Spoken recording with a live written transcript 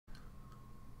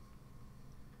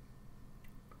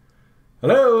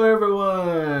Hello,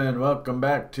 everyone. Welcome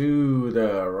back to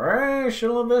the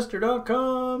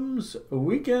RationalInvestor.com's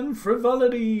Weekend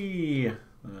Frivolity.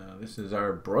 This is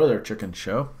our broiler chicken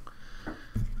show.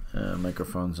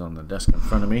 Microphone's on the desk in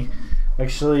front of me.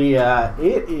 Actually,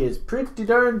 it is pretty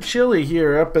darn chilly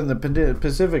here up in the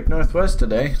Pacific Northwest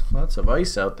today. Lots of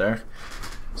ice out there.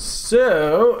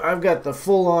 So, I've got the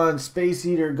full-on space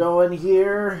heater going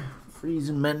here.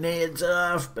 Freezing my nads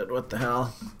off, but what the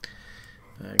hell.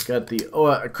 I got the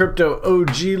crypto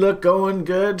OG look going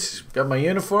good. Got my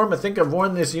uniform. I think I've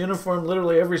worn this uniform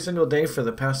literally every single day for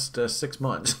the past 6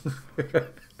 months.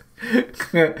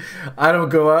 I don't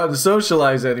go out and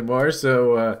socialize anymore,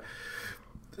 so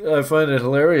I find it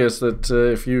hilarious that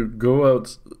if you go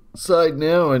outside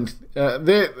now and I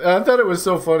thought it was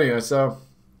so funny. I saw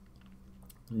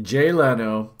Jay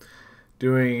Leno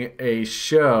doing a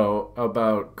show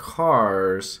about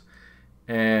cars.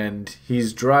 And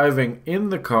he's driving in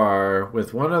the car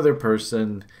with one other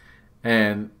person,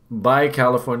 and by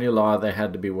California law, they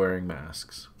had to be wearing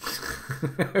masks.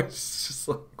 It's just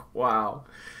like, wow,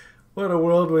 what a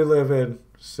world we live in.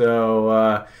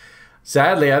 So,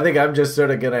 sadly, I think I'm just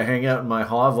sort of going to hang out in my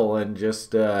hovel and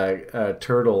just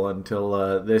turtle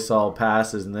until this all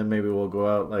passes, and then maybe we'll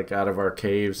go out like out of our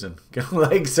caves and go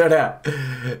like sort of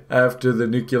after the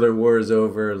nuclear war is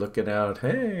over, looking out.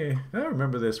 Hey, I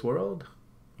remember this world.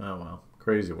 Oh, well,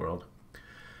 crazy world.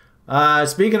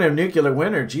 Speaking of nuclear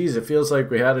winter, geez, it feels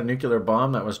like we had a nuclear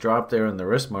bomb that was dropped there in the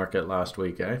risk market last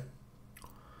week, eh?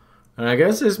 And I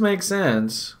guess this makes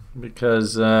sense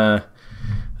because I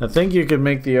think you could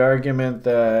make the argument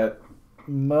that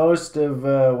most of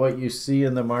what you see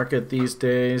in the market these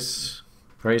days,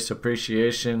 price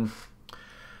appreciation,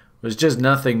 was just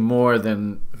nothing more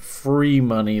than free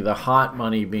money, the hot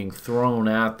money being thrown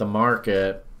at the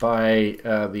market by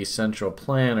the central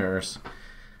planners,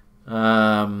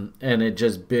 and it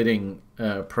just bidding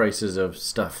prices of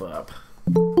stuff up.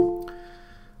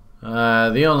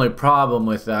 The only problem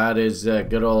with that is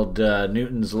good old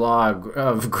Newton's law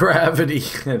of gravity.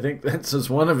 I think that's just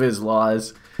one of his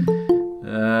laws.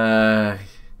 The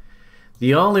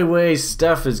only way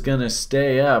stuff is going to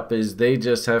stay up is they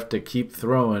just have to keep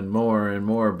throwing more and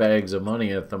more bags of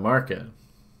money at the market.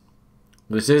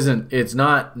 It's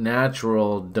not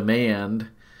natural demand.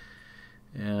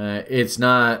 It's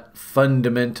not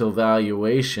fundamental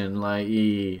valuation,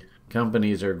 i.e.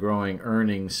 companies are growing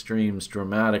earnings streams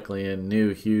dramatically and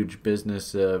new huge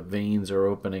business veins are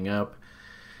opening up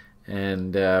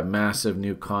and massive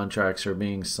new contracts are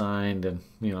being signed and,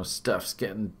 stuff's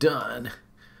getting done.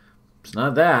 It's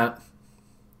not that.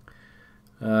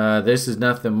 This is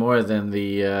nothing more than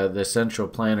the central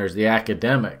planners, the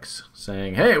academics,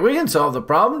 saying, hey, we can solve the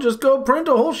problem. Just go print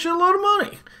a whole shitload of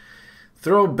money.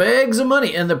 Throw bags of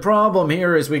money. And the problem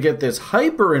here is we get this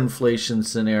hyperinflation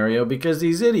scenario because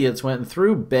these idiots went and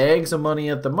threw bags of money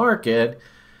at the market,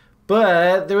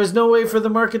 but there was no way for the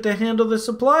market to handle the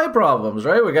supply problems,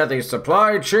 right? We got these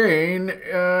supply chain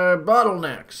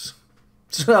bottlenecks.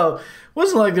 So it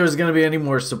wasn't like there was going to be any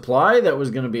more supply that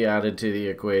was going to be added to the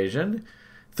equation.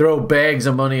 Throw bags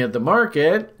of money at the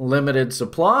market, limited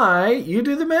supply, you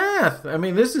do the math. I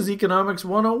mean, this is economics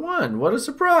 101. What a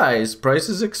surprise.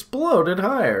 Prices exploded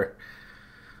higher.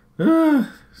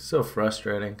 So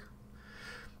frustrating.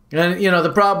 And,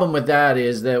 the problem with that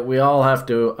is that we all have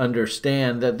to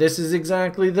understand that this is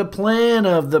exactly the plan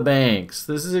of the banks.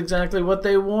 This is exactly what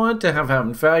they want to have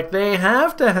happen. In fact, they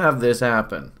have to have this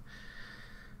happen.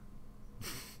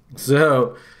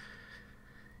 So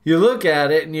you look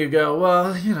at it and you go,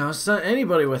 well,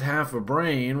 anybody with half a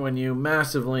brain, when you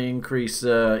massively increase,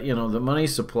 the money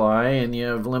supply and you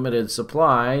have limited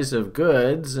supplies of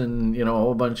goods and, a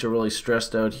whole bunch of really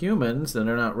stressed out humans that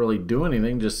are not really doing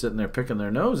anything, just sitting there picking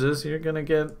their noses, you're going to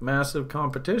get massive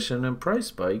competition and price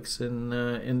spikes in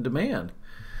demand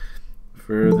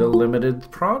for the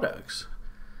limited products.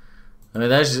 I mean,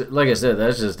 that's just, like I said,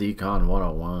 that's just Econ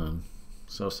 101.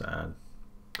 So sad.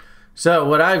 So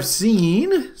what I've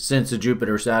seen since the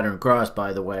Jupiter-Saturn cross,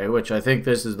 by the way, which I think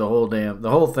this is the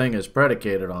whole thing is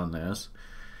predicated on this.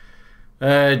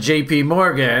 J.P.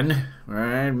 Morgan,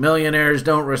 right? Millionaires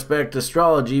don't respect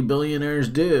astrology, billionaires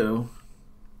do.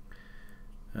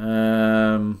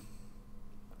 Now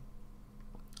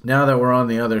that we're on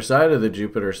the other side of the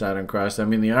Jupiter-Saturn cross, I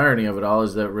mean, the irony of it all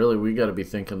is that really we got to be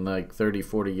thinking like 30,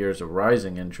 40 years of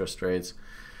rising interest rates.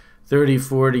 30,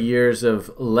 40 years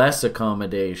of less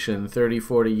accommodation, 30,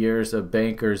 40 years of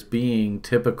bankers being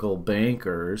typical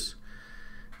bankers,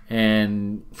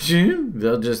 and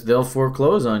they'll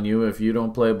foreclose on you if you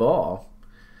don't play ball.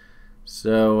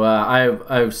 So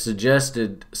I've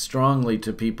suggested strongly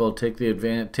to people take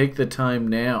the time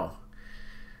now.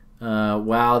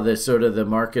 while the sort of the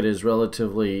market is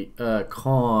relatively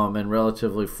calm and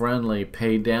relatively friendly,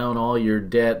 pay down all your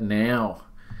debt now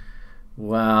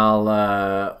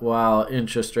while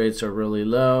interest rates are really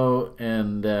low,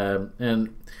 and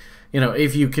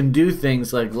if you can do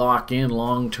things like lock in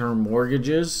long-term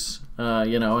mortgages,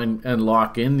 and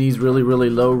lock in these really, really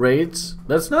low rates,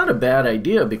 that's not a bad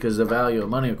idea, because the value of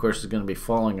money, of course, is going to be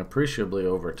falling appreciably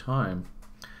over time.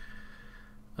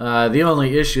 The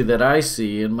only issue that I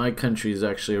see, in my country is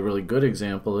actually a really good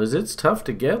example, is it's tough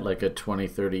to get like a 20,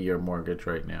 30-year mortgage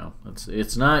right now.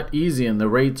 It's not easy, and the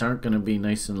rates aren't going to be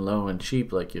nice and low and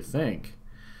cheap like you think.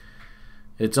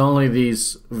 It's only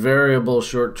these variable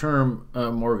short-term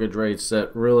mortgage rates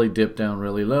that really dip down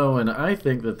really low, and I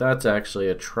think that that's actually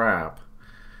a trap.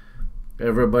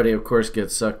 Everybody, of course,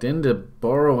 gets sucked into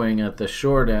borrowing at the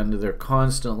short end. They're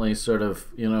constantly sort of,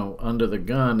 under the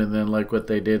gun, and then like what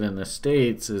they did in the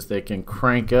States is they can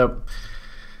crank up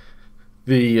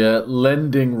the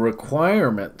lending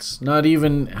requirements, not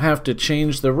even have to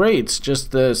change the rates, just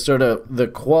the sort of the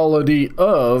quality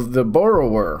of the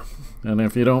borrower. And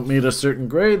if you don't meet a certain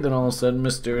grade, then all of a sudden,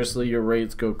 mysteriously, your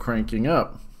rates go cranking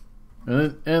up.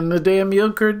 And the damn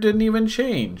yield curve didn't even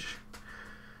change.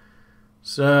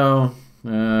 So,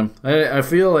 I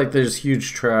feel like there's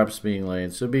huge traps being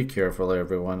laid, so be careful,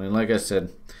 everyone. And like I said,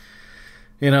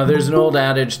 there's an old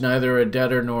adage, neither a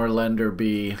debtor nor a lender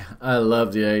be. I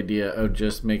love the idea of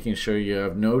just making sure you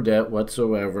have no debt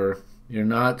whatsoever. You're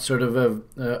not sort of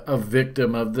a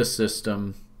victim of the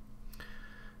system.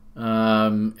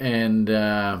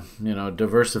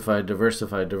 Diversify.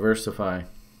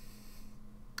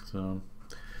 So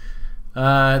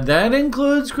that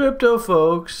includes crypto,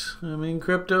 folks. I mean,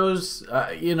 crypto's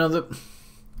the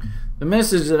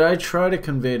message that I try to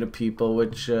convey to people,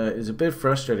 which is a bit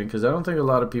frustrating because I don't think a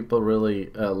lot of people really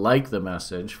like the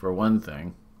message, for one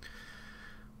thing,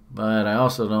 but I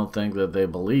also don't think that they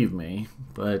believe me.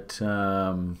 But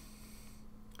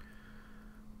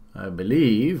I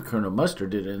believe Colonel Mustard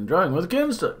did it in drawing with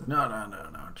Kenstock. No.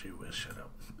 Gee whiz, shut up.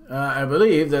 I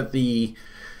believe that the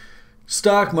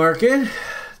stock market,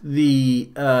 the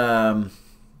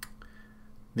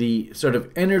sort of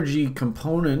energy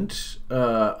component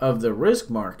of the risk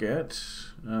market,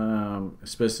 or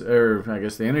I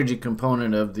guess the energy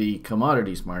component of the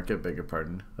commodities market, beg your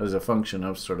pardon, as a function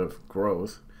of sort of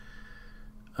growth.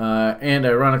 And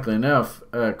ironically enough,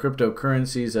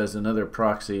 cryptocurrencies as another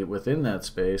proxy within that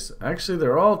space, actually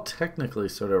they're all technically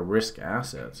sort of risk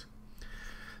assets.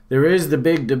 There is the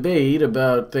big debate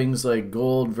about things like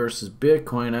gold versus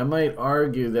Bitcoin. I might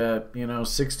argue that,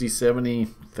 $60,000,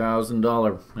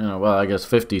 $70,000, well, I guess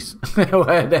 50s,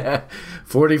 $40,000,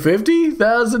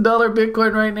 $50,000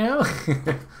 Bitcoin right now.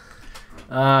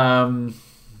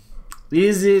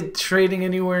 Is it trading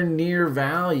anywhere near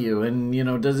value? And,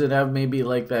 does it have maybe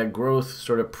like that growth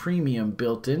sort of premium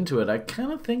built into it? I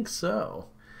kind of think so.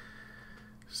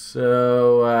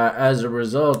 So as a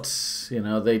result,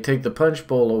 they take the punch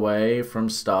bowl away from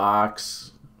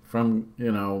stocks, from,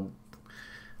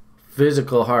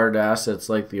 physical hard assets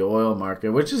like the oil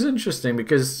market, which is interesting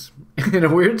because in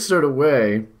a weird sort of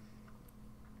way,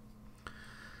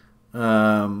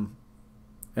 and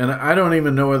I don't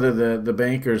even know whether the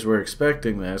bankers were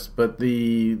expecting this, but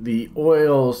the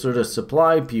oil sort of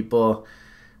supply people,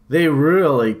 they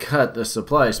really cut the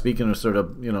supply. Speaking of sort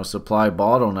of, supply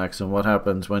bottlenecks and what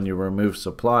happens when you remove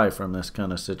supply from this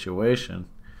kind of situation.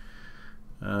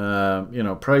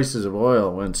 Prices of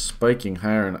oil went spiking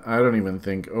higher, and I don't even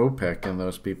think OPEC and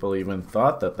those people even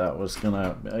thought that was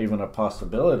even a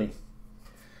possibility.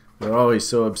 They're always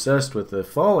so obsessed with the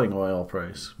falling oil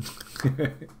price.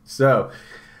 So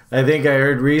I think I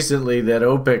heard recently that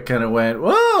OPEC kind of went,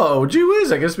 whoa, gee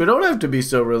whiz, I guess we don't have to be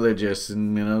so religious,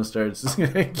 and, starts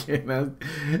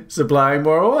supplying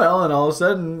more oil, and all of a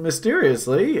sudden,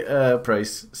 mysteriously,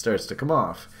 price starts to come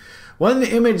off. One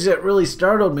image that really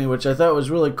startled me, which I thought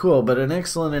was really cool, but an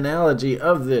excellent analogy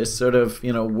of this sort of,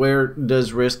 where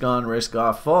does risk on, risk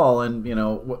off fall, and,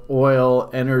 oil,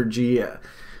 energy,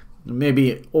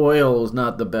 maybe oil is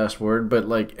not the best word, but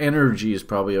like energy is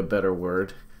probably a better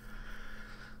word.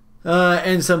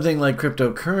 And something like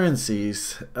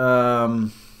cryptocurrencies.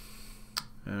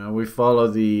 We follow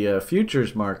the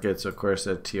futures markets, of course,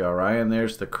 at TRI, and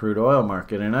there's the crude oil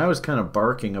market. And I was kind of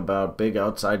barking about big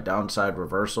outside-downside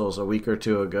reversals a week or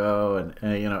two ago, and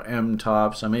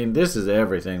M-tops. I mean, this is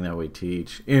everything that we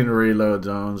teach in reload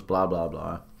zones, blah, blah,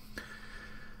 blah.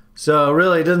 So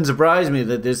really, it doesn't surprise me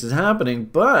that this is happening,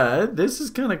 but this is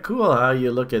kind of cool how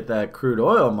you look at that crude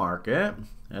oil market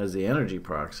as the energy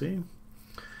proxy.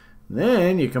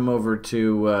 Then you come over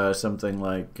to something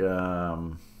like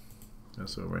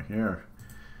this over here.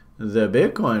 the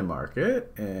Bitcoin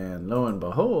market, and lo and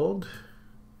behold,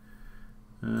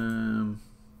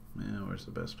 where's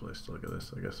the best place to look at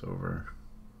this? I guess over.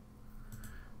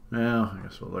 Well, I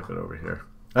guess we'll look at over here.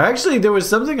 Actually, there was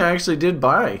something I actually did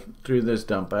buy through this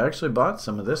dump. I actually bought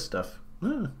some of this stuff.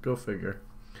 Go figure.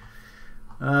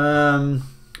 But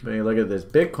you look at this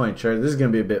Bitcoin chart. This is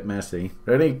going to be a bit messy.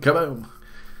 Ready? Come on.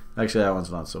 Actually, that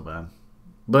one's not so bad.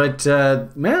 But,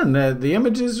 man, the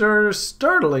images are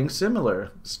startlingly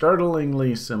similar.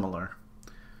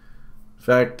 In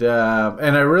fact,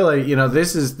 and I really,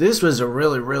 this was a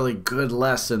really, really good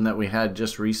lesson that we had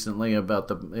just recently about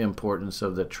the importance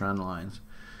of the trend lines.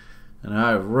 And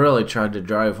I really tried to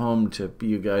drive home to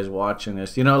you guys watching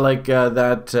this. Like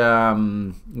that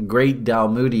great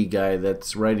Dalmoody guy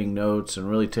that's writing notes and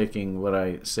really taking what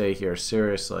I say here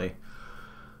seriously.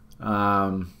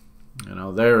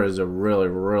 There is a really,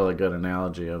 really good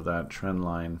analogy of that trend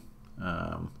line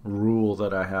rule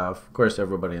that I have. Of course,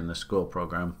 everybody in the school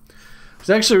program. It's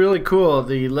actually really cool.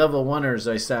 The level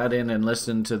 1ers, I sat in and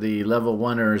listened to the level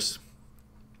 1ers.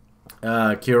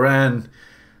 Kieran,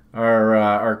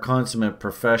 our consummate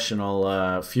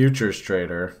professional futures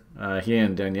trader, he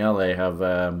and Daniele have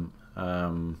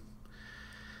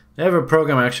they have a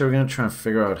program. Actually, we're going to try and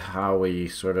figure out how we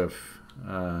sort of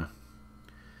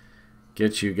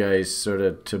get you guys sort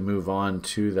of to move on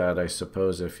to that, I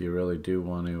suppose, if you really do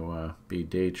want to be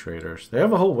day traders. They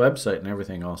have a whole website and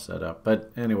everything all set up. But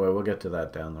anyway, we'll get to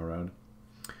that down the road.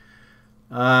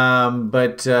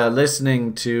 But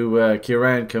listening to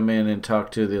Kieran come in and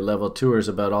talk to the level 2ers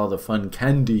about all the fun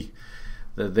candy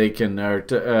that they can,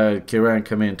 Kieran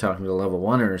come in talking to the level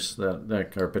 1ers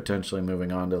that are potentially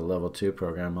moving on to the level 2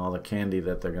 program, all the candy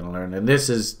that they're going to learn. And this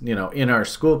is, in our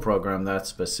school program, that's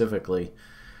specifically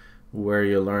where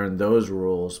you learn those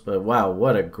rules. But wow,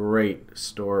 what a great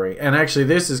story. And actually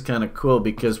this is kind of cool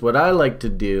because what I like to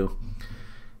do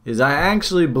is I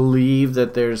actually believe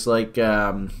that there's like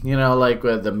like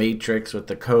with the Matrix with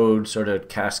the code sort of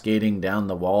cascading down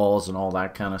the walls and all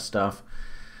that kind of stuff.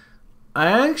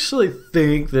 I actually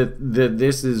think that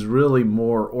this is really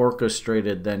more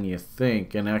orchestrated than you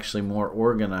think, and actually more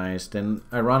organized. And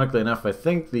ironically enough, I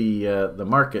think the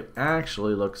market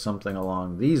actually looks something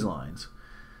along these lines.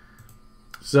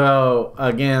 So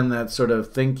again, that sort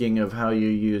of thinking of how you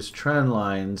use trend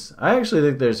lines, I actually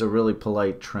think there's a really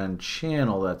polite trend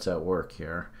channel that's at work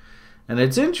here. And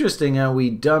it's interesting how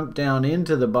we dumped down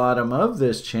into the bottom of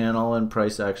this channel and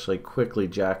price actually quickly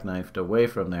jackknifed away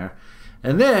from there.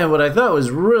 And then what I thought was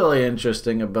really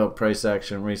interesting about price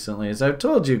action recently is I've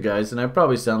told you guys, and I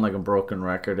probably sound like a broken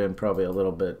record and probably a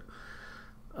little bit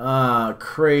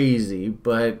crazy,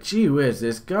 but gee whiz,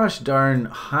 this gosh darn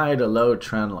high to low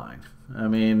trend line. I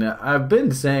mean, I've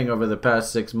been saying over the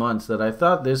past 6 months that I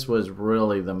thought this was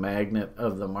really the magnet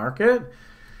of the market.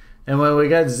 And when we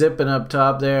got zipping up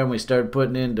top there and we started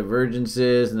putting in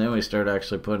divergences and then we started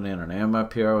actually putting in an M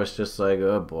up here, I was just like,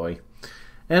 oh boy.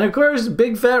 And of course,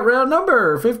 big fat round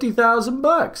number, 50,000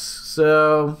 bucks.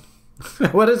 So,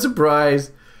 what a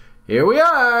surprise. Here we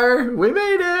are. We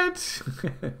made it.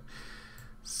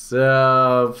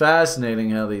 So,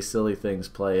 fascinating how these silly things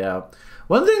play out.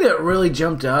 One thing that really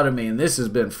jumped out at me, and this has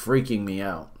been freaking me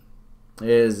out,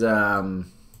 is I don't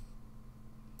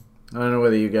know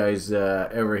whether you guys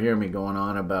ever hear me going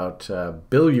on about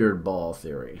billiard ball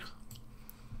theory.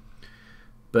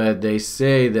 But they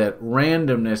say that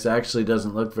randomness actually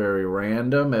doesn't look very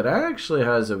random. It actually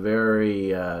has a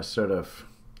very sort of...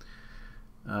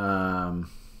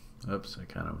 oops, I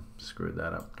kind of screwed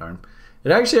that up, darn.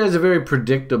 It actually has a very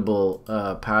predictable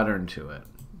pattern to it.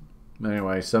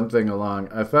 Anyway, something along...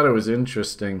 I thought it was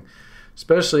interesting,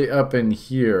 especially up in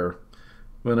here,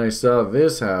 when I saw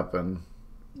this happen.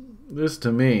 This,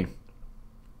 to me,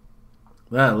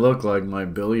 that looked like my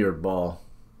billiard ball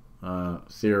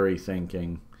theory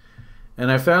thinking.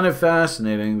 And I found it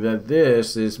fascinating that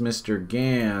this is Mr.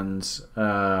 Gann's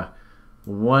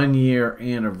 1-year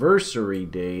anniversary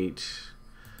date.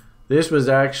 This was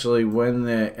actually when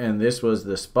and this was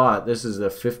the spot. This is the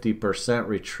 50%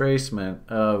 retracement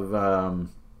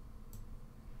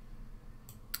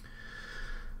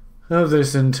of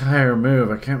this entire move.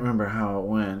 I can't remember how it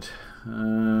went.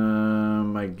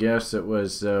 I guess it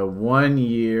was 1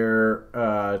 year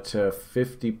to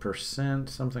 50%,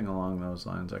 something along those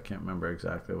lines. I can't remember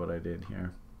exactly what I did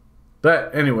here.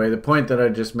 But anyway, the point that I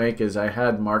just make is I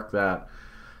had marked that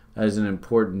as an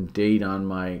important date on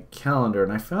my calendar,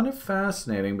 and I found it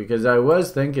fascinating because I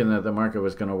was thinking that the market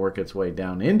was going to work its way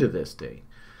down into this date.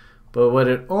 But what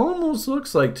it almost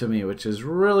looks like to me, which is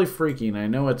really freaky, and I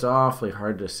know it's awfully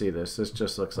hard to see this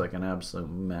just looks like an absolute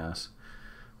mess.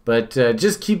 But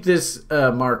just keep this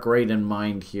mark right in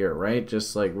mind here, right?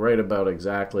 Just like right about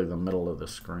exactly the middle of the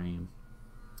screen.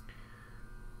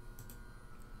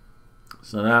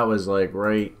 So that was like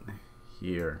right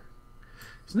here.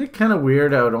 Isn't it kind of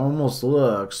weird how it almost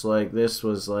looks like this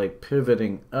was like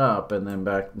pivoting up and then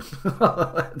back?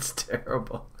 That's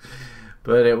terrible.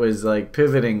 But it was like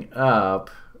pivoting up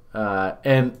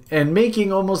and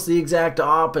making almost the exact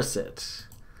opposite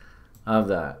of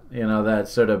that. You know, that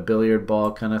sort of billiard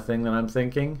ball kind of thing that I'm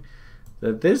thinking.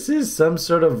 That this is some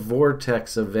sort of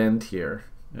vortex event here.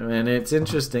 And it's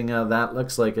interesting how that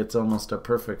looks like it's almost a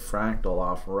perfect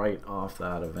fractal right off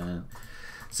that event.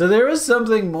 So there is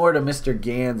something more to Mr.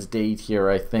 Gann's date here,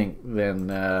 I think, than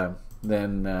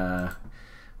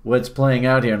what's playing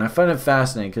out here. And I find it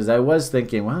fascinating because I was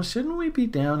thinking, well, shouldn't we be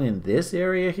down in this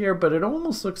area here? But it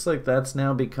almost looks like that's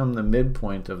now become the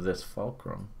midpoint of this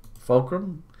fulcrum.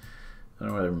 Fulcrum? I don't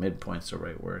know whether midpoint's the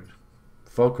right word.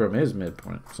 Fulcrum is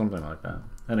midpoint, something like that.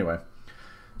 Anyway.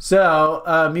 So,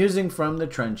 musing from the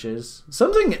trenches.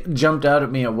 Something jumped out at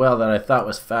me at well that I thought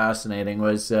was fascinating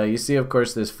was, you see, of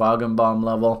course, this Foggenbaum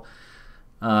level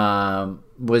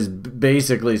was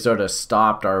basically sort of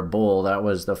stopped our bull. That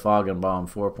was the Foggenbaum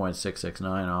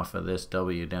 4.669 off of this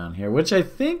W down here, which I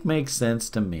think makes sense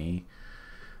to me.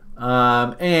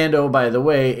 And, oh, by the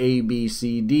way,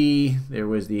 ABCD, there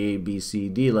was the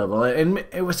ABCD level. And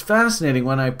it was fascinating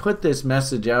when I put this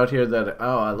message out here that,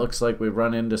 oh, it looks like we've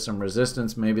run into some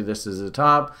resistance. Maybe this is the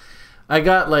top. I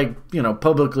got, like, you know,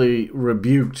 publicly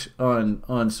rebuked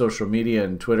on social media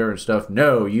and Twitter and stuff.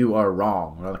 No, you are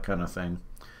wrong, that kind of thing.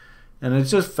 And it's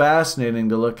just fascinating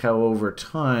to look how over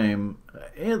time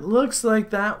it looks like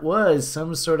that was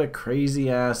some sort of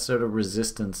crazy-ass sort of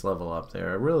resistance level up there.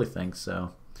 I really think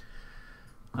so.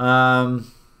 Now,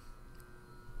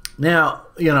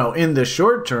 you know, in the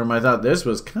short term, I thought this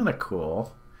was kind of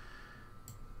cool.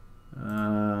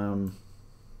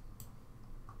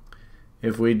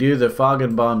 If we do the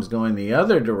Foggenbaums going the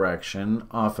other direction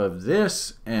off of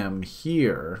this M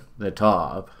here, the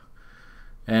top,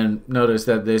 and notice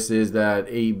that this is that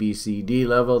ABCD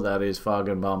level, that is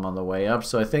Foggenbaum on the way up.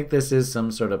 So I think this is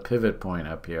some sort of pivot point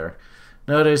up here.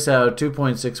 Notice how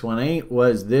 2.618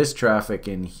 was this traffic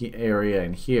in area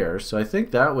in here. So I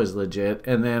think that was legit.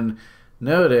 And then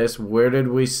notice, where did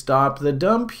we stop the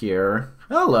dump here?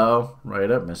 Hello, right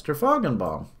at Mr.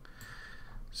 Foggenbaum.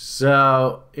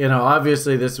 So, you know,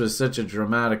 obviously this was such a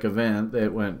dramatic event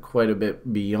that went quite a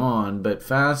bit beyond, but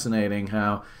fascinating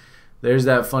how there's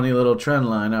that funny little trend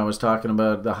line. I was talking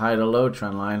about the high to low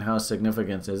trend line. How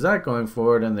significant is that going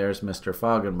forward? And there's Mr.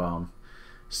 Foggenbaum,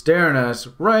 staring us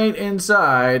right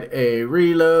inside a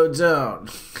reload zone.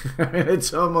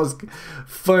 It's almost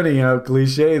funny how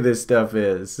cliche this stuff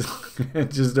is.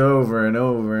 Just over and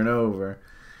over and over.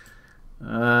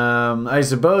 I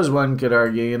suppose one could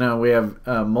argue, you know, we have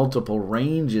multiple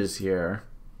ranges here.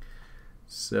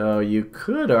 So you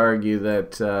could argue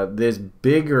that this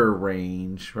bigger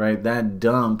range, right, that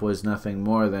dump was nothing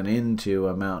more than into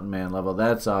a mountain man level.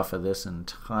 That's off of this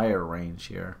entire range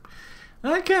here.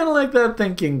 I kind of like that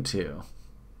thinking too.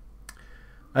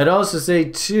 I'd also say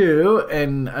too,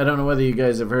 and I don't know whether you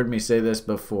guys have heard me say this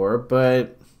before,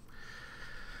 but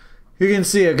you can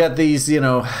see I've got these, you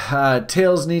know,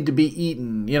 tails need to be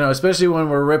eaten, you know, especially when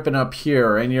we're ripping up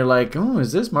here and you're like, oh,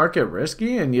 is this market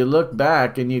risky? And you look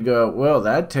back and you go, well,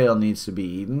 that tail needs to be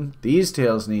eaten. These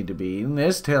tails need to be eaten.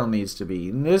 This tail needs to be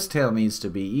eaten. This tail needs to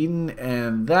be eaten.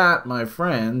 And that, my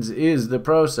friends, is the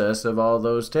process of all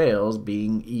those tails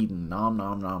being eaten. Nom,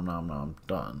 nom, nom, nom, nom.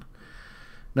 Done.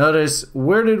 Notice,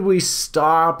 where did we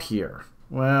stop here?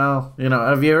 Well, you know,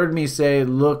 have you heard me say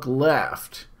look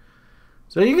left?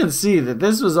 So you can see that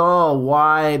this was all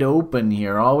wide open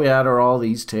here. All we had are all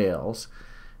these tails.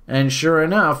 And sure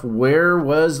enough, where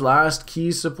was last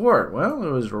key support? Well, it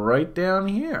was right down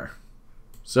here.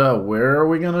 So where are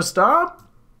we going to stop?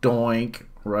 Doink,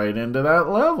 right into that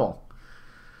level.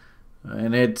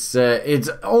 And it's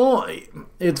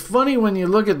funny when you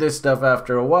look at this stuff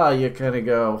after a while, you kind of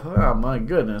go, oh my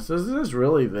goodness, is this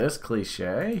really this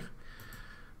cliche?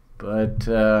 But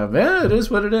yeah, it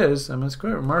is what it is. I mean, it's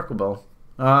quite remarkable.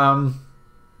 I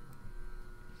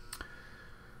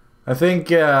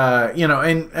think you know,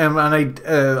 and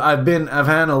I've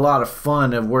had a lot of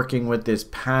fun of working with this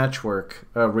patchwork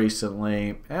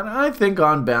recently, and I think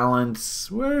on balance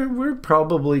we're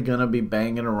probably gonna be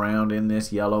banging around in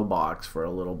this yellow box for a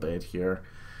little bit here.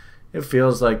 It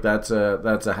feels like that's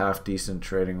a half decent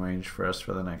trading range for us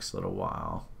for the next little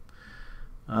while.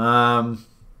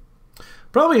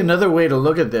 Probably another way to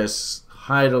look at this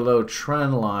high to low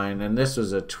trend line, and this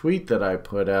was a tweet that I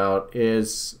put out,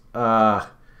 is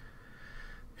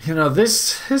You know,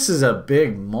 this is a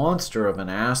big monster of an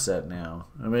asset now.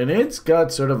 I mean, it's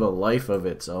got sort of a life of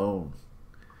its own.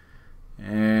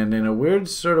 And in a weird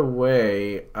sort of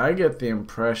way, I get the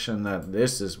impression that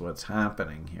this is what's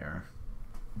happening here.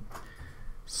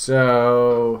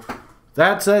 So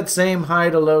that's that same high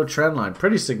to low trend line.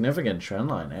 Pretty significant trend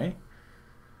line, eh?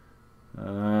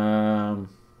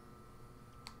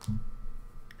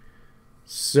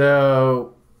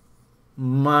 So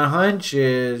my hunch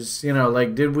is, you know,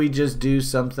 like, did we just do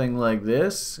something like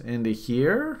this into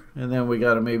here? And then we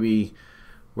got to maybe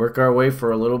work our way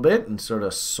for a little bit and sort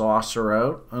of saucer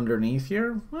out underneath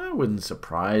here? Well, that wouldn't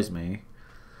surprise me.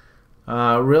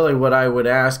 Really what I would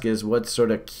ask is what's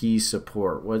sort of key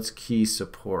support? What's key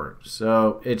support?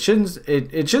 So it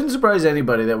shouldn't surprise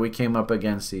anybody that we came up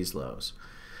against these lows.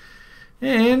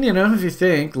 And, you know, if you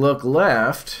think, look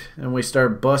left, and we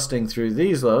start busting through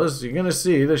these lows, you're going to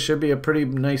see this should be a pretty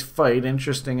nice fight.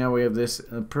 Interesting how we have this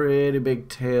a pretty big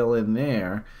tail in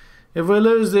there. If we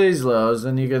lose these lows,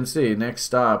 then you can see next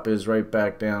stop is right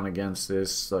back down against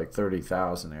this like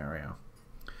 30,000 area.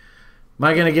 Am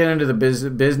I going to get into the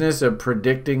business of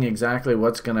predicting exactly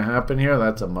what's going to happen here?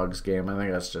 That's a mug's game. I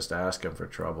think that's just asking for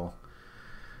trouble.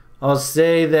 I'll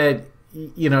say that,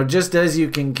 you know, just as you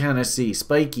can kind of see,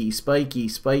 spiky, spiky,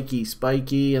 spiky,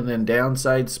 spiky, and then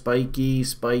downside spiky,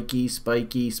 spiky,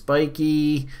 spiky,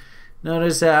 spiky.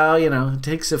 Notice how, you know, it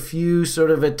takes a few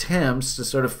sort of attempts to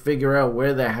sort of figure out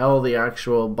where the hell the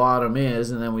actual bottom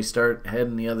is, and then we start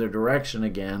heading the other direction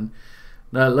again.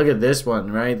 Now look at this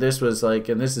one, right? This was like,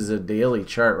 and this is a daily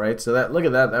chart, right? So that, look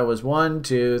at that. That was 1,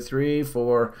 2, 3,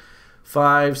 4,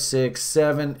 5, 6,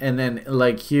 7, and then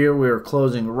like here we were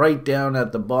closing right down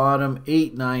at the bottom,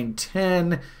 8, 9,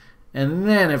 10, and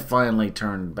then it finally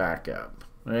turned back up.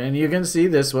 And you can see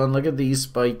this one. Look at these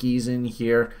spikies in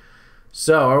here.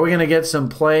 So are we going to get some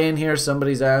play in here?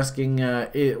 Somebody's asking,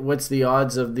 what's the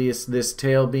odds of this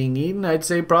tail being eaten? I'd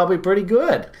say probably pretty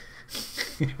good.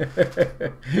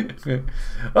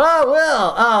 Oh,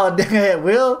 Will!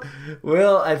 Oh,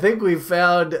 Will! I think we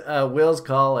found Will's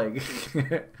calling.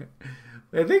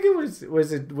 I think it was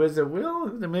it Will?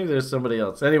 Maybe there's somebody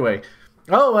else. Anyway,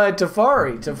 oh,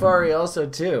 Tafari also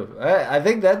too. I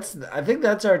think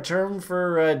that's our term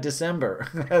for December.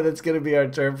 That's going to be our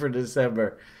term for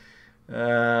December.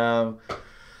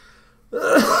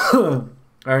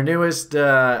 Our newest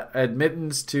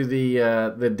admittance to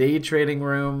the day trading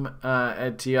room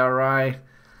at TRI.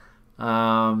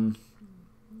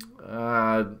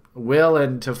 Will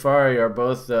and Tafari are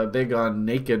both big on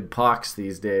naked pox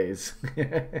these days.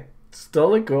 It's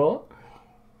totally cool.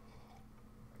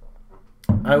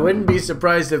 I wouldn't be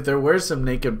surprised if there were some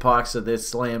naked pox that this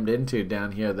slammed into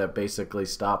down here that basically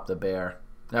stopped the bear.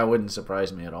 That wouldn't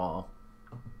surprise me at all.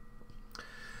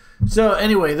 So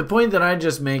anyway, the point that I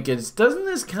just make is, doesn't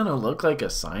this kind of look like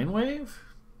a sine wave?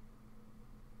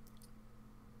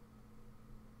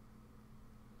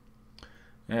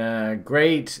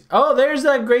 Great. Oh, there's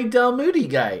that Great Del Moody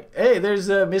guy. Hey, there's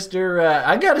Mr.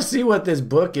 I got to see what this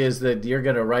book is that you're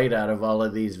going to write out of all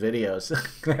of these videos.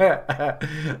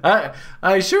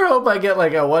 I sure hope I get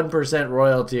like a 1%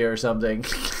 royalty or something.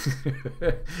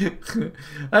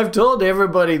 I've told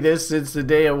everybody this since the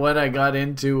day of when I got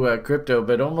into crypto,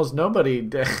 but almost nobody.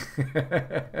 They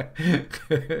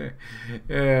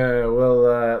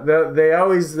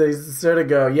sort of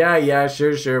go, yeah,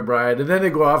 sure, Brian, and then they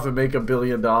go off and make $1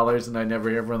 billion, and I never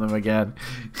hear from them again.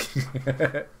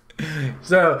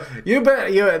 So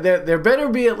there better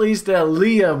be at least a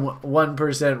Liam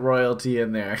 1% royalty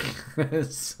in there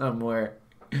somewhere.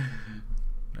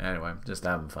 Anyway, just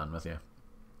having fun with you.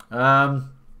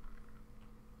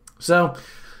 So,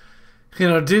 you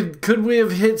know, could we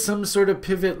have hit some sort of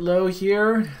pivot low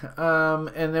here,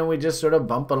 and then we just sort of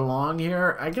bump it along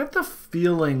here? I get the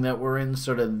feeling that we're in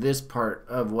sort of this part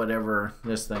of whatever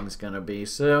this thing's going to be.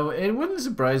 So it wouldn't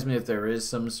surprise me if there is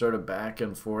some sort of back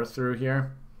and forth through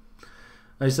here.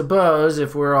 I suppose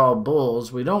if we're all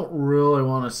bulls, we don't really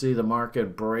want to see the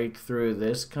market break through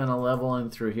this kind of level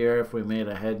and through here if we made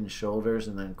a head and shoulders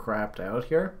and then crapped out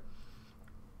here.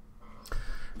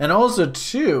 And also,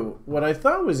 too, what I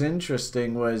thought was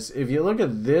interesting was if you look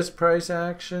at this price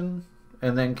action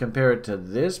and then compare it to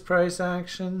this price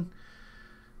action,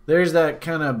 there's that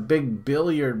kind of big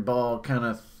billiard ball kind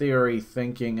of theory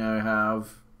thinking I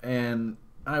have. And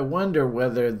I wonder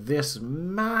whether this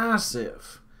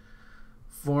massive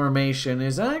formation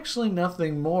is actually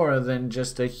nothing more than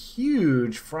just a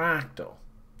huge fractal.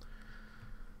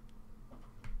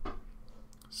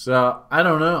 So, I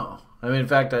don't know. I mean, in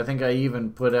fact, I think I even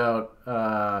put out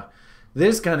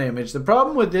this kind of image. The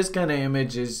problem with this kind of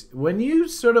image is when you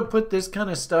sort of put this kind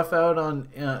of stuff out on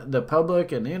the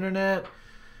public and the internet,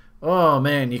 oh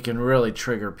man, you can really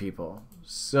trigger people.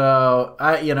 So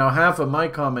half of my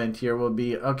comment here will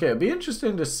be, okay, it'd be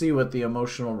interesting to see what the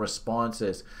emotional response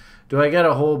is. Do I get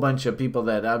a whole bunch of people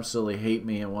that absolutely hate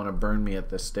me and want to burn me at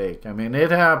the stake? I mean,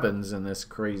 it happens in this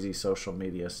crazy social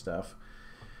media stuff.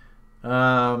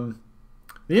 The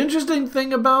interesting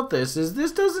thing about this is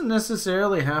this doesn't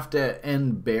necessarily have to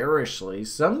end bearishly.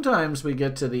 Sometimes we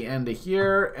get to the end of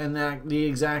here and the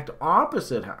exact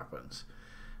opposite happens.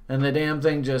 And the damn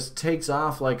thing just takes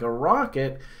off like a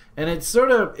rocket. And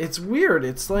it's weird.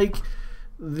 It's like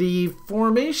the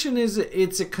formation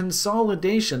it's a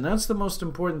consolidation. That's the most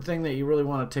important thing that you really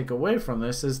want to take away from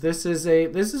this is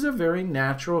a very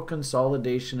natural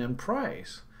consolidation in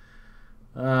price.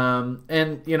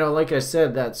 And like I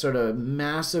said, that sort of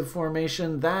massive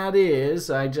formation,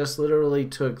 I just literally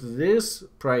took this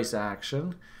price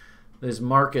action, this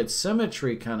market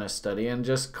symmetry kind of study, and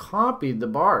just copied the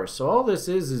bars. So all this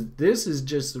is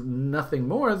just nothing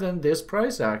more than this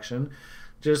price action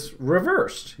just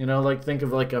reversed. Like think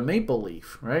of like a maple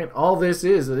leaf, right? All this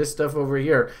stuff over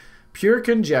here, pure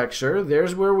conjecture.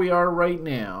 There's where we are right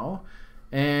now,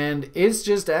 and it's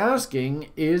just asking,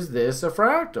 is this a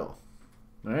fractal?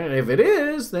 Right? If it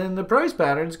is, then the price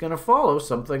pattern is going to follow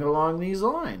something along these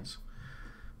lines.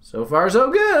 So far,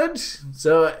 so good.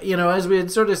 So, as we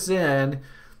had sort of said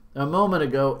a moment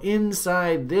ago,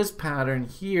 inside this pattern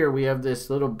here, we have this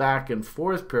little back and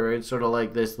forth period, sort of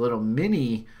like this little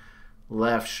mini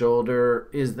left shoulder.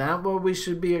 Is that what we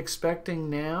should be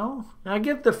expecting now? I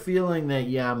get the feeling that,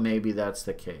 yeah, maybe that's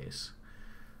the case.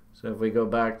 So if we go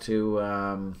back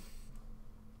to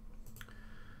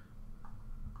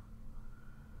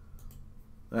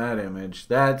that image,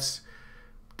 that's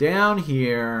down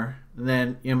here. And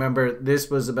then you remember this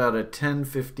was about a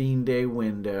 10-15 day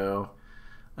window.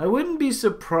 I wouldn't be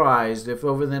surprised if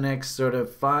over the next sort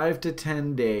of 5 to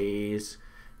 10 days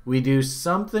we do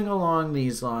something along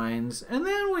these lines, and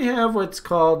then we have what's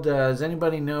called, does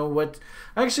anybody know what,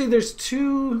 actually there's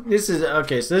two, so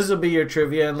this will be your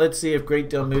trivia, and let's see if Great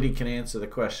Del Moody can answer the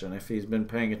question, if he's been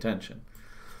paying attention.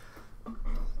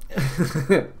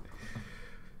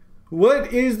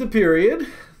 What is the period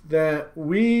that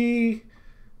we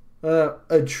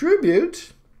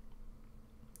attribute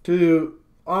to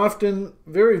often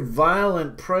very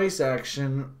violent price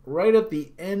action right at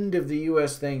the end of the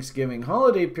U.S. Thanksgiving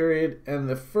holiday period and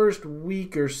the first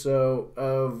week or so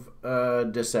of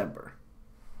December?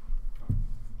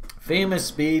 Famous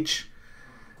speech,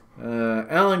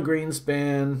 Alan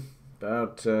Greenspan,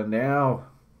 about now,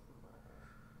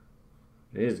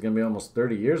 it's going to be almost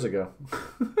 30 years ago.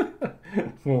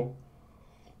 Well,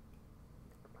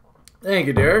 thank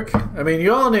you, Derek. I mean,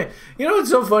 you all know. You know what's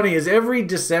so funny is every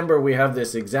December we have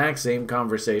this exact same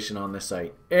conversation on the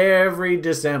site. Every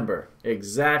December,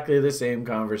 exactly the same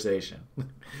conversation.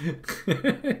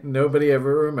 Nobody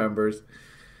ever remembers.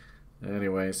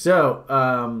 Anyway,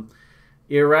 so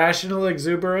irrational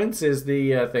exuberance is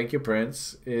the thank you,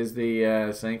 Prince. Is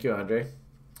the thank you, Andre.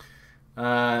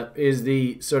 Is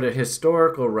the sort of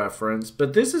historical reference,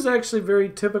 but this is actually very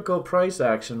typical price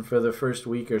action for the first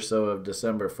week or so of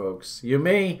December, folks.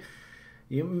 No,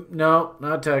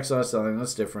 not tax loss selling,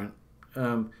 that's different.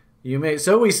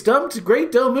 So we stumped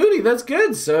Great Del Moody, that's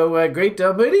good. So Great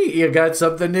Del Moody, you got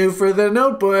something new for the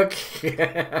notebook.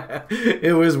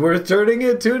 It was worth tuning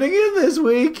in this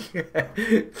week.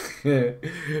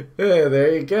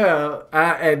 There you go.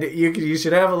 And you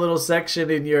should have a little section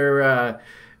in your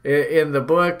in the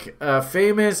book,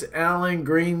 famous Alan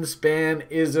Greenspan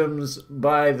isms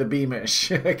by the Beamish,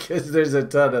 because there's a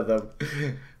ton of them.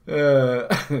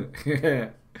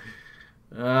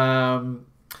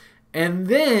 And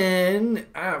then,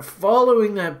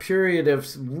 following that period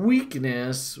of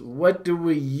weakness, what do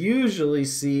we usually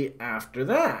see after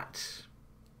that?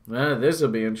 This will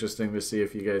be interesting to see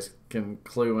if you guys can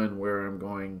clue in where I'm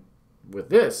going with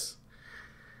this.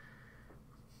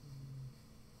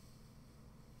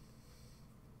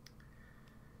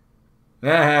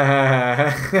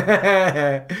 Well,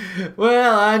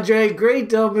 Andre, Great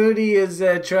Del Moody is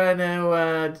trying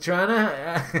to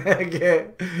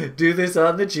do this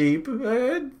on the cheap.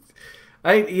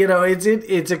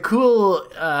 It's a cool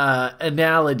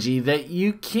analogy that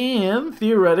you can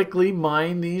theoretically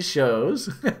mine these shows,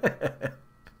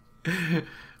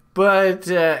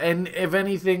 but and if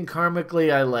anything,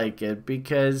 karmically, I like it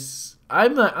because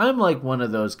I'm like one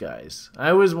of those guys.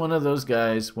 I was one of those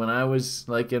guys when I was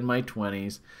like in my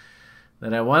 20s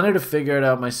that I wanted to figure it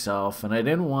out myself, and I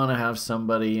didn't want to have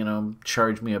somebody, you know,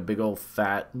 charge me a big old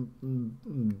fat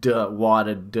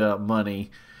wadded money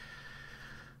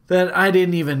that I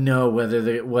didn't even know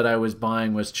whether what I was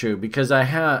buying was true, because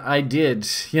I did,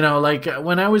 you know, like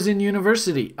when I was in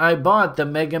university, I bought the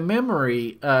Mega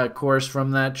Memory course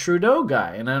from that Trudeau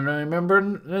guy, and I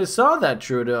remember I saw that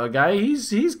Trudeau guy.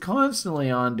 He's constantly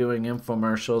on doing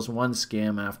infomercials, one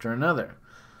scam after another.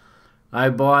 I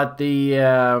bought the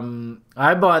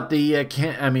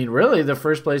really the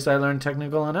first place I learned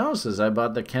technical analysis. I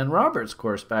bought the Ken Roberts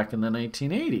course back in the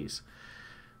 1980s.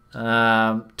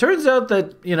 Turns out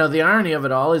that, you know, the irony of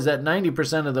it all is that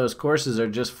 90% of those courses are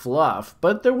just fluff,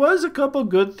 but there was a couple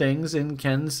good things in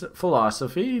Ken's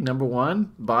philosophy. Number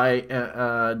one, buy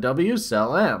W,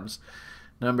 sell M's.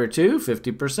 Number two,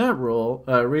 50% rule,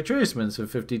 retracements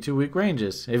of 52-week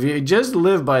ranges. If you just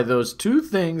live by those two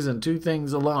things and two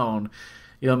things alone,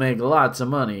 you'll make lots of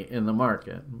money in the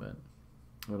market. But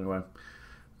anyway.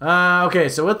 Okay,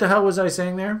 so what the hell was I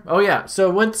saying there? Oh, yeah. So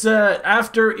what's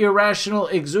after irrational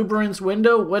exuberance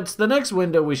window? What's the next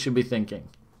window we should be thinking?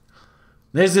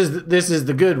 This is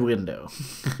the good window.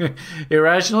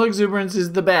 Irrational exuberance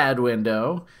is the bad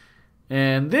window.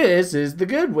 And this is the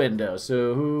good window.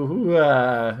 So who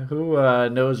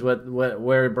knows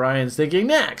where Brian's thinking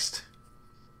next?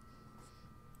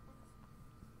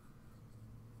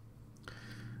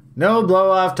 No blow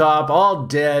off top, all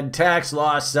dead, tax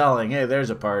loss selling. Hey, there's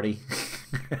a party.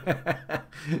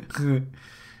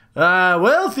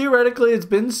 Well, theoretically, it's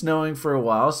been snowing for a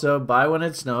while, so buy when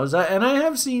it snows. And I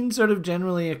have seen sort of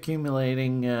generally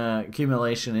accumulation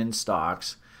in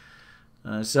stocks.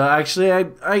 So actually,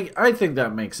 I think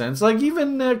that makes sense. Like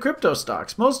even crypto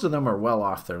stocks, most of them are well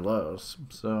off their lows.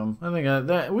 So I think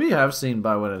that we have seen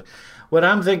buy when it. What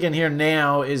I'm thinking here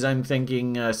now is I'm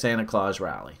thinking Santa Claus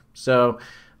rally. So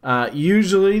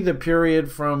usually the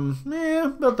period from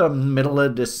about the middle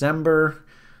of December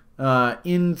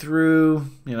in through,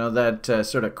 you know, that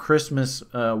sort of Christmas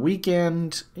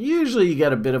weekend, usually you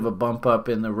get a bit of a bump up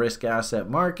in the risk asset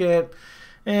market.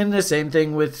 And the same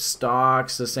thing with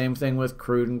stocks, the same thing with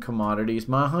crude and commodities.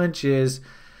 My hunch is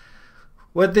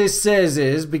what this says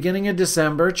is beginning of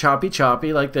December,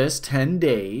 choppy like this, 10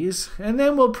 days. And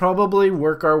then we'll probably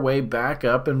work our way back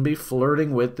up and be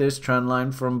flirting with this trend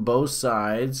line from both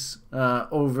sides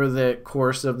over the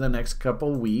course of the next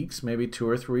couple weeks, maybe 2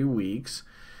 or 3 weeks.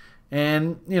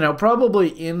 And, you know, probably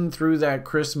in through that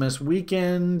Christmas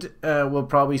weekend, we'll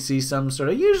probably see some sort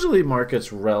of, usually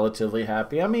market's relatively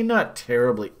happy. I mean, not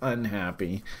terribly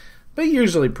unhappy, but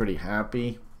usually pretty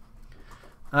happy.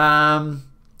 And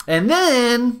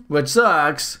then, what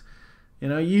sucks, you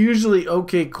know, usually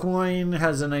OKCoin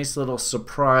has a nice little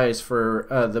surprise for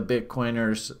the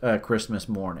Bitcoiners Christmas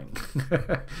morning.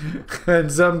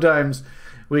 And sometimes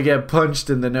we get punched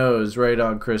in the nose right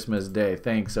on Christmas Day.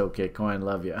 Thanks, OKCoin.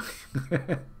 Love you.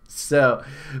 So,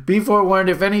 be forewarned.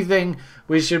 If anything,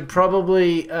 we should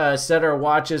probably set our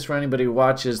watches for anybody who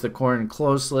watches the coin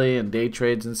closely and day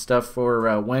trades and stuff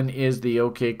for when is the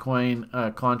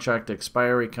OKCoin contract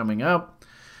expiry coming up.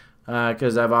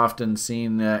 Because I've often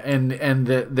seen,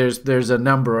 there's a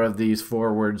number of these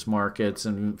forwards markets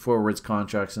and forwards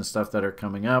contracts and stuff that are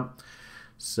coming up.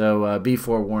 So, be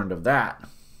forewarned of that.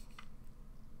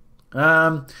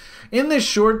 In the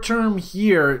short term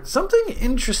here, something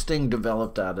interesting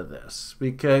developed out of this,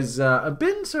 because I've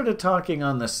been sort of talking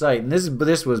on the site, and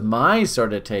this was my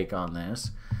sort of take on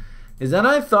this, is that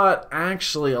I thought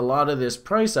actually a lot of this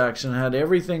price action had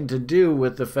everything to do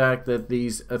with the fact that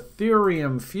these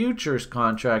Ethereum futures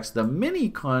contracts, the mini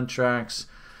contracts,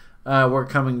 were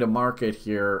coming to market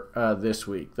here this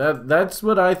week. That's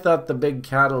what I thought the big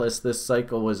catalyst this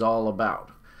cycle was all about.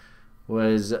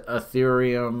 Was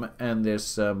Ethereum and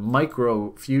this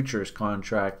micro futures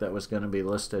contract that was going to be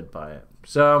listed by it.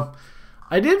 So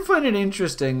I did find it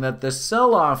interesting that the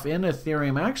sell-off in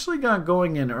Ethereum actually got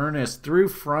going in earnest through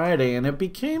Friday, and it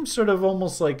became sort of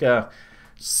almost like a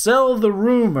sell the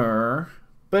rumor.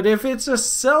 But if it's a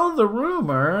sell the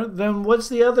rumor, then what's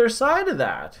the other side of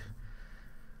that?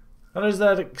 How does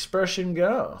that expression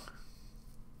go?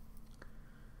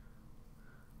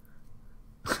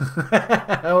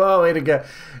 Oh, way to go.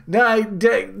 No,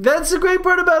 that's the great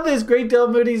part about this. Great Del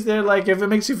Moody's there. Like, if it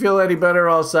makes you feel any better,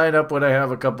 I'll sign up when I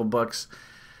have a couple bucks.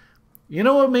 You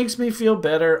know what makes me feel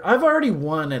better? I've already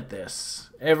won at this.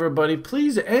 Everybody,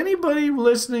 please, anybody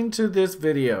listening to this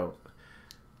video,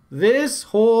 this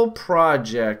whole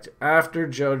project after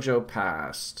JoJo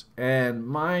passed and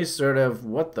my sort of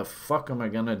what the fuck am I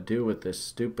gonna do with this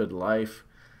stupid life?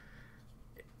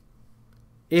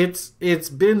 It's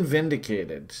been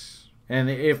vindicated. And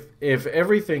if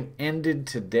everything ended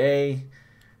today,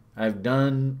 I've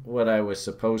done what I was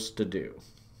supposed to do.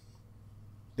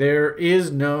 There is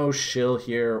no shill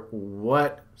here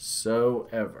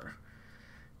whatsoever.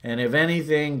 And if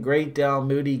anything, Great Dal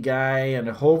Moody guy, and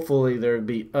hopefully there'll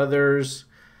be others.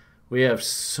 We have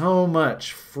so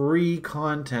much free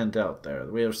content out there.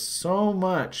 We have so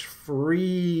much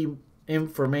free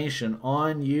information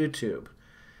on YouTube.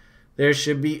 There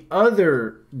should be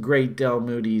other Great Dal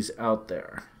Moody's out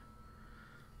there.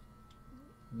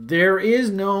 There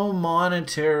is no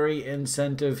monetary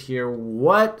incentive here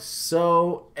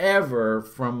whatsoever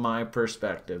from my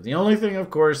perspective. The only thing, of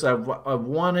course, I've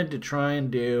wanted to try and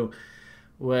do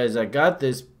was I got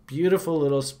this beautiful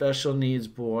little special needs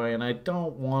boy, and I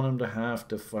don't want him to have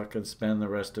to fucking spend the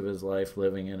rest of his life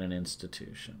living in an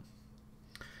institution.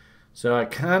 So I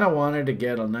kind of wanted to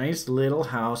get a nice little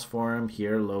house for him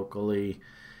here locally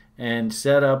and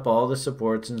set up all the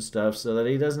supports and stuff so that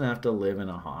he doesn't have to live in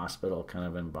a hospital kind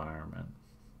of environment.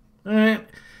 All right.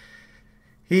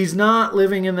 He's not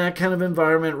living in that kind of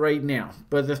environment right now.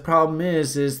 But the problem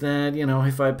is that, you know,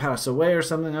 if I pass away or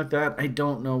something like that, I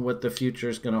don't know what the future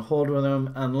is going to hold with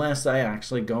him unless I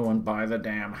actually go and buy the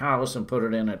damn house and put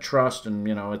it in a trust and,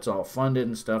 you know, it's all funded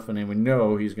and stuff and then we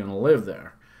know he's going to live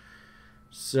there.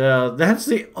 So that's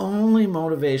the only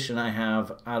motivation I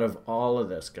have out of all of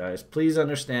this, guys. Please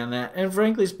understand that. And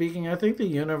frankly speaking, I think the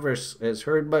universe has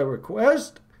heard my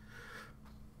request.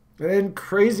 And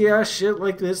crazy ass shit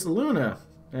like this Luna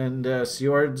and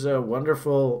Sjord's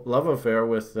wonderful love affair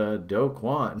with Do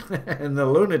Kwon and the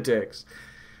Lunatics.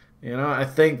 You know, I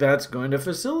think that's going to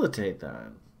facilitate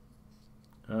that.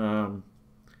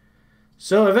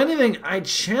 So if anything, I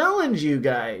challenge you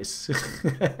guys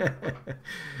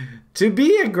to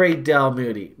be a Great Dal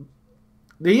Moody.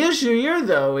 The issue here,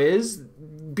 though, is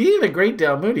being a Great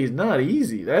Dal Moody is not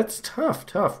easy. That's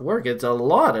tough work. It's a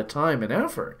lot of time and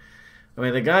effort. I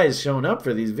mean, the guy's shown up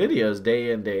for these videos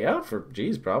day in, day out for,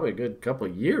 geez, probably a good couple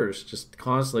of years, just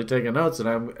constantly taking notes.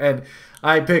 And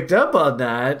I picked up on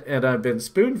that, and I've been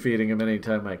spoon-feeding him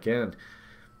anytime I can.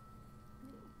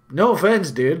 No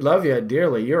offense, dude. Love you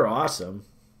dearly. You're awesome.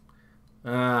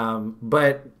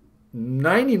 But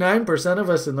 99% of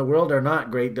us in the world are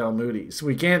not Great Dal Moody's.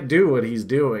 We can't do what he's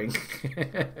doing.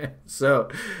 So,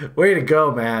 way to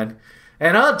go, man.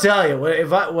 And I'll tell you,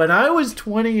 when I was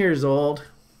 20 years old,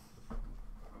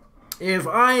 if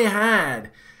I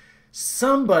had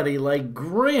somebody like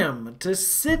Grimm to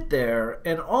sit there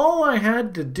and all I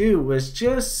had to do was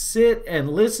just sit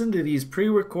and listen to these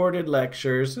pre-recorded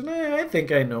lectures, and I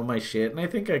think I know my shit and I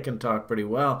think I can talk pretty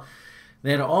well,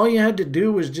 then all you had to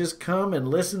do was just come and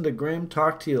listen to Grimm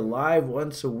talk to you live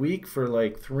once a week for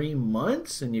like 3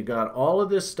 months, and you got all of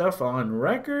this stuff on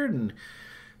record, and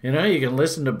you know, you can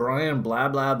listen to Brian blah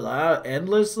blah blah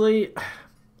endlessly.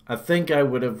 I think I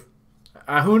would have,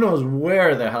 who knows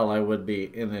where the hell I would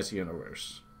be in this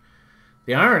universe.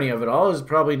 The irony of it all is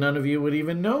probably none of you would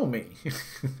even know me.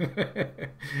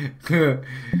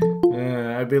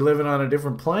 I'd be living on a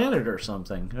different planet or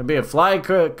something. I'd be a fly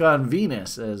cook on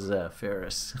Venus, as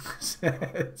Ferris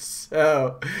said.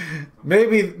 So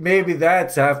maybe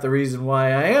that's half the reason why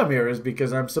I am here, is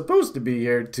because I'm supposed to be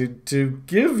here to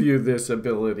give you this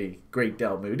ability, Great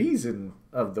Dal Moody's and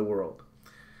of the world.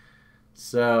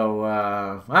 So,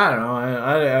 I don't know.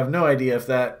 I have no idea if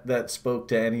that spoke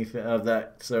to anything of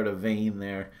that sort of vein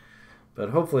there.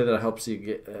 But hopefully that helps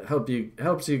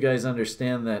you guys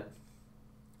understand that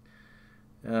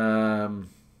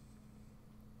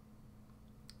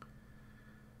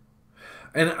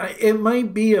it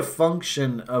might be a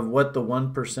function of what the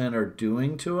 1% are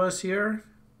doing to us here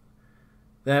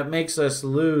that makes us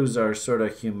lose our sort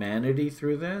of humanity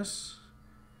through this.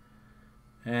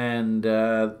 And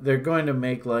they're going to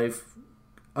make life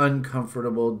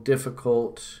uncomfortable,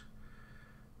 difficult.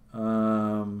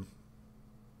 If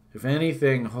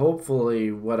anything,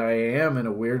 hopefully what I am in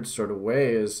a weird sort of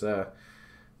way is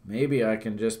maybe I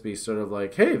can just be sort of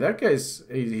like, hey, that guy's,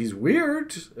 he's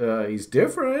weird, he's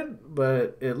different,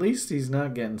 but at least he's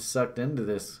not getting sucked into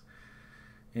this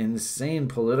insane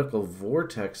political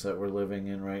vortex that we're living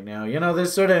in right now. You know,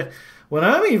 this sort of, what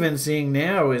I'm even seeing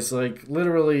now is like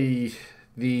literally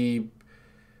the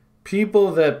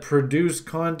people that produce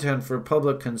content for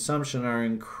public consumption are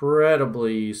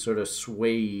incredibly sort of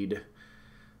swayed.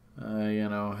 You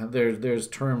know, there's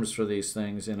terms for these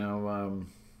things, you know,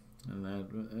 and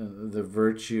that the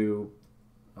virtue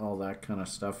all that kind of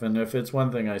stuff. And if it's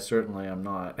one thing, I certainly am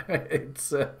not. I mean,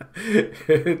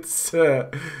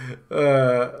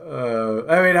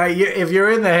 if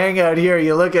you're in the hangout here,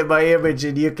 you look at my image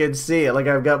and you can see it. Like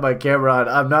I've got my camera on.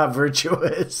 I'm not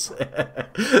virtuous.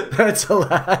 That's the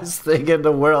last thing in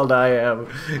the world I am.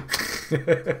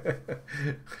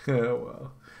 Oh,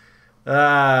 well.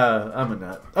 I'm a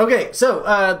nut. Okay, so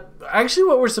actually,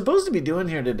 what we're supposed to be doing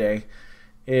here today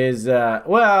is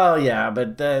well, yeah,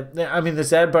 but I mean, the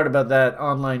sad part about that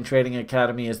online trading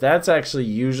academy is that's actually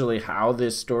usually how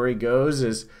this story goes.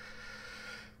 Is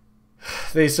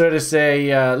they sort of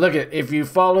say, look, if you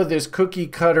follow this cookie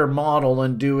cutter model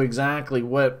and do exactly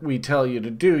what we tell you to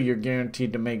do, you're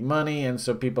guaranteed to make money, and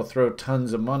so people throw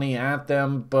tons of money at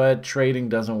them, but trading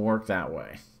doesn't work that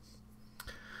way.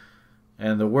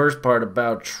 And the worst part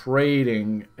about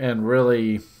trading, and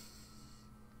really,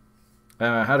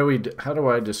 how do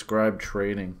I describe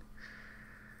trading?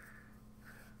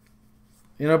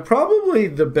 You know, probably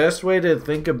the best way to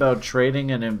think about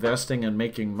trading and investing and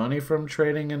making money from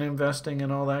trading and investing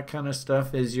and all that kind of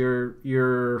stuff is you're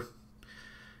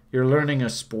learning a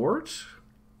sport.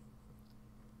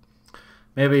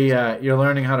 Maybe you're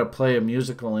learning how to play a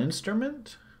musical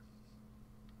instrument.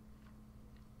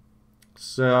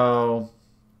 So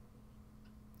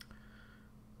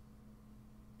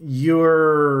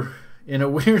you're, in a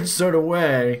weird sort of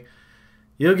way,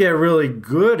 you'll get really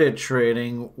good at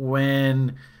trading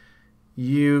when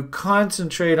you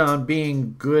concentrate on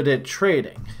being good at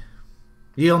trading.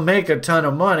 You'll make a ton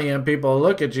of money and people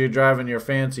look at you driving your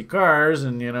fancy cars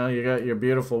and, you know, you got your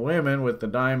beautiful women with the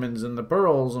diamonds and the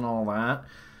pearls and all that.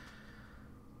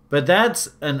 But that's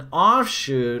an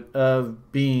offshoot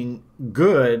of being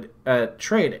good at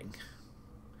trading.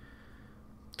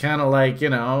 Kind of like, you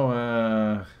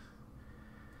know,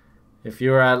 if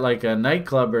you were at like a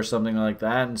nightclub or something like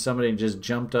that and somebody just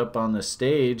jumped up on the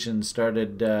stage and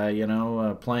started,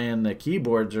 playing the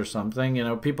keyboards or something, you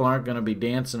know, people aren't going to be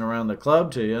dancing around the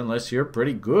club to you unless you're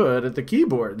pretty good at the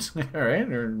keyboards, all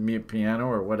right, or piano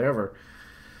or whatever.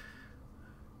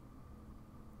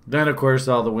 Then, of course,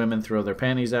 all the women throw their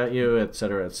panties at you,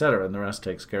 etc., and the rest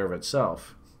takes care of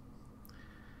itself.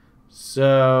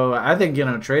 So I think, you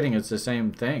know, trading is the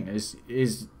same thing.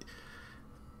 It's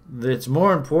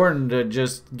more important to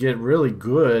just get really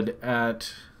good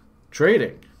at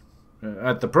trading,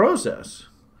 at the process.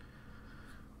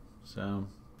 So,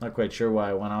 not quite sure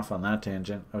why I went off on that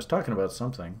tangent. I was talking about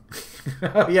something.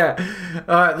 Oh, yeah.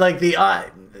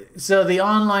 So the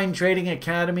online trading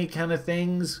academy kind of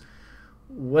things,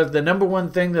 what the number one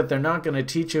thing that they're not going to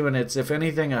teach you, and it's, if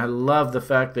anything, I love the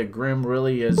fact that Grimm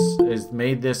really has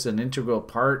made this an integral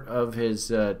part of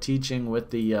his teaching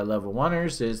with the level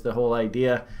 1ers, is the whole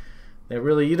idea that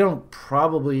really you don't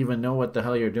probably even know what the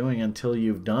hell you're doing until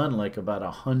you've done like about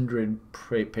 100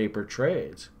 paper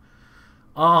trades.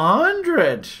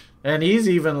 100! And he's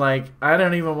even like, I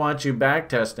don't even want you back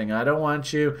testing. I don't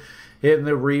want you hitting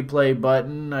the replay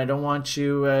button. I don't want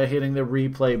you hitting the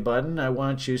replay button. I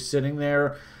want you sitting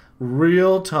there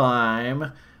real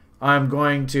time. I'm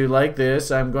going to, like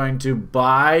this, I'm going to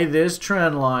buy this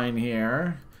trend line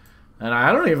here. And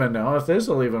I don't even know if this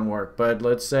will even work. But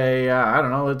let's say, I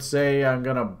don't know, let's say I'm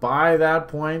going to buy that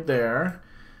point there.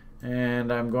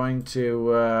 And I'm going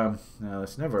to, no,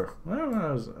 it's never,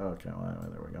 okay, well,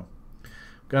 there we go.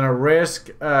 Gonna risk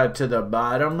to the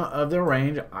bottom of the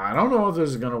range. I don't know if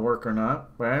this is gonna work or not,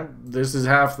 right? This is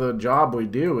half the job we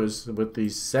do is with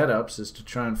these setups, is to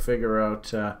try and figure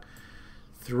out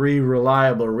 3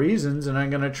 reliable reasons, and I'm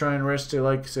gonna try and risk to,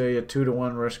 like, say, a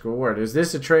 2-to-1 risk reward. Is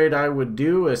this a trade I would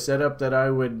do, a setup that I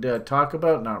would talk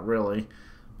about? Not really,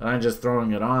 but I'm just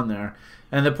throwing it on there.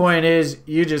 And the point is,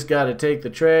 you just got to take the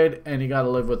trade and you got to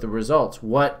live with the results.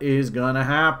 What is going to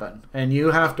happen? And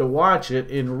you have to watch it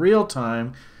in real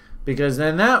time, because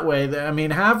then that way, I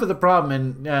mean, half of the problem,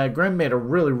 and Grimm made a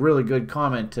really, really good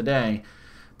comment today,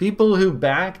 people who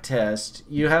back test,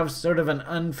 you have sort of an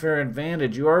unfair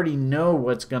advantage. You already know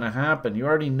what's going to happen. You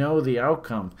already know the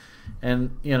outcome.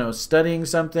 And, you know, studying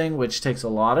something which takes a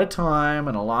lot of time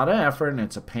and a lot of effort, and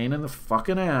it's a pain in the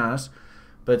fucking ass,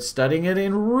 but studying it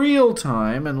in real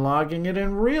time and logging it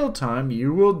in real time,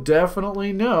 you will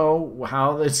definitely know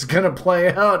how it's going to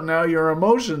play out and how your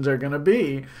emotions are going to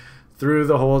be through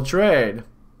the whole trade.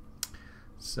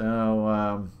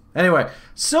 So, anyway,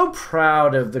 so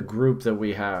proud of the group that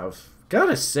we have.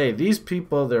 Gotta say, these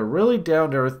people, they're really down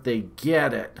to earth. They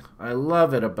get it. I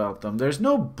love it about them. There's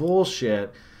no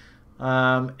bullshit.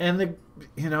 And,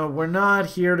 we're not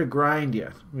here to grind you,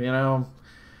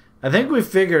 I think we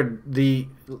figured the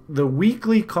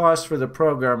weekly cost for the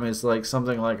program is like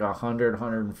something like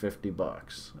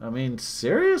 $150. I mean,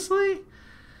 seriously?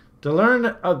 To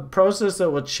learn a process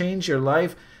that will change your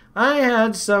life. I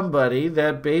had somebody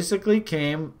that basically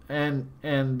came and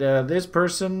this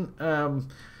person I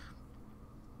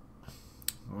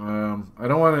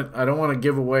don't want to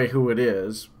give away who it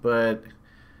is, but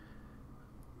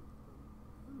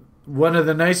one of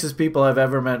the nicest people I've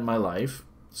ever met in my life.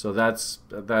 So that's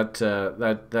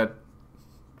that.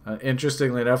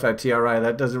 Interestingly enough, at TRI,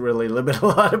 that doesn't really limit a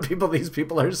lot of people. These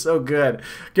people are so good.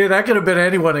 Okay, that could have been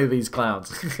any one of these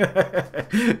clowns.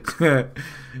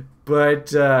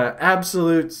 But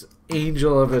absolute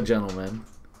angel of a gentleman.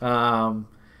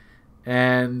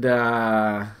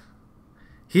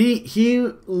 He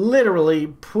literally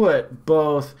put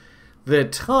both the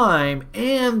time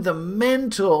and the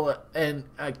mental and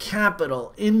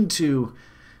capital into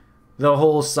the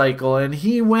whole cycle, and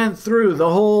he went through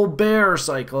the whole bear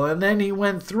cycle, and then he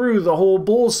went through the whole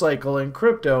bull cycle in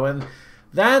crypto. And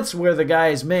that's where the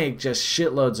guys make just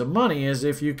shitloads of money, is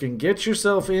if you can get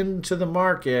yourself into the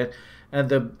market at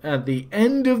the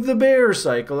end of the bear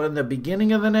cycle and the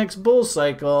beginning of the next bull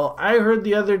cycle. I heard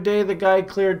the other day the guy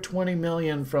cleared 20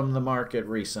 million from the market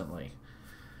recently.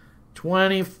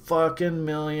 20 fucking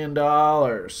 $million.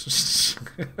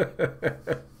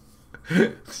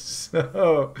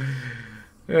 So,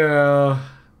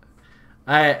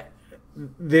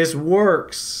 this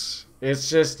works. It's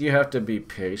just you have to be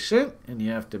patient and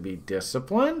you have to be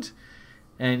disciplined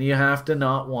and you have to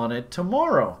not want it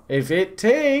tomorrow. If it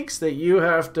takes that you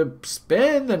have to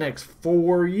spend the next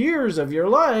 4 years of your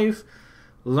life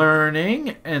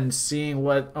learning and seeing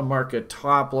what a market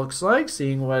top looks like,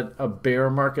 seeing what a bear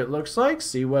market looks like,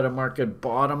 see what a market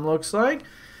bottom looks like,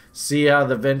 see how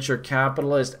the venture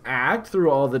capitalists act through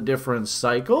all the different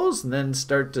cycles, and then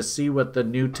start to see what the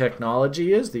new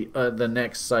technology is, the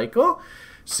next cycle.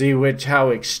 See how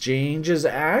exchanges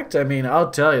act. I mean,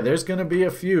 I'll tell you, there's going to be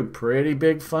a few pretty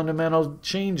big fundamental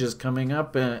changes coming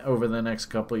up over the next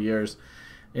couple of years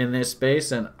in this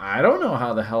space, and I don't know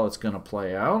how the hell it's going to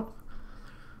play out.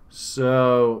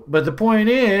 So, but the point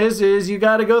is you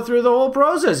got to go through the whole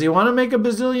process. You want to make $1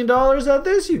 bazillion at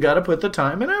this, you got to put the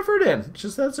time and effort in. It's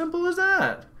just that simple as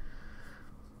that.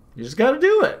 You just got to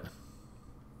do it.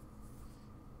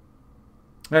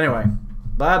 Anyway,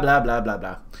 blah, blah, blah, blah,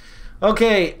 blah.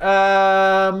 Okay,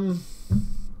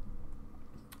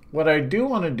 what I do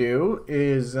want to do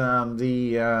is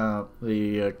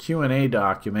the Q&A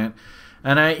document.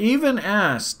 And I even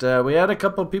asked, we had a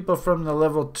couple people from the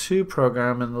level 2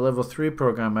 program and the level 3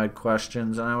 program had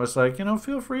questions. And I was like,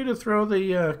 feel free to throw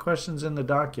the questions in the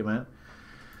document.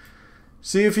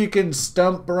 See if you can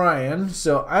stump Brian.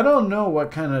 So I don't know what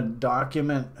kind of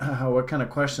document, what kind of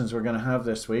questions we're going to have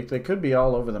this week. They could be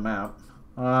all over the map.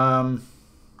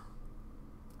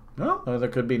 No, there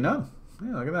could be none.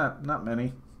 Yeah, look at that. Not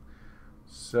many.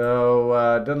 So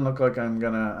it doesn't look like I'm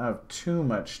going to have too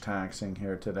much taxing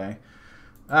here today.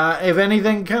 If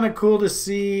anything, kind of cool to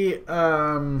see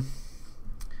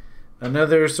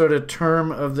another sort of term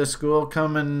of the school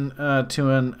coming to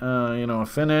a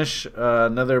finish.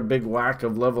 Another big whack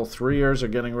of level 3ers are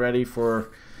getting ready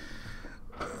for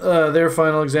their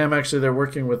final exam. Actually, they're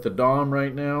working with the DOM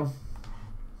right now.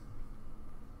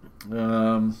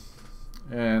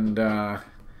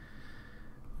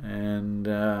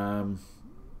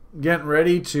 Getting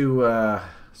ready to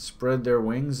spread their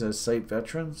wings as site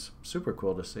veterans. Super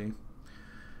cool to see.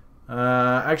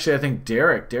 Actually, I think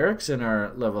Derek's in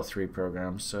our level 3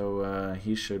 program, so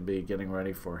he should be getting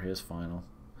ready for his final.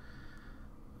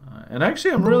 And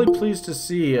actually, I'm really pleased to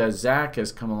see Zach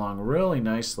has come along really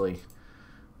nicely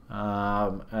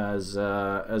as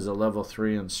a level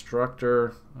 3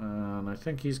 instructor, and I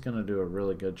think he's going to do a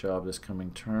really good job this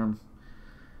coming term.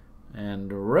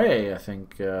 And Ray, I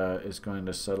think, is going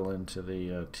to settle into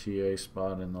the TA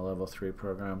spot in the level 3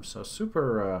 program. So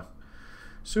super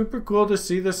cool to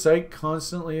see the site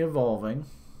constantly evolving.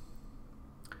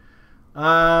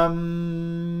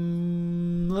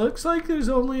 Looks like there's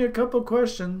only a couple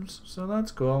questions, so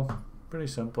that's cool. Pretty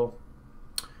simple.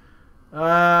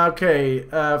 Okay,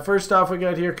 first off we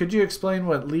got here, could you explain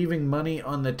what leaving money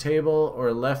on the table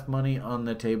or left money on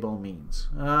the table means?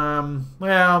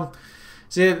 Well,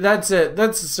 see, that's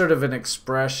sort of an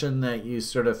expression that you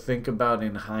sort of think about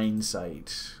in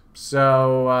hindsight.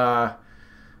 So,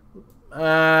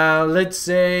 let's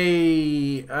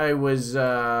say I was,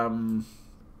 I don't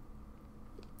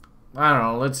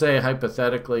know, let's say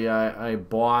hypothetically I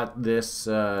bought this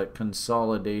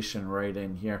consolidation right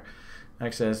in here.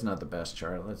 Actually, that's not the best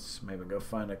chart. Let's maybe go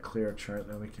find a clear chart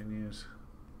that we can use.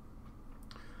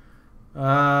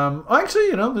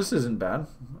 Actually, this isn't bad.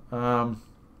 And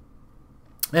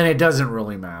it doesn't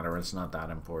really matter. It's not that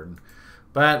important.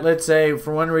 But let's say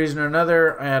for one reason or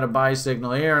another, I had a buy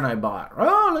signal here and I bought.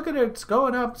 Oh, look at it. It's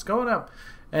going up. It's going up.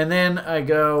 And then I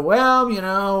go, well,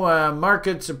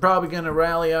 markets are probably going to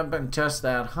rally up and test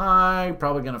that high.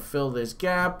 Probably going to fill this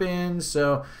gap in.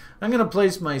 So I'm going to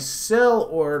place my sell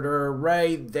order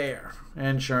right there.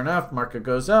 And sure enough, market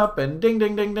goes up and ding,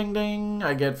 ding, ding, ding, ding,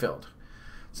 I get filled.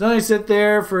 So then I sit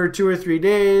there for 2 or 3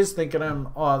 days thinking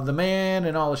I'm the man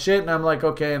and all the shit. And I'm like,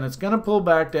 okay, and it's going to pull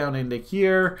back down into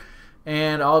here.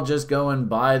 And I'll just go and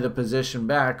buy the position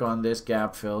back on this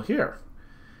gap fill here.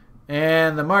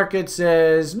 And the market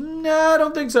says, no, I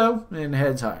don't think so, and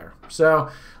heads higher. So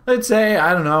let's say,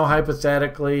 I don't know,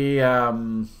 hypothetically,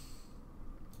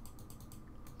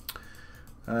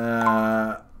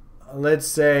 let's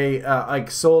say I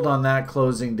sold on that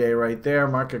closing day right there.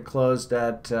 Market closed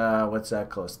at, what's that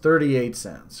close? 38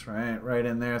 cents, right? Right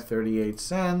in there, 38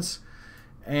 cents.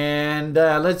 And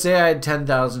let's say I had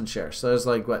 10,000 shares. So it's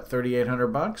like, what, 3,800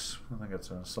 bucks? I think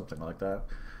it's something like that.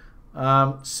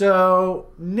 So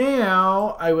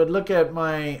now I would look at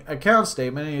my account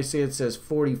statement and you see it says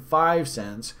 45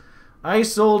 cents. I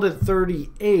sold at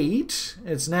 38.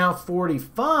 It's now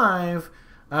 45.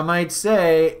 I might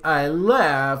say I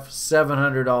left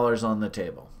 $700 on the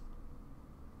table.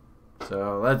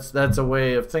 So that's a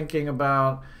way of thinking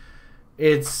about.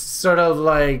 It's sort of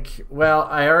like, well,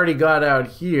 I already got out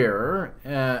here.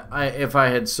 If I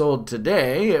had sold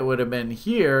today, it would have been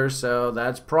here. So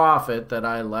that's profit that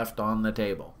I left on the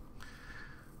table.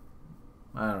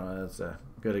 I don't know if that's a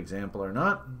good example or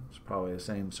not. It's probably the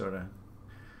same sort of.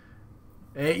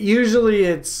 Usually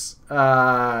it's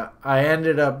I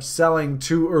ended up selling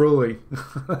too early.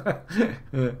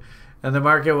 And the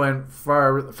market went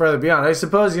further beyond. I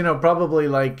suppose, probably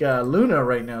like Luna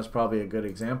right now is probably a good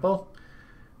example.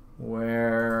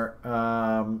 Where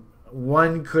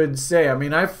one could say, I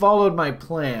mean, I followed my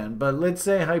plan, but let's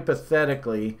say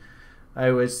hypothetically,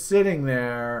 I was sitting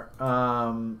there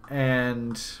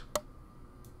and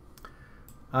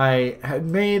I had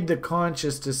made the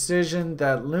conscious decision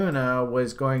that Luna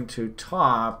was going to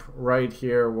top right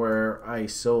here where I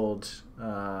sold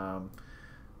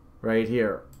right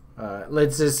here.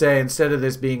 Let's just say instead of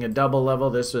this being a double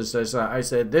level, this was just, I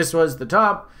said this was the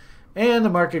top. And the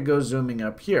market goes zooming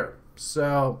up here.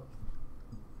 So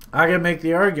I can make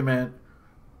the argument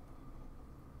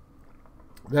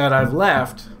that I've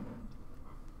left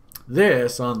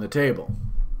this on the table.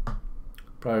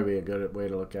 Probably be a good way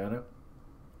to look at it.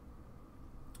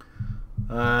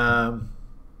 Yeah.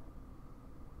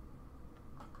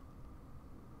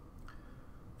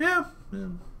 I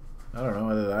don't know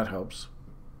whether that helps.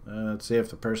 Let's see if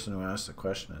the person who asked the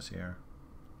question is here.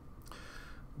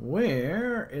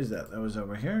 Where is that? That was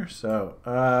over here. So,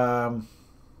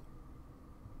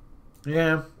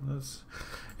 yeah,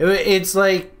 it's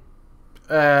like,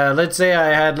 let's say I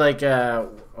had like a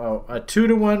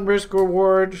 2-to-1 risk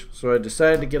reward. So I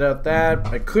decided to get out that.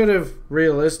 I could have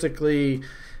realistically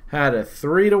had a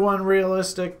 3-to-1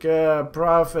 realistic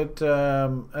profit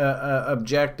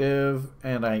objective,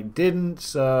 and I didn't.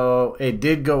 So it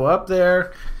did go up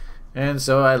there. And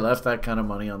so I left that kind of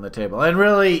money on the table. And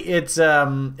really, it's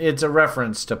a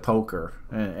reference to poker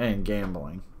and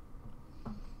gambling.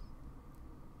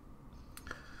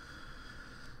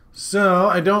 So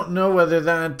I don't know whether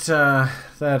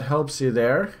that helps you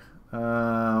there.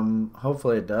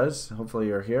 Hopefully it does. Hopefully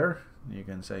you're here. You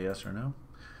can say yes or no.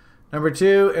 Number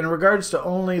 2, in regards to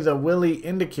only the Willy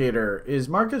indicator, is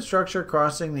market structure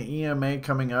crossing the EMA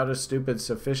coming out of stupid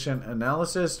sufficient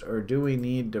analysis, or do we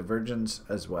need divergence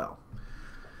as well?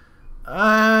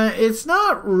 It's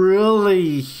not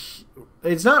really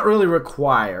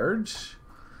required.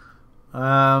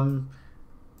 Like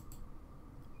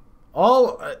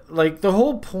the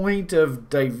whole point of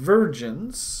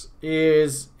divergence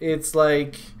is it's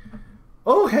like,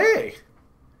 oh hey,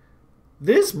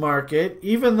 this market,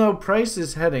 even though price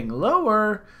is heading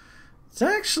lower, it's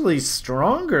actually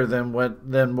stronger than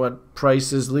what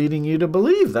price is leading you to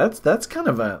believe. That's kind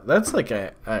of that's like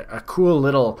a cool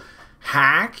little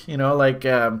hack, like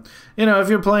if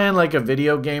you're playing like a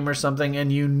video game or something,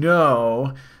 and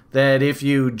that if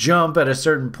you jump at a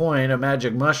certain point, a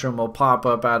magic mushroom will pop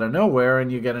up out of nowhere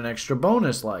and you get an extra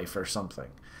bonus life or something.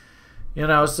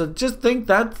 So just think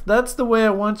that's the way I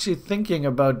want you thinking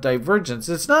about divergence.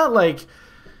 It's not like,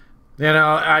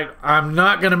 I'm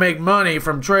not going to make money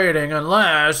from trading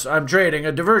unless I'm trading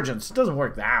a divergence. It doesn't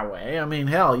work that way. I mean,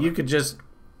 hell, you could just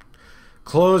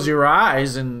close your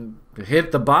eyes and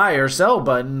hit the buy or sell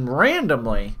button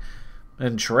randomly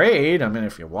and trade. I mean,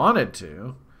 if you wanted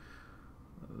to.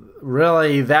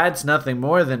 Really, that's nothing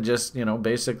more than just,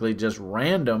 basically just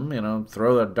random,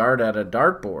 throw a dart at a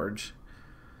dartboard.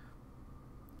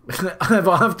 I've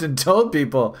often told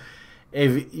people,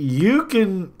 if you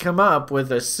can come up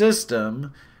with a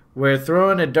system where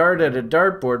throwing a dart at a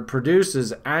dartboard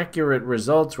produces accurate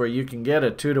results where you can get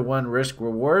a 2-to-1 risk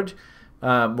reward,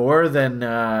 more than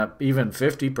even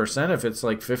 50%, if it's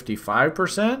like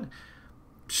 55%,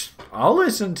 I'll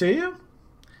listen to you.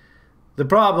 The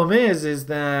problem is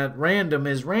that random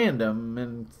is random,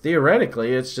 and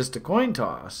theoretically it's just a coin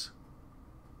toss.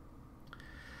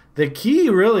 The key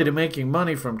really to making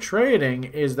money from trading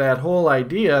is that whole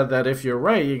idea that if you're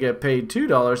right, you get paid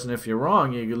 $2, and if you're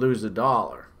wrong, you lose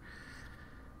 $1.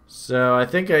 So I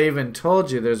think I even told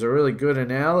you there's a really good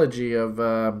analogy of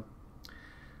a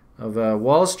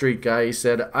Wall Street guy. He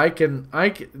said,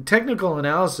 technical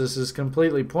analysis is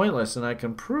completely pointless, and I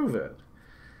can prove it.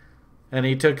 And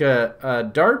he took a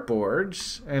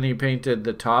dartboard, and he painted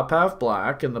the top half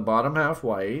black and the bottom half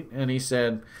white, and he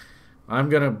said, I'm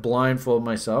going to blindfold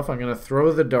myself. I'm going to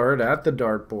throw the dart at the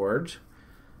dartboard,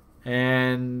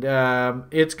 and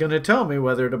it's going to tell me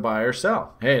whether to buy or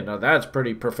sell. Hey, now that's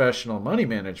pretty professional money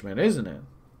management, isn't it?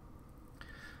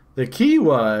 The key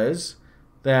was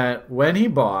that when he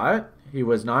bought, he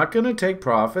was not going to take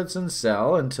profits and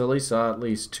sell until he saw at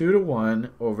least 2-to-1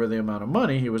 over the amount of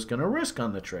money he was going to risk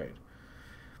on the trade.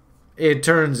 It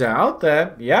turns out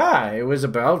that, yeah, it was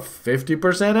about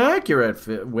 50%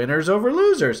 accurate, winners over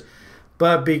losers.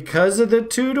 But because of the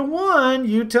 2-to-1,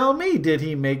 you tell me, did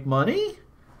he make money?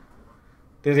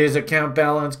 Did his account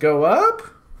balance go up?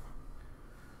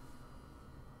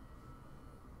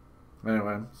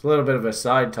 Anyway, it's a little bit of a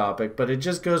side topic, but it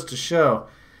just goes to show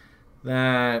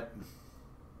that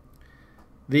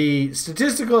the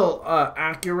statistical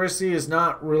accuracy is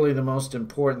not really the most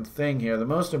important thing here. The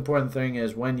most important thing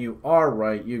is when you are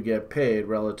right, you get paid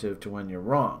relative to when you're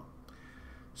wrong.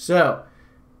 So,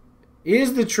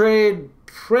 is the trade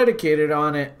predicated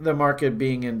on the market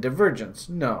being in divergence?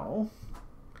 No.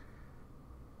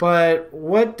 But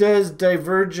what does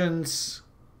divergence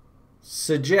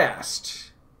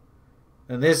suggest?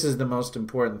 And this is the most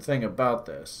important thing about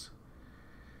this.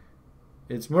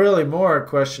 It's really more a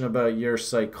question about your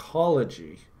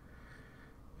psychology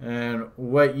and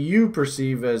what you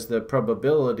perceive as the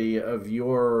probability of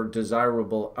your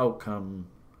desirable outcome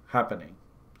happening.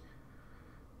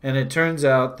 And it turns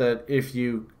out that if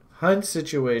you hunt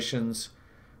situations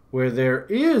where there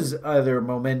is either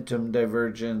momentum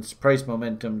divergence, price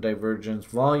momentum divergence,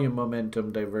 volume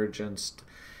momentum divergence,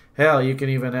 hell, you can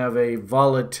even have a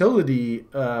volatility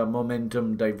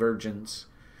momentum divergence.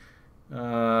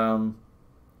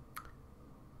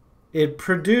 It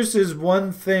produces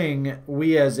one thing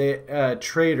we as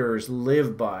traders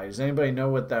live by. Does anybody know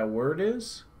what that word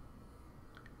is?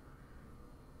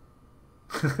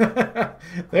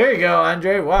 There you go,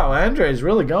 Andre. Wow, Andre's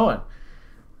really going.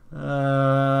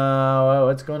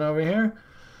 What's going over here?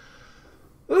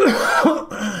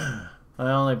 I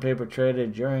only paper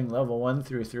traded during level 1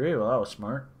 through 3. Well, that was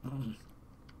smart.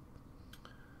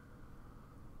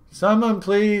 Someone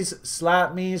please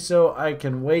slap me so I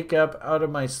can wake up out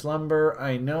of my slumber.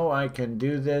 I know I can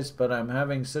do this, but I'm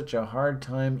having such a hard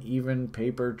time even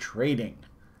paper trading.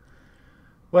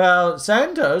 Well,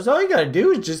 Santos, all you got to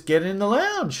do is just get in the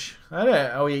lounge.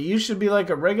 You should be like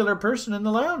a regular person in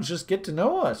the lounge. Just get to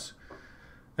know us.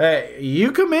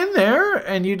 You come in there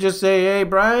and you just say, hey,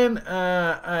 Brian,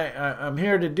 I'm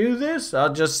here to do this.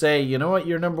 I'll just say, you know what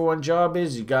your number one job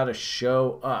is? You got to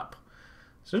show up.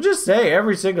 So just say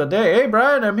every single day, hey,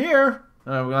 Brian, I'm here.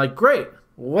 And I'm like, great.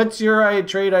 What's your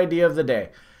trade idea of the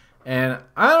day? And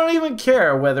I don't even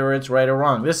care whether it's right or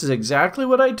wrong. This is exactly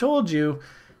what I told you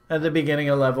at the beginning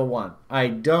of level 1. I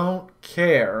don't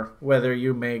care whether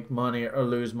you make money or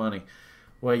lose money.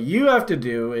 What you have to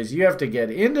do is you have to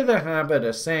get into the habit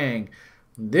of saying,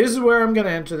 this is where I'm going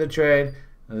to enter the trade.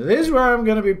 This is where I'm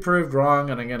going to be proved wrong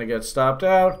and I'm going to get stopped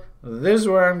out. This is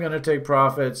where I'm going to take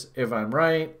profits if I'm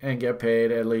right and get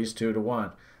paid at least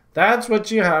 2-to-1. That's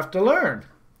what you have to learn.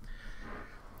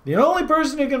 The only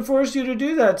person who can force you to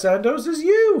do that, Santos, is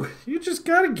you. You just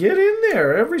got to get in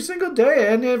there every single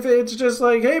day. And if it's just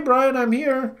like, hey, Brian, I'm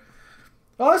here.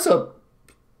 Awesome.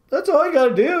 That's all you got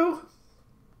to do.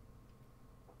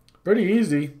 Pretty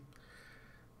easy.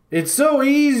 It's so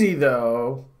easy,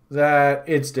 though, that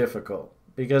it's difficult.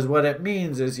 Because what it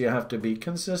means is you have to be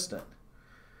consistent.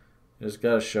 You just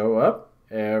got to show up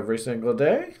every single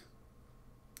day.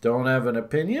 Don't have an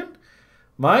opinion.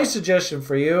 My suggestion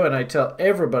for you, and I tell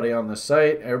everybody on the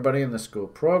site, everybody in the school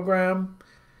program,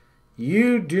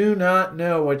 you do not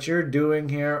know what you're doing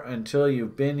here until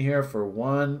you've been here for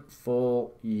 1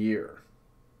 full year.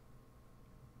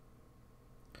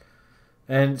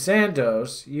 And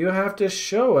Santos, you have to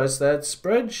show us that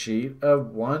spreadsheet of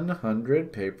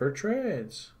 100 paper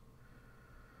trades.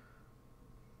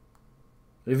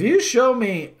 If you show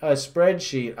me a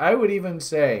spreadsheet, I would even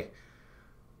say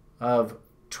of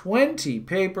 20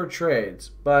 paper trades,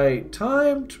 by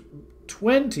time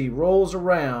 20 rolls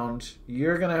around,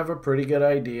 you're going to have a pretty good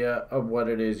idea of what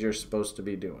it is you're supposed to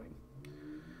be doing.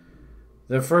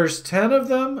 The first 10 of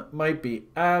them might be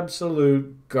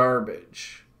absolute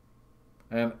garbage.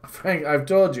 And Frank, I've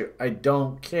told you, I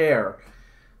don't care.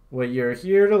 What you're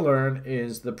here to learn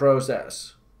is the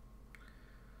process.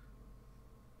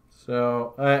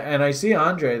 So, and I see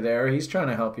Andre there. He's trying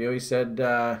to help you. He said,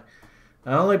 I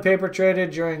only paper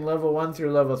traded during level 1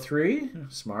 through level 3.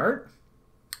 Smart.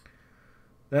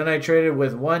 Then I traded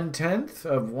with 1/10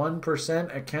 of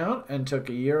 1% account and took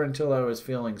a year until I was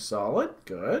feeling solid.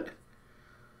 Good.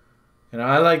 And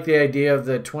I like the idea of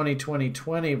the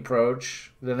 20-20-20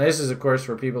 approach. Then this is, of course,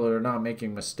 for people who are not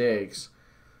making mistakes.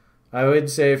 I would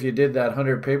say if you did that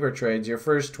 100 paper trades, your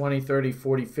first 20, 30,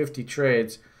 40, 50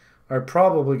 trades are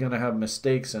probably going to have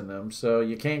mistakes in them, so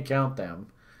you can't count them.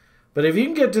 But if you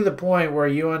can get to the point where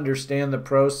you understand the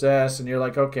process and you're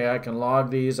like, okay, I can log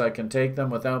these, I can take them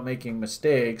without making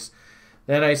mistakes,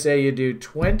 then I say you do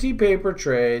 20 paper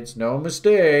trades, no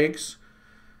mistakes.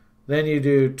 Then you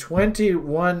do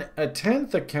 21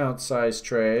 1/10 account size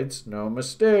trades, no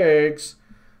mistakes.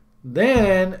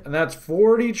 Then, and that's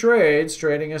 40 trades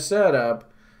trading a setup.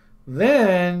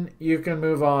 Then you can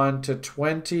move on to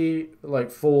 20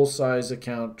 like full-size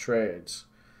account trades.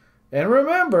 And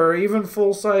remember, even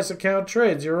full-size account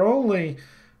trades, you're only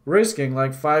risking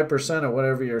like 5% of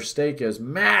whatever your stake is,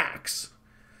 max.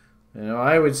 You know,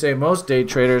 I would say most day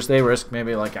traders, they risk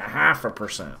maybe like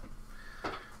 0.5%.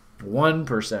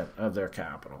 1% of their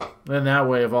capital. And that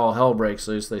way, if all hell breaks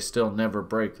loose, they still never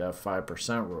break that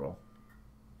 5% rule.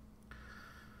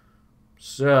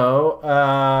 So,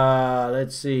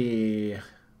 let's see.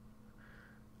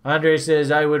 Andre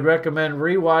says, I would recommend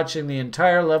rewatching the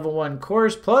entire level 1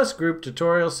 course plus group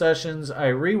tutorial sessions. I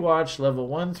rewatched level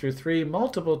 1 through 3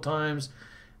 multiple times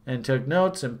and took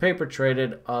notes and paper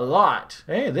traded a lot.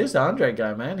 Hey, this Andre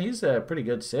guy, man, he's a pretty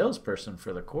good salesperson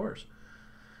for the course.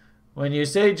 When you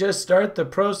say just start the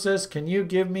process, can you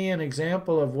give me an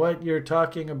example of what you're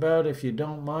talking about if you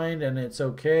don't mind and it's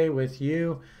okay with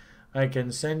you? I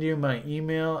can send you my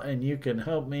email and you can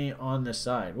help me on the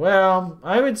side. Well,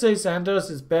 I would say, Santos,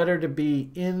 it's better to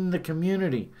be in the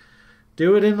community.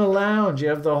 Do it in the lounge. You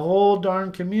have the whole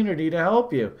darn community to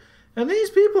help you. And these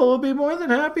people will be more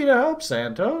than happy to help,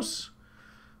 Santos.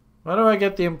 Why do I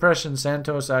get the impression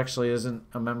Santos actually isn't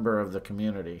a member of the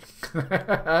community?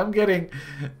 I'm getting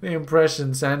the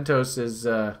impression Santos is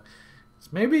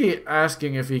maybe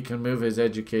asking if he can move his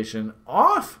education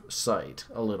off-site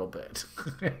a little bit.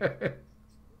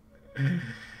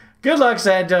 Good luck,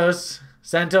 Santos.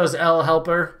 Santos L.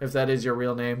 Helper, if that is your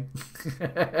real name.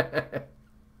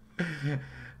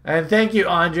 And thank you,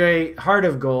 Andre, Heart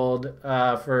of Gold,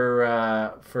 for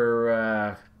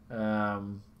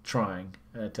trying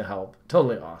to help.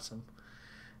 Totally awesome.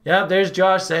 Yeah, there's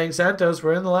Josh saying, Santos,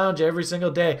 we're in the lounge every single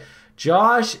day.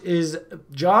 Josh is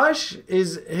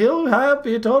he'll help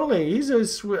you totally. He's a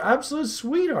absolute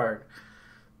sweetheart.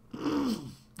 All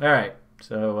right.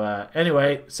 So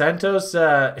anyway, Santos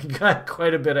got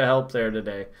quite a bit of help there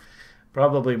today.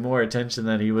 Probably more attention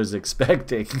than he was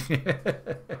expecting.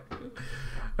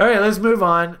 All right, let's move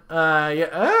on.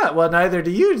 Well, neither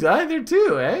do you. Either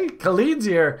too, eh? Colleen's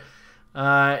here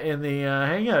in the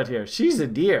hangout here. She's a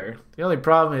dear. The only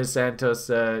problem is, Santos,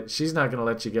 she's not going to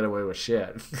let you get away with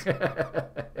shit.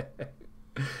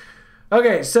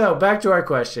 Okay, so back to our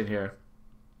question here.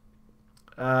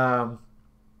 The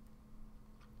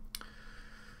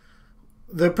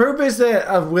purpose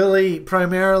of Willie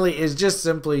primarily is just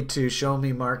simply to show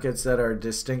me markets that are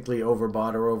distinctly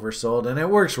overbought or oversold, and it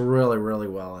works really, really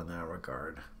well in that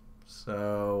regard.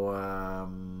 So,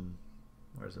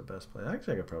 where's the best place?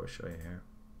 Actually, I could probably show you here.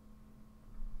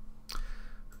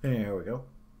 Here we go.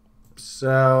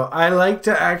 So, I like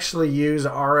to actually use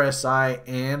RSI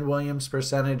and Williams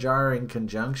percentage R in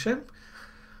conjunction.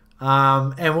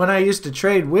 And when I used to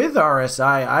trade with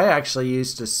RSI, I actually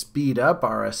used to speed up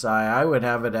RSI. I would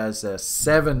have it as a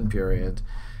 7 period.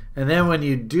 And then when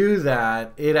you do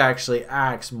that, it actually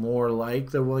acts more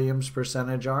like the Williams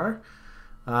percentage R.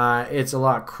 It's a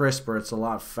lot crisper. It's a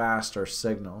lot faster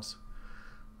signals.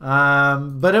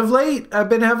 But of late, I've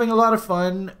been having a lot of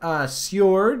fun.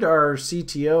 Sjord, our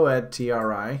CTO at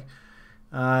TRI,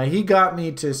 he got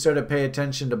me to sort of pay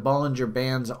attention to Bollinger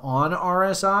Bands on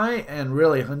RSI and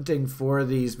really hunting for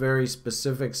these very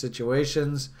specific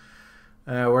situations.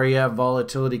 where you have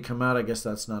volatility come out. I guess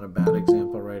that's not a bad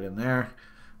example right in there.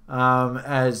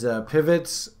 As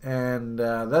pivots, and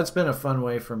that's been a fun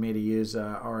way for me to use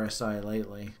RSI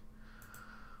lately.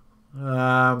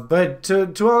 But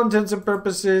to all intents and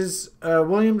purposes,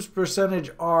 Williams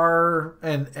percentage R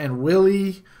and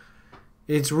Willie,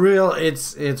 its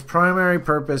primary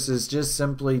purpose is just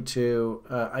simply to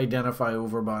identify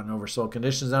overbought and oversold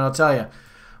conditions. And I'll tell you,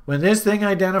 when this thing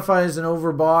identifies an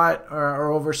overbought or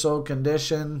oversold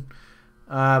condition,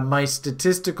 my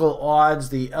statistical odds,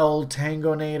 the L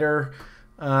Tangonator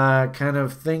kind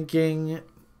of thinking,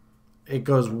 it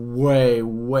goes way,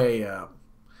 way up.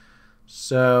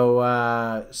 So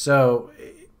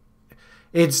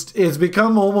it's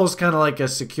become almost kind of like a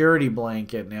security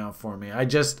blanket now for me.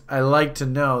 I like to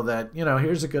know that,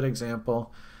 here's a good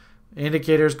example.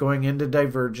 Indicators going into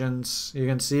divergence. You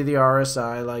can see the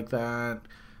RSI like that.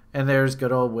 And there's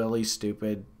good old Willie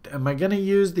stupid. Am I going to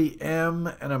use the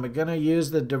M and am I going to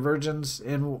use the divergence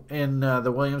in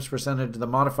the Williams percentage, the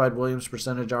modified Williams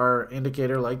percentage R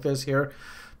indicator like this here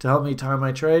to help me time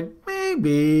my trade?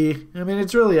 Maybe. I mean,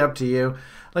 it's really up to you.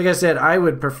 Like I said, I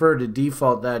would prefer to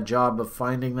default that job of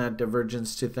finding that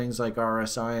divergence to things like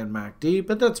RSI and MACD,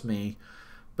 but that's me.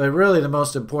 But really the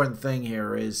most important thing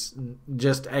here is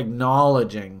just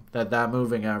acknowledging that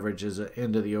moving average is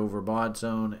into the overbought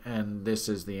zone, and this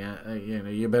is the,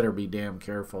 you better be damn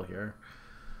careful here.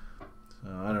 So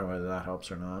I don't know whether that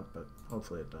helps or not, but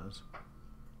hopefully it does.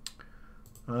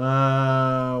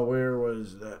 Where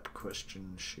was that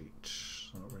question sheet?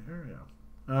 Over here,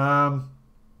 yeah.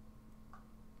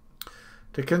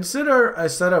 To consider a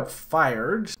setup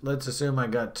fired, let's assume I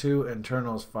got 2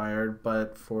 internals fired,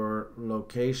 but for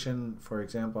location, for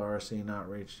example, RC not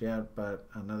reached yet, but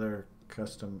another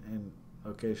custom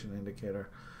location indicator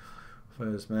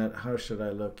was met. How should I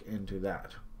look into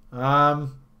that?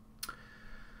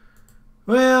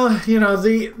 Well,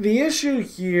 the issue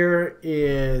here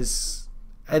is,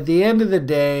 at the end of the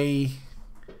day,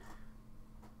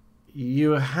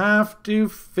 you have to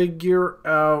figure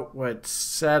out what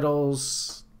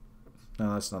settles.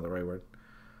 No, that's not the right word.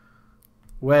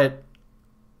 What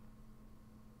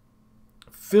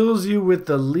fills you with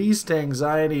the least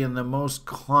anxiety and the most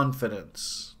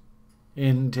confidence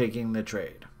in taking the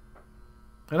trade.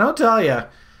 And I'll tell you,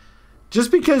 just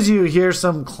because you hear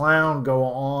some clown go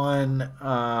on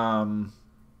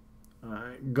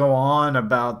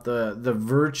about the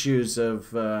virtues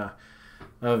of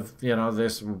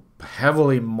this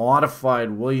heavily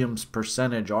modified Williams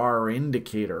percentage R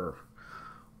indicator,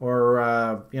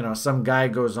 or some guy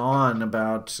goes on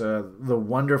about the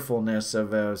wonderfulness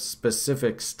of a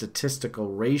specific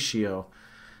statistical ratio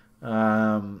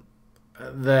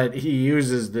that he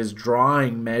uses this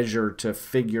drawing measure to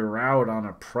figure out on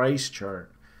a price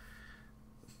chart.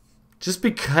 Just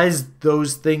because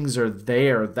those things are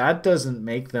there, that doesn't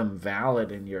make them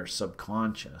valid in your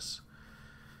subconscious.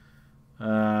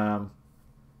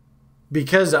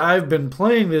 Because I've been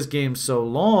playing this game so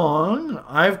long,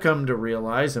 I've come to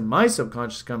realize, and my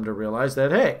subconscious come to realize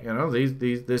that, hey,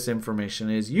 this information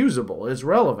is usable, is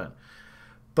relevant.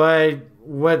 But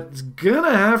what's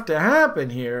gonna have to happen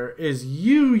here is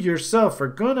you yourself are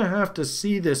gonna have to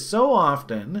see this so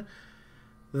often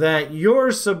that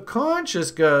your subconscious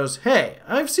goes, hey,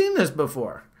 I've seen this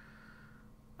before.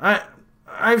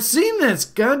 I've seen this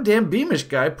goddamn Beamish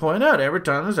guy point out every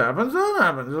time this happens, that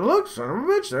happens. Look, son of a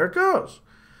bitch, there it goes.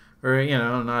 Or,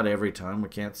 not every time. We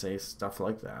can't say stuff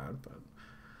like that, but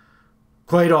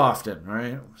quite often,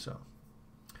 right? So,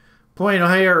 point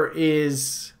here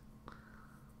is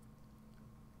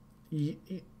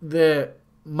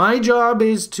my job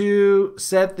is to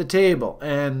set the table,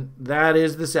 and that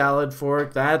is the salad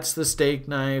fork, that's the steak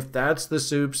knife, that's the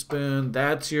soup spoon,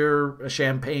 that's your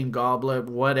champagne goblet,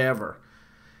 whatever.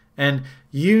 And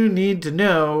you need to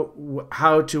know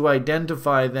how to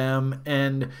identify them,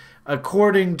 and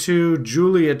according to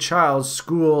Julia Child's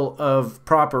School of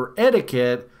Proper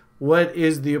Etiquette, what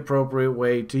is the appropriate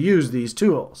way to use these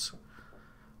tools.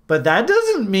 But that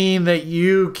doesn't mean that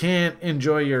you can't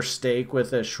enjoy your steak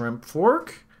with a shrimp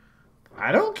fork.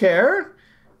 I don't care.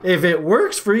 If it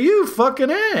works for you, fucking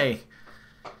A.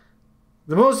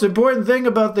 The most important thing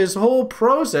about this whole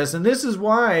process, and this is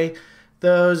why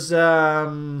those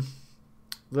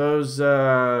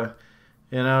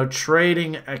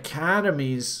trading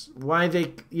academies, why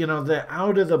they, the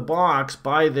out of the box,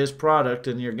 buy this product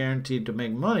and you're guaranteed to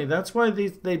make money. That's why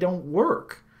they don't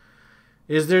work.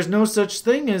 Is there's no such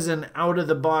thing as an out of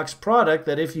the box product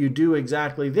that if you do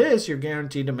exactly this, you're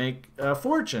guaranteed to make a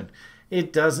fortune.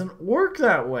 It doesn't work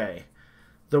that way.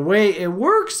 the way it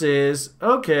works is,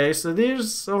 okay, so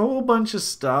there's a whole bunch of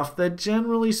stuff that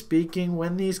generally speaking,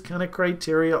 when these kind of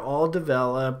criteria all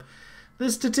develop,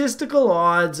 the statistical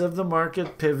odds of the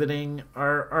market pivoting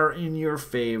are in your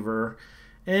favor.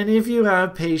 And if you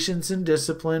have patience and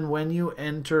discipline when you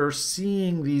enter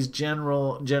seeing these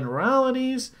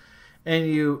generalities, and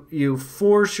you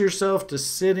force yourself to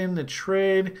sit in the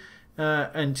trade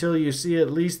until you see at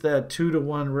least that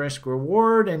 2-to-1 risk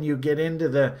reward, and you get into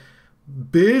the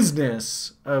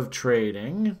business of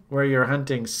trading where you're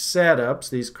hunting setups,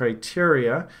 these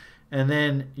criteria, and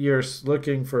then you're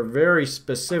looking for very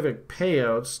specific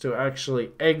payouts to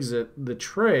actually exit the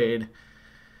trade,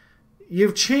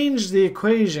 you've changed the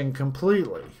equation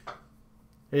completely.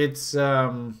 It's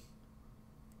the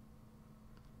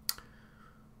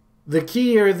key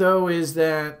here, though, is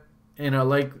that,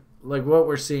 like what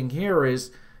we're seeing here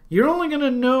is, you're only going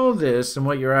to know this, and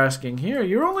what you're asking here,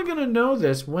 you're only going to know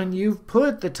this when you've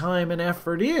put the time and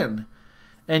effort in.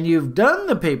 And you've done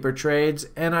the paper trades,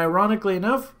 and ironically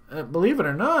enough, believe it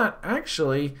or not,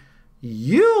 actually,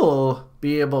 you'll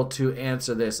be able to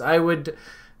answer this.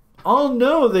 I'll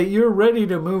know that you're ready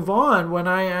to move on when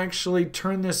I actually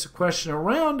turn this question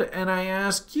around and I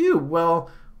ask you, well,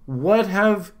 what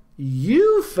have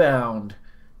you found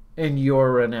in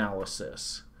your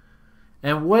analysis?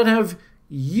 And what have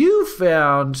you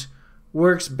found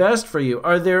works best for you?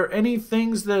 Are there any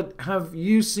things that have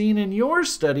you seen in your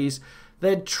studies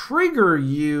that trigger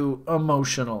you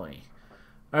emotionally?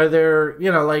 Are there,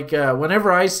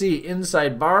 whenever I see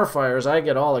inside bar fires, I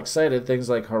get all excited, things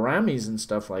like haramis and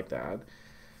stuff like that.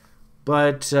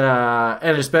 But,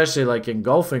 and especially like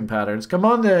engulfing patterns, come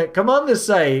on the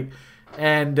site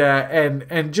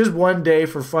and just one day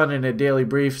for fun in a daily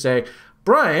brief say,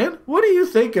 Brian, what do you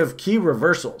think of key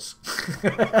reversals?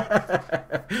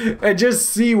 And just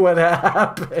see what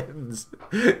happens.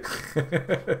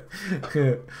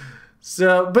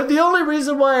 So, but the only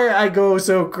reason why I go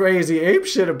so crazy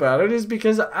apeshit about it is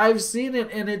because I've seen it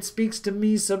and it speaks to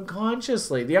me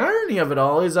subconsciously. The irony of it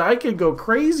all is I could go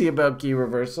crazy about key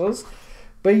reversals,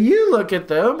 but you look at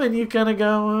them and you kind of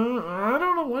go, I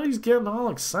don't know what he's getting all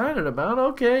excited about.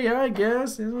 Okay, yeah, I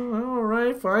guess. All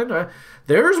right, fine.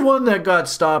 There's one that got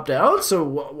stopped out, so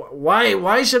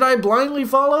why should I blindly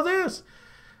follow this?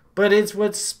 But it's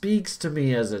what speaks to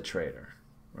me as a trader,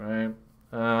 right?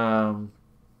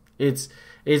 It's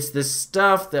the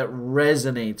stuff that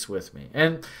resonates with me.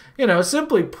 And,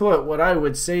 simply put, what I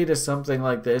would say to something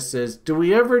like this is, do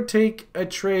we ever take a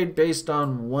trade based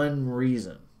on one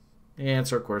reason? The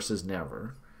answer, of course, is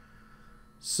never.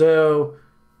 So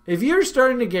if you're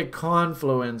starting to get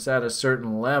confluence at a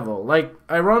certain level, like,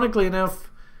 ironically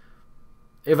enough,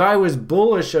 if I was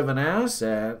bullish of an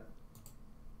asset,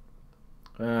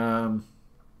 John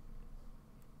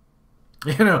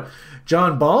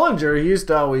Bollinger used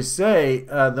to always say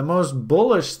the most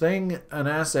bullish thing an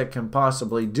asset can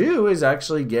possibly do is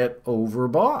actually get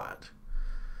overbought.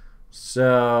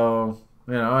 So,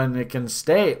 and it can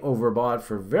stay overbought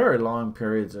for very long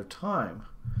periods of time.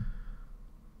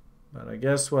 But I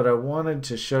guess what I wanted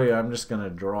to show you, I'm just going to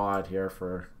draw it here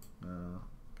for,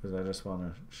 because I just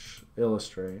want to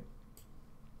illustrate.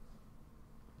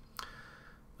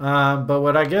 But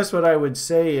what I would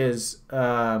say is,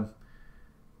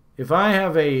 if I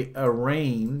have a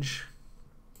range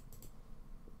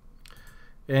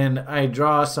and I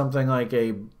draw something like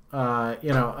a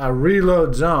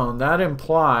reload zone, that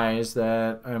implies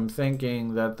that I'm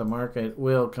thinking that the market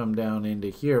will come down into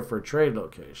here for trade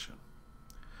location.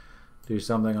 Do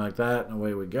something like that and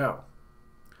away we go.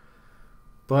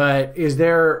 But is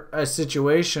there a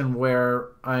situation where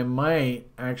I might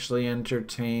actually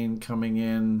entertain coming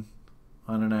in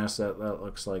on an asset that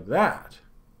looks like that?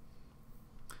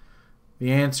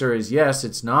 The answer is yes,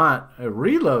 it's not a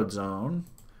reload zone.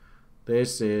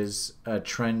 This is a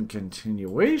trend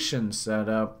continuation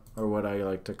setup, or what I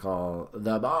like to call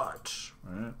the bot.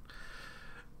 Right?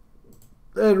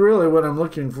 And really what I'm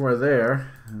looking for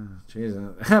there, geez,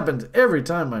 it happens every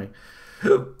time I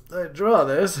draw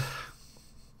this.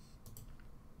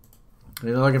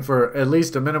 You're looking for at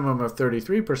least a minimum of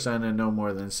 33% and no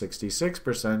more than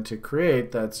 66% to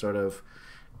create that sort of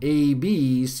A,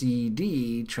 B, C,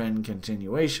 D trend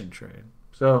continuation trade.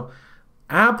 So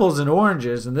apples and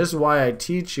oranges, and this is why I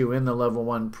teach you in the level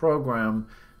 1 program,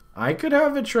 I could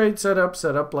have a trade set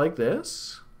up like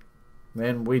this,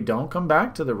 and we don't come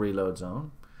back to the reload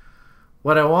zone.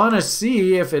 What I want to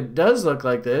see, if it does look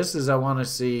like this, is I want to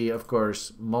see, of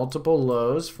course, multiple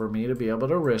lows for me to be able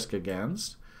to risk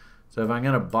against. So if I'm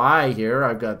going to buy here,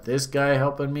 I've got this guy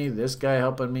helping me, this guy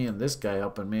helping me, and this guy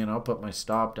helping me, and I'll put my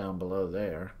stop down below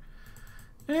there.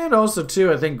 And also,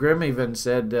 too, I think Grim even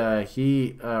said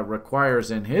he requires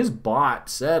in his bot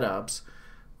setups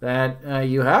that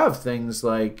you have things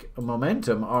like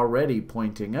momentum already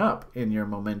pointing up in your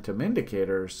momentum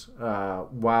indicators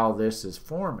while this is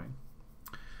forming.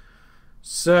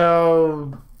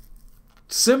 So,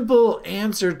 simple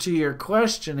answer to your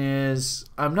question is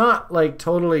I'm not like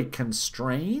totally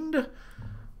constrained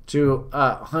to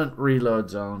hunt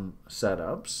reload zone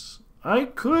setups. I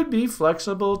could be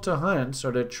flexible to hunt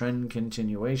sort of trend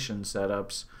continuation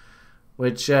setups,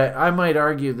 which I might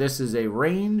argue this is a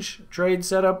range trade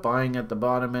setup, buying at the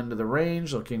bottom end of the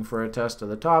range, looking for a test of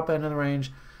the top end of the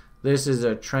range. This is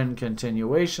a trend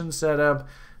continuation setup,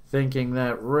 thinking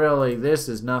that really this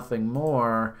is nothing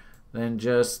more than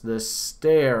just the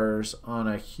stairs on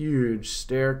a huge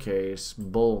staircase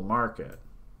bull market.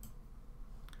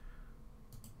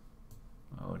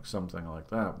 Like something like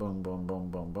that. Boom, boom,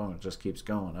 boom, boom, boom. It just keeps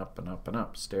going up and up and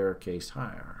up. Staircase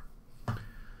higher.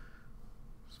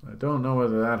 So I don't know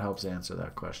whether that helps answer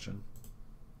that question.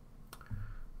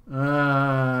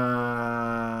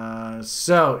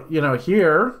 So,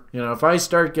 here, if I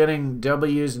start getting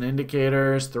W's and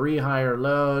indicators, 3 higher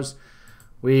lows,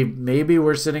 maybe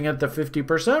we're sitting at the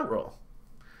 50% rule.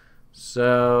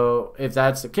 So if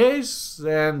that's the case,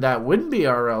 then that wouldn't be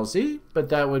RLZ, but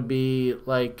that would be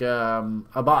like a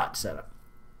bot setup.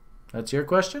 That's your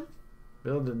question?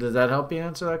 Bill, does that help you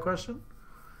answer that question?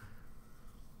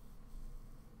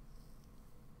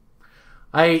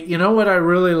 What I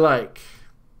really like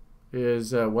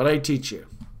is what I teach you.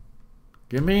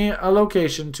 Give me a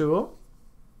location tool.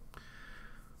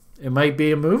 It might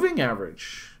be a moving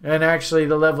average. And actually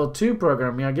the level 2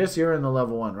 program, I guess you're in the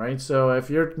level 1, right? So if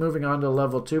you're moving on to the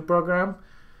level 2 program,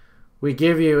 we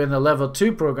give you, in the level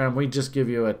 2 program, we just give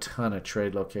you a ton of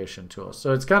trade location tools.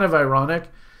 So it's kind of ironic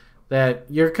that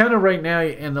you're kind of right now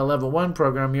in the level 1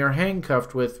 program, you're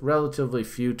handcuffed with relatively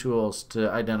few tools to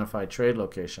identify trade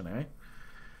location, eh?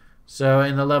 So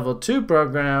in the level 2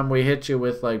 program, we hit you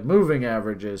with like moving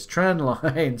averages, trend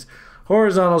lines,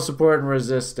 horizontal support and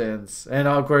resistance, and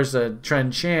of course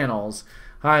trend channels,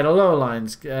 high to low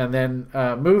lines, and then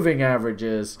moving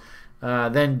averages,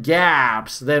 then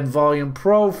gaps, then volume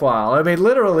profile. I mean,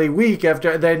 literally week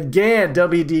after, then GAN,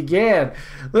 WD GAN.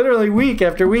 Literally week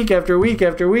after week after week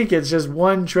after week, it's just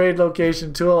one trade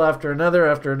location tool after another,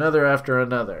 after another, after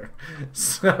another.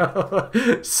 So,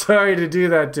 sorry to do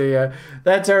that to you.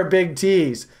 That's our big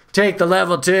tease. Take the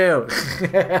level 2.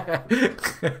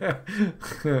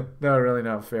 No, really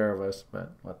not fair of us,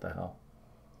 but what the hell.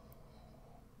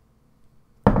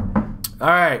 All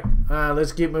right,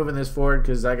 let's keep moving this forward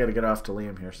because I got to get off to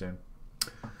Liam here soon.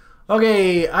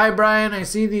 Okay, hi Brian. I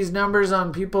see these numbers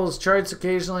on people's charts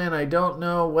occasionally and I don't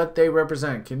know what they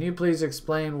represent. Can you please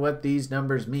explain what these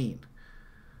numbers mean?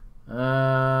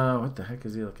 What the heck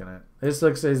is he looking at? Is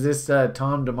this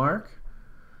Tom DeMark?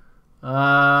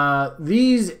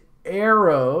 These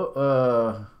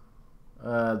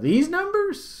these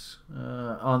numbers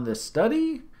on the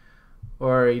study,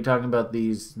 or are you talking about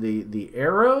the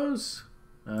arrows?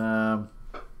 I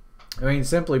mean,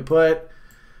 simply put,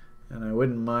 and I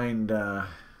wouldn't mind. I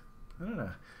don't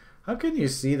know. How can you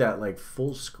see that like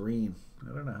full screen?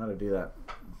 I don't know how to do that.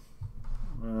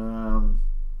 Oh,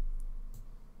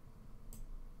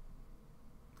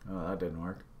 that didn't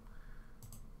work.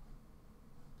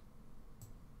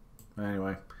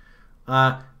 Anyway,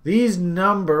 these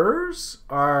numbers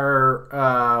are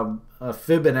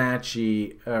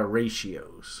Fibonacci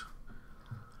ratios.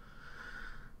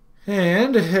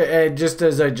 And just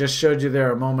as I just showed you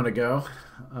there a moment ago,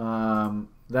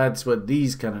 that's what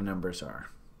these kind of numbers are.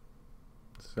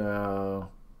 So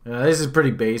this is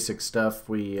pretty basic stuff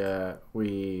we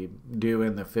do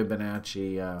in the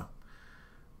Fibonacci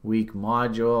week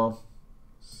module.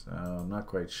 So I'm not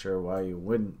quite sure why you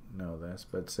wouldn't know this,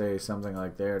 but say something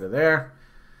like there to there.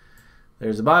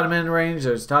 There's the bottom end of the range,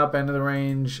 there's top end of the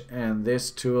range, and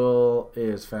this tool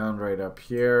is found right up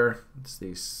here. It's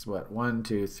the, what, 1,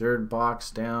 2, third box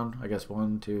down. I guess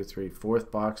 1, 2, 3, fourth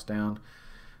box down.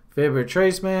 Fib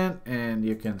retracement, and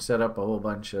you can set up a whole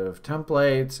bunch of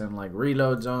templates and like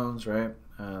reload zones, right?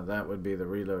 That would be the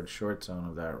reload short zone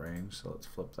of that range. So let's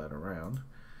flip that around.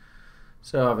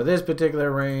 So for this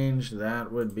particular range,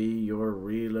 that would be your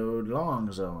reload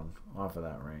long zone off of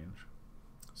that range.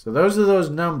 So those are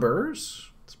those numbers.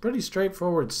 It's pretty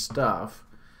straightforward stuff.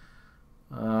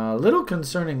 A little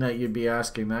concerning that you'd be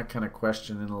asking that kind of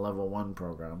question in a level 1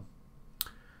 program.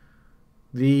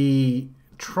 The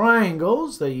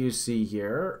triangles that you see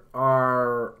here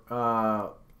are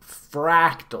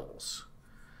fractals.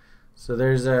 So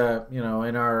there's a,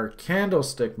 in our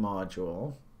candlestick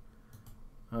module,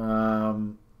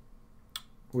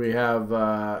 we have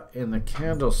in the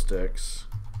candlesticks,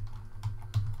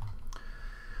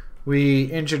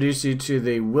 we introduce you to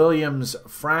the Williams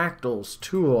Fractals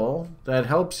tool that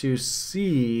helps you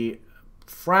see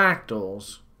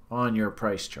fractals on your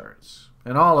price charts.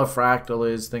 And all a fractal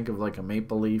is, think of like a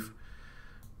maple leaf,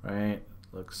 right?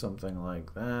 Looks something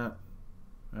like that.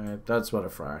 Right? That's what a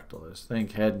fractal is.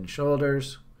 Think head and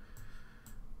shoulders,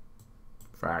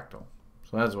 fractal.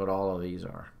 So that's what all of these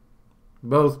are.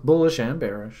 Both bullish and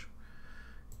bearish.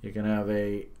 You can have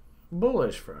a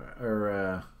bullish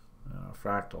fractal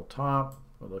top.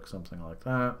 It would look something like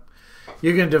that.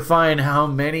 You can define how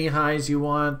many highs you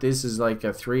want. This is like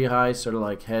a 3 high, sort of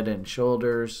like head and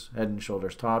shoulders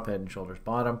top, head and shoulders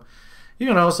bottom. You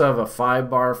can also have a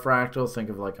 5-bar fractal. Think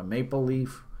of like a maple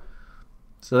leaf.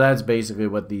 So that's basically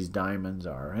what these diamonds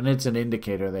are. And it's an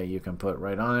indicator that you can put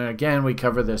right on it. Again, we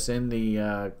cover this in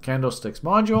the candlesticks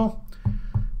module.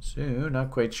 So not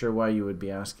quite sure why you would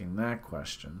be asking that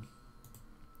question.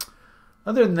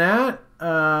 Other than that,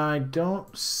 I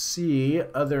don't see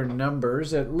other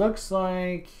numbers. It looks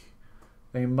like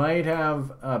they might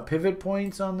have pivot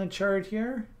points on the chart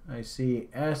here. I see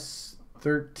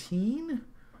S13.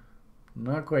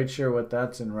 Not quite sure what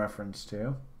that's in reference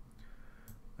to.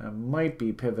 That might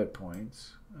be pivot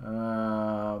points. But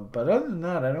other than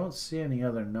that, I don't see any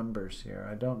other numbers here.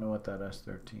 I don't know what that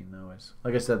S13 though is.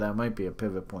 Like I said, that might be a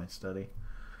pivot point study.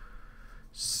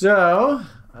 So,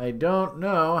 I don't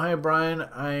know. Hi, Brian.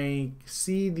 I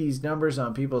see these numbers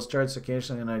on people's charts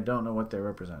occasionally, and I don't know what they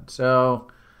represent. So,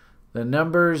 the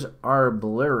numbers are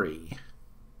blurry.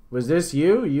 Was this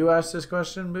you? You asked this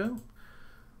question, Bill?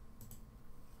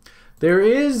 There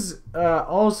is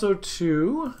also,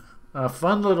 too, a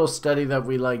fun little study that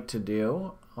we like to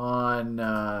do on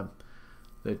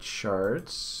the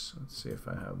charts. Let's see if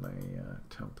I have my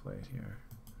template here.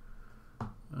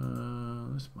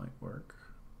 This might work.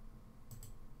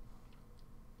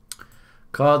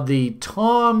 Called the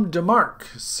Tom DeMark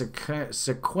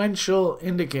sequential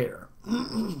indicator.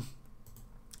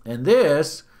 And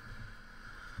this,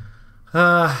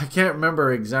 I can't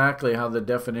remember exactly how the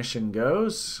definition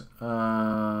goes. Where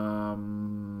are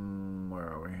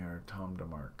we here? Tom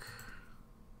DeMark.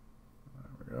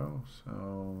 There we go.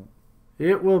 So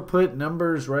it will put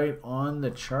numbers right on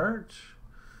the chart.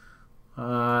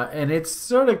 And it's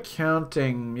sort of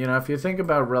counting, you know, if you think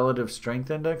about relative strength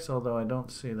index, although I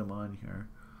don't see them on here.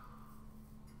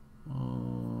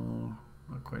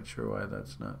 Not quite sure why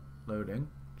that's not loading.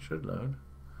 Should load.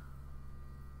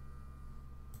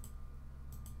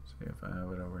 See if I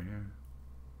have it over here.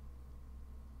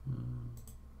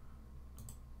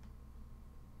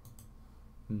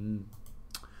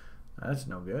 That's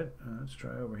no good. Let's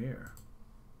try over here.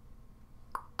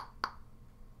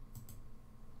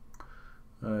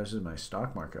 This is my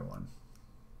stock market one.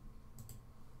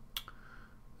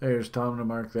 There's Tom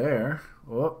DeMark there.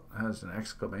 Oh, has an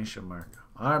exclamation mark.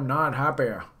 I'm not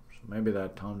happier. So maybe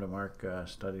that Tom DeMark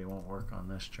study won't work on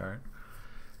this chart.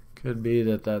 Could be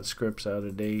that that script's out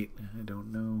of date. I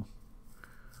don't know.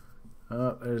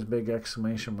 Oh, there's a big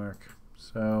exclamation mark.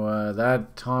 So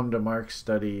that Tom DeMark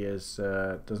study is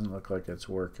doesn't look like it's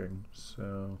working.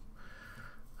 So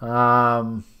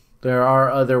there are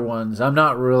other ones. I'm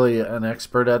not really an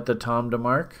expert at the Tom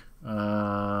DeMark.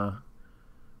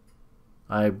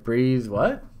 I breathe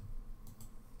what?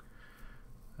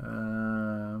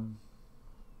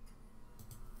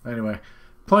 Anyway,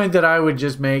 point that I would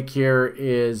just make here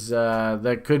is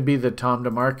that could be the Tom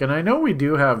DeMark. And I know we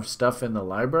do have stuff in the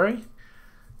library.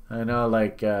 I know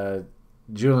like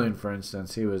Julian, for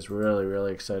instance, he was really,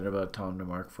 really excited about Tom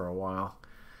DeMark for a while.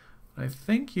 I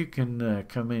think you can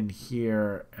come in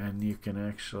here and you can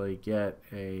actually get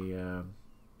a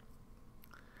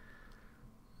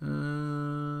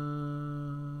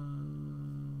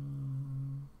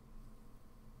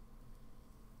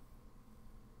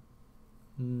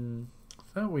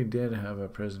I thought we did have a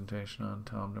presentation on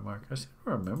Tom DeMark. I seem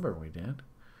to remember we did.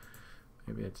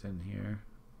 Maybe it's in here.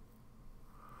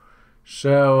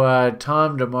 So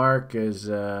Tom DeMark is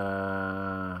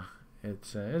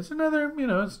it's another, you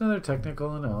know, it's another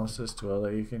technical analysis tool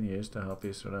that you can use to help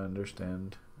you sort of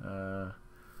understand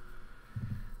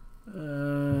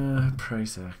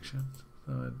price action.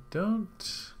 So I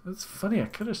don't. It's funny. I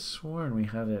could have sworn we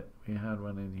had it. We had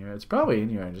one in here. It's probably in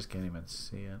here. I just can't even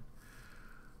see it.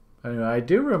 Anyway, I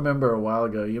do remember a while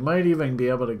ago. You might even be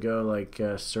able to go like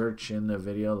search in the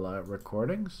video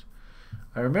recordings.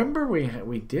 I remember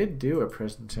we did do a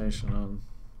presentation on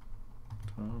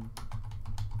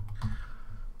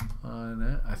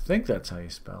it. I think that's how you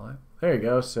spell it. There you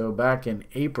go. So back in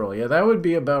April, yeah, that would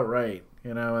be about right.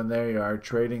 You know, and there you are,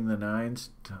 trading the nines,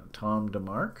 Tom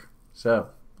DeMark. So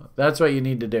That's what you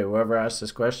need to do. Whoever asked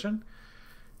this question,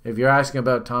 if you're asking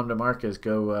about Tom DeMarcus,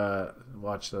 go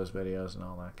watch those videos and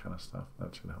all that kind of stuff.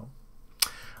 That should help.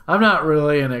 I'm not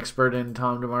really an expert in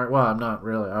Tom DeMarcus. Well,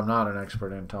 I'm not an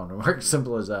expert in Tom DeMarcus.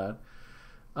 Simple as that.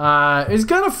 It's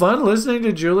kind of fun listening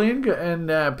to Julian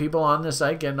and people on the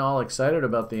site getting all excited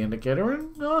about the indicator.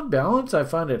 And on balance, I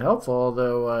find it helpful,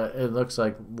 although it looks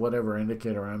like whatever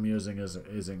indicator I'm using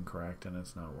is incorrect and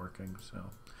it's not working. So,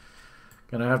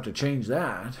 gonna have to change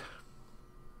that.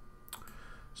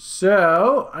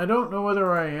 So, I don't know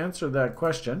whether I answered that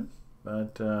question,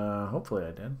 but hopefully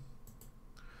I did.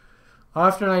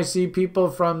 Often I see people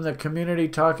from the community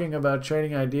talking about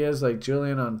trading ideas like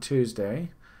Julian on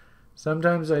Tuesday.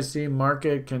 Sometimes I see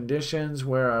market conditions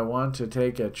where I want to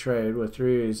take a trade with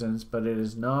 3 reasons, but it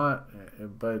is not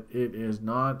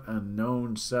a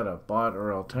known setup, bot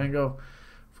or El Tango,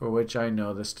 for which I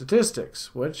know the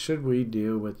statistics. What should we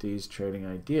do with these trading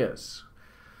ideas?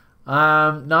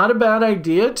 Not a bad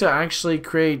idea to actually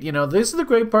create, this is the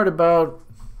great part about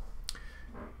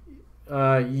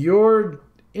your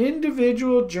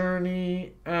individual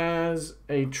journey as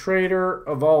a trader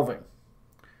evolving.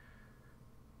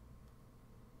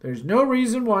 There's no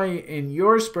reason why in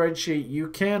your spreadsheet you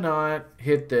cannot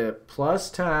hit the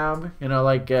plus tab.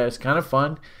 It's kind of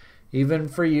fun. Even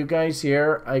for you guys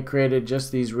here, I created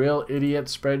just these real idiot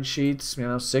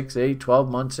spreadsheets, 6, 8, 12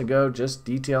 months ago, just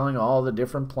detailing all the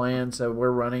different plans that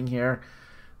we're running here.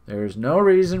 There's no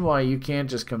reason why you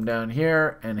can't just come down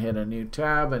here and hit a new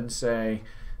tab and say,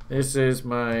 this is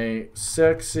my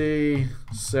sexy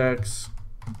sex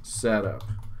setup.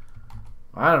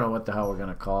 I don't know what the hell we're going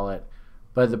to call it.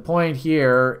 But the point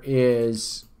here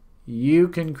is you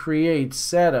can create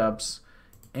setups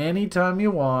anytime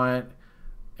you want,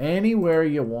 anywhere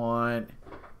you want.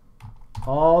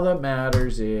 All that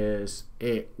matters is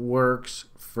it works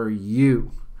for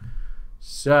you.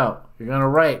 So you're going to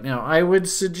write. Now, I would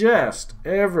suggest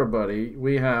everybody,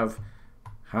 we have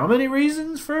how many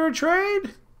reasons for a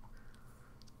trade?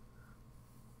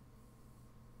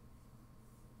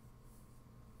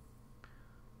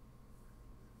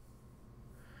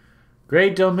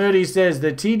 Great Del Moody says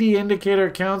the TD indicator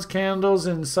counts candles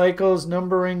in cycles,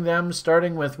 numbering them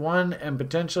starting with 1 and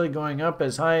potentially going up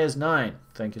as high as 9.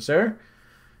 Thank you, sir.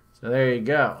 So there you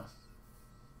go.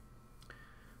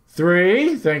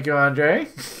 3. Thank you, Andre.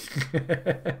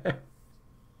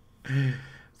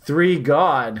 3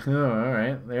 God. Oh, all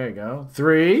right. There you go.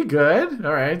 3. Good.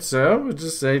 All right. So we'll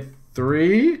just say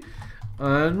 3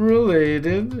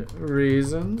 unrelated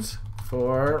reasons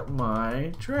for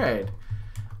my trade.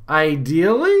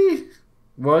 Ideally,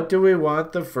 what do we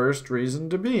want the first reason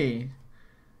to be?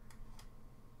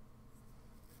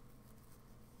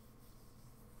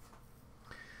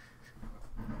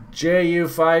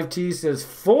 JU5T says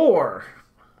 4.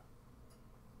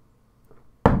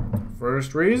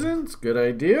 First reason's good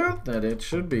idea that it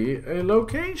should be a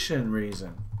location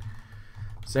reason.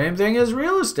 Same thing as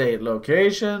real estate.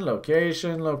 Location,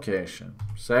 location, location.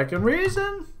 Second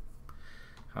reason?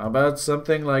 How about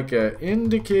something like an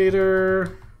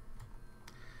indicator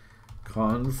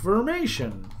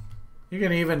confirmation? You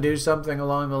can even do something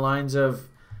along the lines of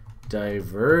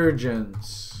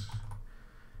divergence.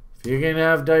 If you can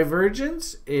have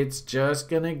divergence, it's just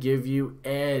going to give you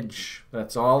edge.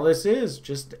 That's all this is,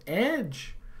 just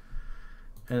edge.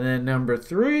 And then number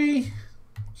 3,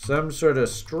 some sort of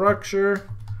structure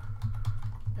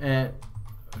and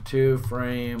to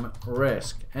frame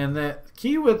risk. And the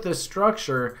key with the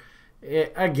structure,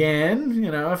 again,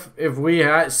 if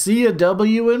we see a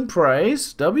W in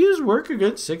price, W's work a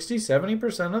good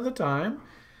 60-70% of the time.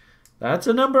 That's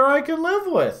a number I can live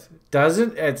with.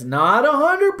 It's not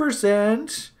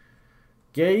 100%.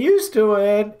 Get used to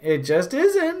it. It just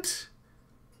isn't.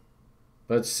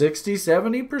 But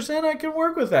 60-70% I can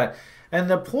work with that. And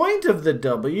the point of the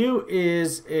W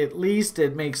is at least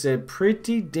it makes it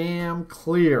pretty damn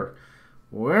clear.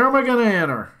 Where am I going to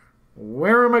enter?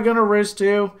 Where am I going to risk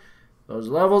to? Those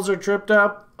levels are tripped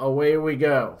up. Away we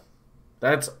go.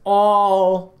 That's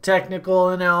all technical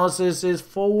analysis is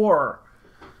for.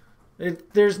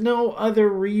 There's no other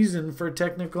reason for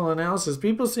technical analysis.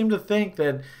 People seem to think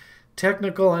that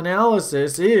technical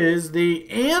analysis is the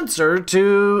answer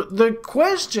to the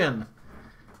question,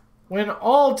 when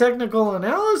all technical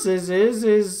analysis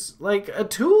is like a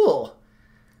tool.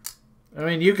 I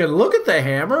mean, you can look at the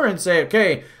hammer and say,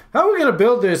 okay, how are we going to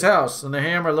build this house? And the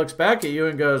hammer looks back at you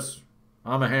and goes,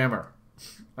 I'm a hammer.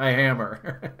 I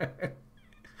hammer.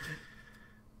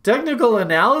 Technical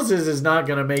analysis is not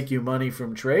going to make you money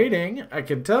from trading. I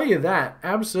can tell you that.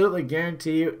 Absolutely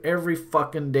guarantee you every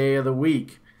fucking day of the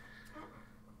week.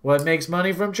 What makes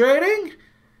money from trading?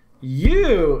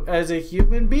 you as a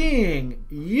human being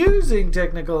using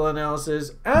technical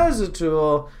analysis as a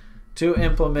tool to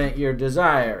implement your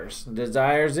desires.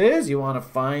 Desires is you want to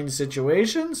find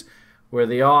situations where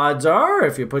the odds are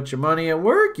if you put your money at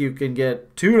work, you can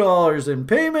get $2 in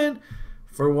payment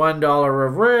for $1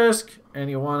 of risk, and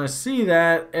you want to see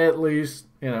that at least,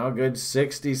 a good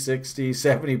 60,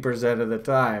 70% of the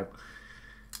time.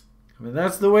 I mean,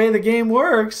 that's the way the game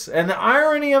works. And the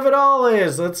irony of it all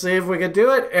is, let's see if we can do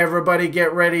it. Everybody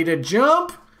get ready to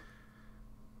jump.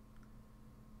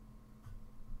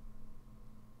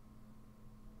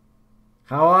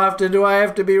 How often do I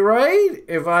have to be right?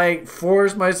 If I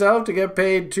force myself to get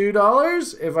paid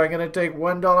 $2, if I'm going to take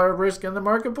 $1 of risk in the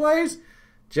marketplace,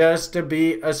 just to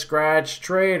be a scratch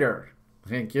trader.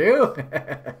 Thank you.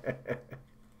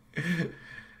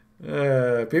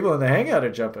 People in the Hangout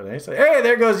are jumping. They say, hey,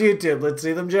 there goes YouTube. Let's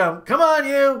see them jump. Come on,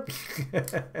 you.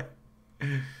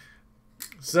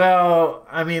 So,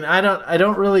 I mean, I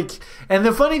don't really, and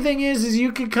the funny thing is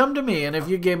you could come to me, and if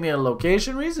you gave me a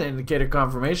location reason, indicator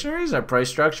confirmation reason, a price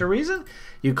structure reason,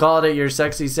 you called it your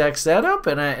sexy sex setup,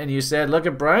 and you said, look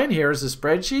at Brian, here's a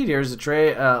spreadsheet, here's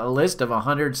a list of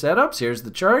 100 setups, here's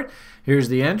the chart, here's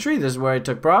the entry, this is where I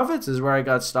took profits, this is where I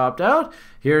got stopped out,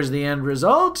 here's the end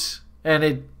result, and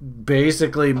it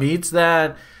basically meets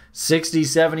that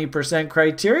 60-70%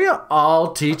 criteria.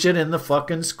 I'll teach it in the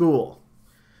fucking school.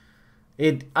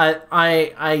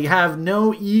 I have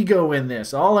no ego in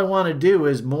this. All I want to do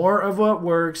is more of what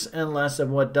works and less of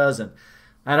what doesn't.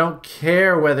 I don't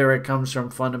care whether it comes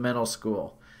from fundamental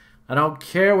school. I don't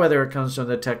care whether it comes from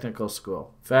the technical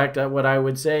school. In fact, what I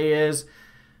would say is,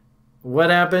 what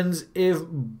happens if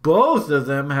both of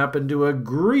them happen to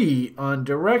agree on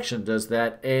direction? Does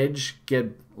that edge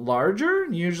get larger?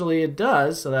 Usually it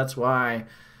does, so that's why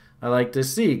I like to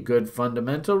see good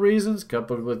fundamental reasons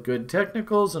coupled with good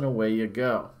technicals, and away you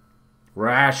go.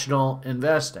 Rational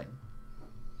investing.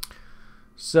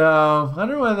 So, I don't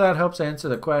know whether that helps answer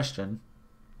the question.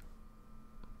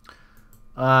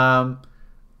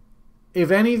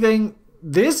 If anything,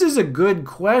 this is a good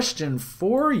question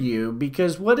for you,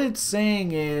 because what it's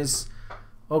saying is,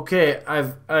 okay,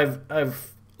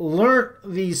 I've learned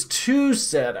these two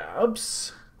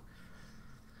setups,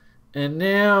 and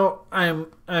now I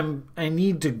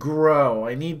need to grow.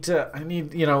 I need,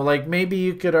 like, maybe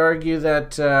you could argue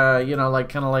that, how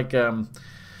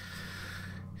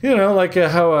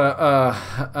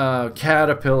a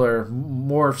caterpillar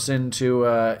morphs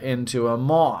into a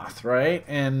moth, right?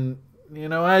 And,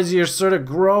 as you're sort of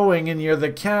growing and you're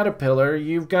the caterpillar,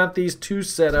 you've got these two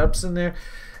setups, and they're,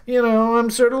 I'm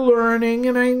sort of learning,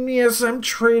 and I'm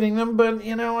trading them, but,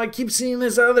 I keep seeing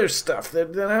this other stuff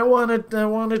that I want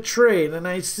to trade, and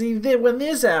I see that when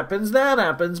this happens, that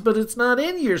happens, but it's not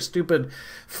in your stupid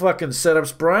fucking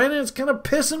setups, Brian, and it's kind of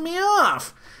pissing me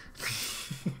off.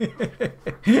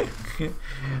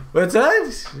 What's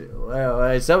that?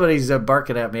 Well, somebody's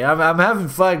barking at me. I'm having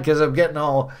fun because I'm getting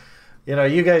all,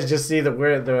 you guys just see the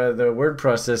word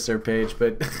processor page,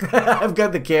 but I've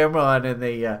got the camera on and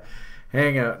the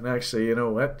Hangout, and actually, you know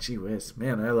what? Gee whiz,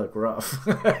 man, I look rough.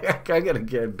 I gotta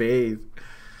get bathed.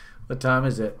 What time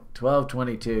is it?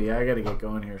 12:22. Yeah, I gotta get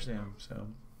going here soon.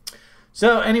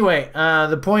 So anyway,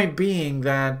 the point being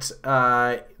that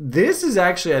this is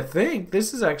actually, I think,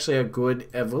 this is actually a good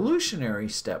evolutionary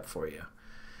step for you.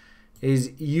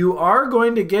 Is you are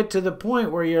going to get to the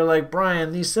point where you're like,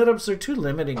 Brian, these setups are too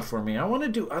limiting for me. I want to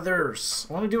do others.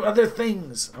 I want to do other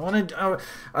things.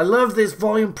 I love this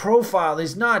volume profile,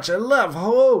 these notch. I love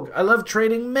Hogue. I love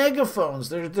trading megaphones.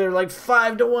 They're like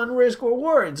 5-to-1 risk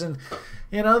rewards, and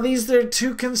these are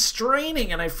too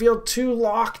constraining, and I feel too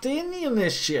locked in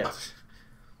this shit.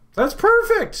 That's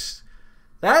perfect.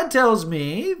 That tells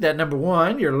me that, number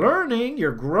one, you're learning,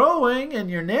 you're growing, and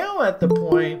you're now at the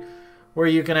point where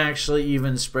you can actually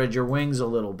even spread your wings a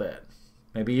little bit.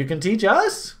 Maybe you can teach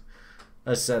us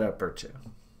a setup or two.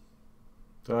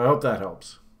 So I hope that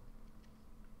helps.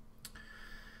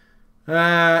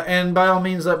 And by all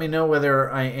means, let me know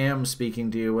whether I am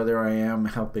speaking to you, whether I am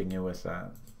helping you with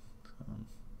that.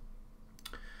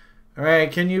 All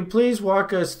right, can you please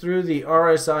walk us through the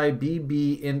RSI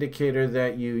BB indicator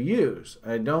that you use?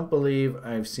 I don't believe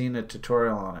I've seen a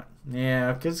tutorial on it.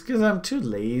 Yeah, because I'm too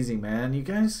lazy, man. You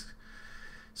guys,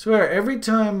 swear, every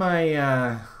time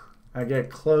I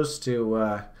get close to,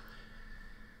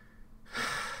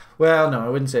 well, no, I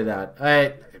wouldn't say that.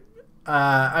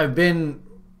 I've been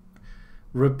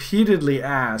repeatedly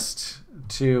asked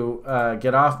to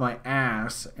get off my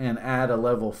ass and add a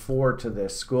level 4 to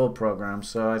this school program.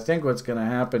 So I think what's going to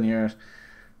happen here,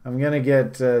 I'm going to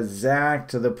get Zach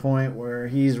to the point where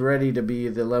he's ready to be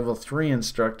the level 3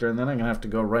 instructor, and then I'm going to have to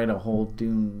go write a whole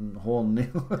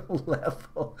new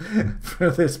level for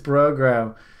this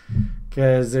program,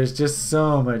 because there's just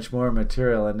so much more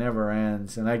material. It never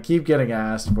ends, and I keep getting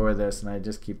asked for this, and I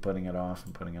just keep putting it off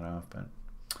and putting it off. But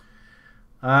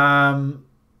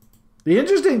the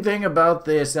interesting thing about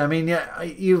this, I mean, yeah,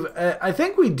 I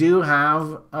think we do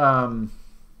have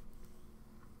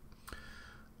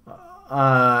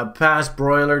past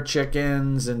broiler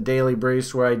chickens and daily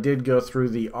briefs where I did go through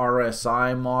the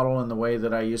RSI model and the way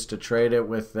that I used to trade it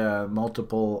with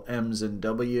multiple M's and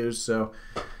W's. So,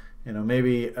 you know,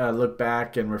 maybe look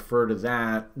back and refer to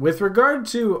that. With regard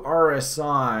to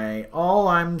RSI, all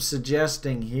I'm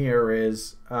suggesting here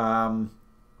is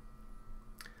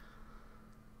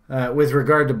with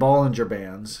regard to Bollinger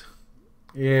Bands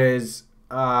is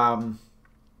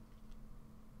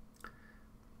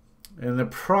and the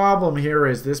problem here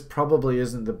is this probably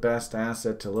isn't the best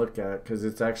asset to look at because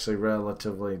it's actually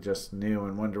relatively just new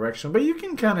in one direction. But you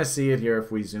can kind of see it here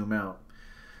if we zoom out.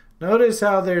 Notice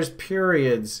how there's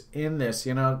periods in this.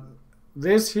 You know,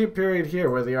 this here period here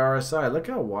where the RSI, look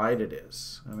how wide it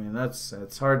is. I mean,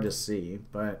 it's hard to see,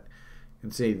 but you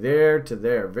can see there to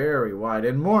there, very wide.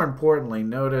 And more importantly,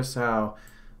 notice how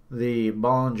the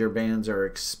Bollinger Bands are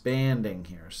expanding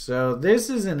here. So this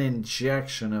is an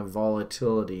injection of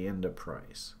volatility into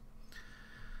price.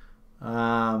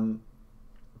 Also,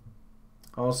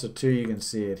 too, you can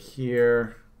see it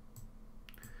here.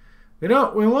 We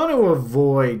want to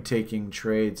avoid taking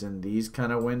trades in these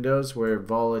kind of windows where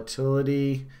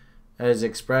volatility is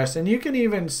expressed. And you can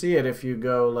even see it if you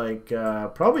go like,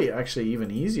 probably actually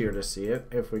even easier to see it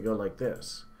if we go like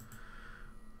this.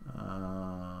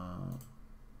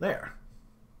 There.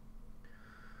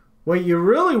 What you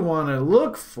really want to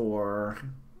look for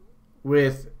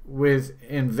with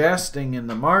investing in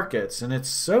the markets, and it's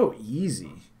so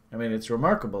easy. I mean, it's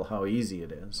remarkable how easy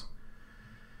it is.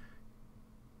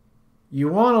 You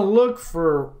want to look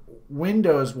for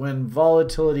windows when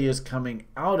volatility is coming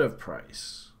out of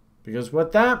price, because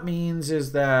what that means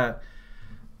is that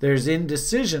there's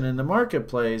indecision in the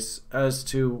marketplace as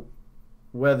to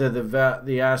whether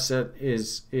the asset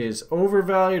is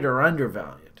overvalued or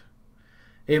undervalued.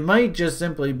 It might just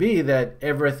simply be that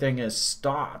everything is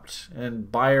stopped and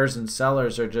buyers and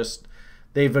sellers are just,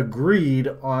 they've agreed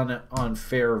on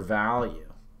fair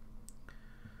value.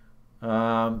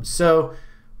 So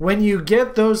when you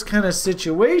get those kind of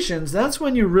situations, that's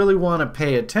when you really want to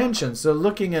pay attention. So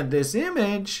looking at this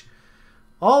image,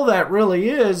 all that really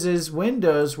is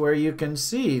windows where you can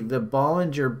see the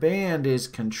Bollinger Band is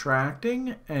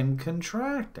contracting and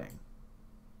contracting.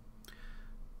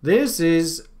 This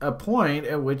is a point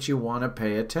at which you want to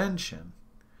pay attention,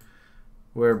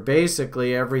 where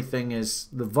basically everything is,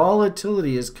 the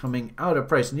volatility is coming out of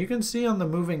price. And you can see on the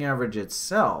moving average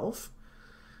itself,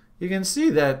 you can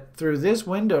see that through this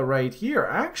window right here,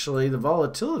 actually the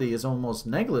volatility is almost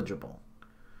negligible.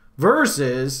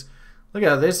 Versus, look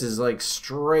how this is like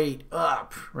straight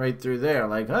up right through there.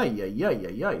 Like,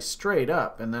 straight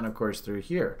up. And then, of course, through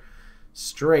here,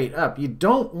 straight up. You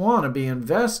don't want to be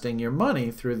investing your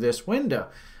money through this window.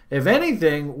 If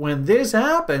anything, when this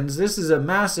happens, this is a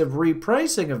massive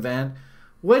repricing event.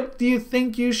 What do you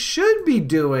think you should be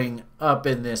doing up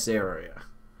in this area?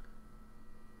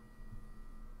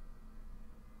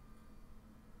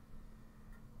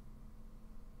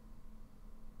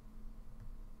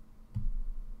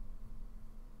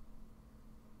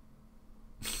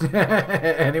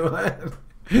 Anyone?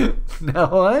 No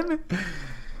one?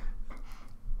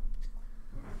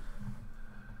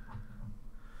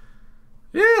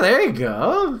 Yeah, there you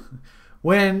go.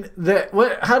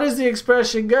 How does the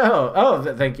expression go? Oh,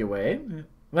 thank you, Wade.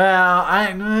 Well,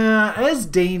 it's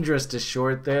dangerous to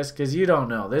short this because you don't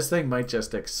know. This thing might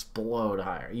just explode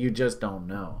higher. You just don't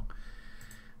know.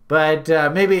 But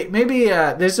maybe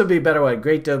this would be a better way.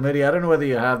 Great Deal Moody. I don't know whether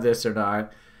you have this or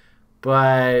not,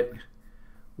 but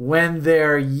when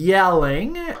they're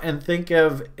yelling, and think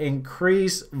of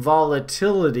increased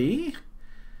volatility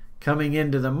coming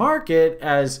into the market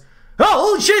as,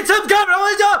 oh, holy shit, something's coming!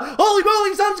 Holy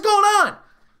moly, something's going on!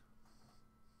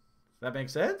 Does that make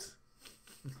sense?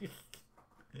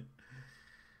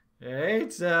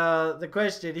 Alright, so the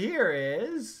question here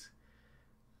is,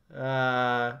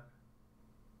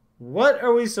 what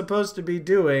are we supposed to be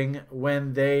doing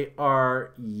when they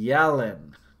are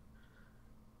yelling?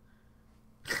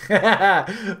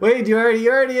 Wait, you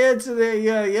already answered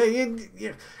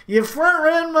that. You front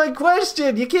ran my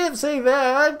question. You can't say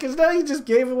that because now you just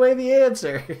gave away the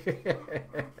answer.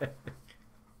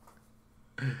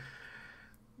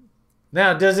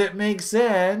 Now, does it make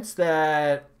sense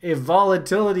that if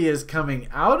volatility is coming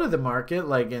out of the market,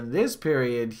 like in this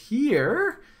period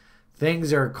here,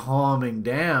 things are calming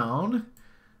down?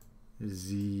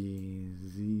 Z.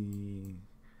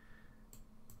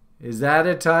 Is that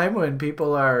a time when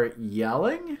people are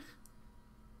yelling?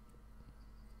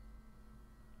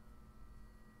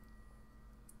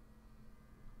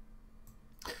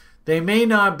 They may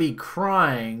not be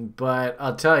crying, but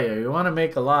I'll tell you, you want to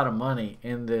make a lot of money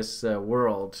in this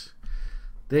world.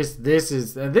 This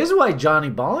is why Johnny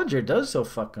Bollinger does so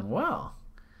fucking well.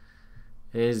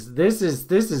 This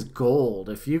is gold.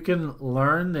 If you can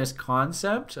learn this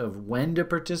concept of when to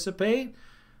participate.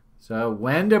 So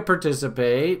when to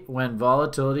participate when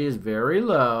volatility is very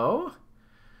low,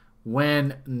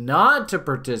 when not to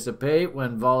participate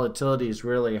when volatility is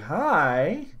really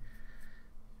high.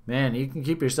 Man, you can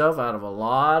keep yourself out of a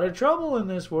lot of trouble in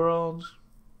this world.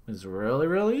 It's really,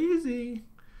 really easy.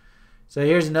 So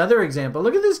here's another example.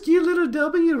 Look at this cute little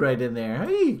W right in there.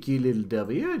 Hey, cute little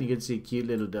W. And you can see cute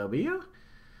little W.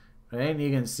 Right? And you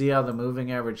can see how the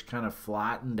moving average kind of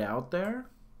flattened out there.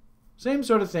 Same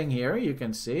sort of thing here. You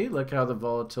can see. Look how the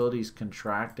volatility is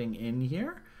contracting in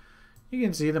here. You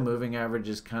can see the moving average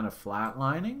is kind of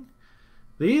flatlining.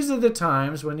 These are the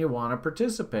times when you want to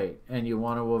participate and you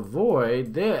want to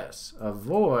avoid this,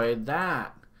 avoid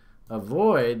that,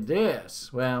 avoid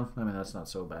this. Well, I mean, that's not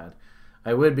so bad.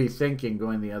 I would be thinking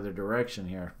going the other direction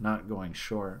here, not going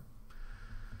short.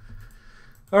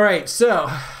 All right, so,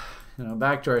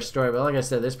 back to our story. But like I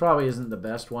said, this probably isn't the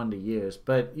best one to use,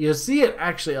 but you'll see it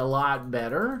actually a lot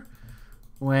better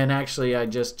when actually I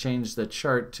just changed the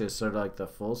chart to sort of like the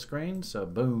full screen. So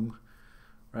boom.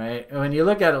 Right? And when you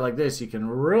look at it like this, you can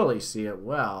really see it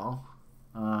well.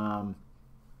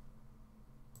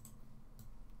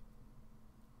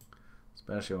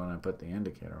 Especially when I put the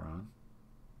indicator on.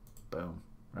 Boom.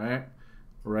 Right?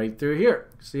 Right through here.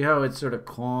 See how it's sort of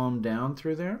calmed down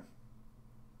through there?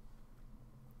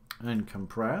 And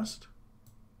compressed.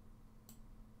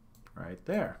 Right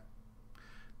there.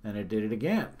 Then it did it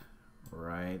again.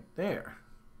 Right there.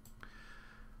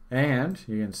 And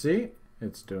you can see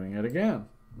it's doing it again.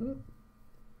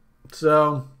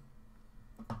 So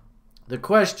the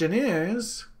question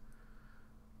is,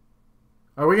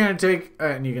 are we going to take,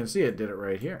 and you can see it did it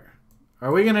right here.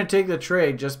 Are we going to take the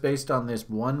trade just based on this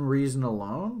one reason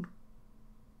alone?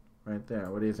 Right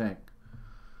there. What do you think?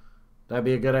 That'd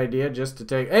be a good idea just to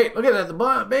take, hey, look at that.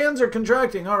 The bands are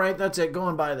contracting. All right, that's it. Go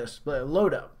and buy this.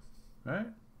 Load up. Right?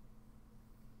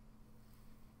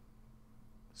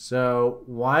 So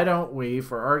why don't we,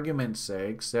 for argument's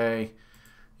sake, say,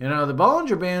 the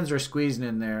Bollinger Bands are squeezing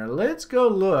in there. Let's go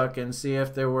look and see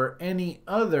if there were any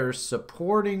other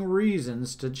supporting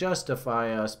reasons to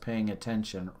justify us paying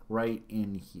attention right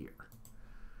in here.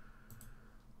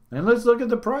 And let's look at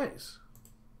the price.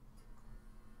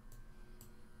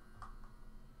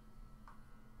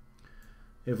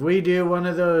 If we do one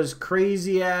of those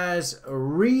crazy-ass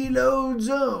reload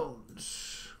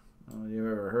zones. Oh, you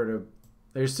ever heard of...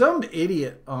 There's some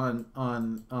idiot on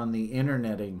the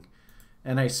interneting.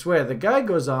 And I swear, the guy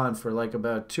goes on for like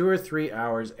about 2 or 3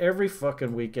 hours every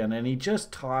fucking weekend, and he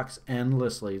just talks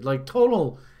endlessly. Like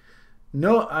total,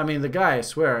 no, I mean, the guy, I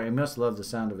swear, he must love the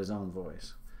sound of his own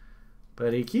voice.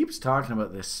 But he keeps talking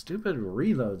about this stupid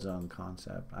reload zone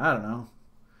concept. I don't know.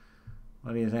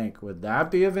 What do you think? Would that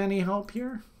be of any help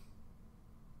here?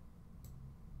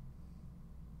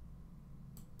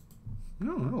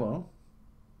 Oh, hello.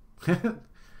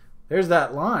 There's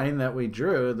that line that we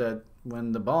drew that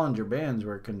when the Bollinger Bands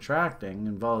were contracting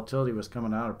and volatility was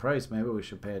coming out of price, maybe we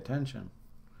should pay attention.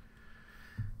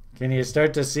 Can you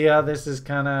start to see how this is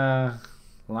kind of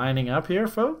lining up here,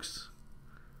 folks?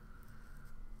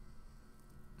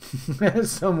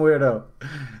 Some weirdo.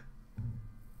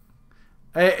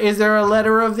 Is there a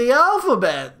letter of the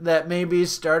alphabet that may be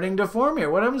starting to form here?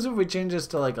 What happens if we change this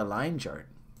to like a line chart?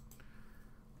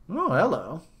 Oh,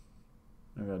 hello.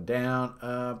 I go down,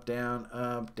 up, down,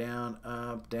 up, down,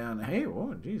 up, down. Hey,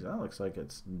 whoa, geez, that looks like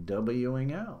it's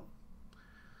Wing out.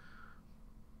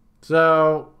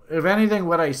 So, if anything,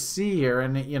 what I see here,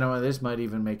 and this might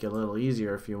even make it a little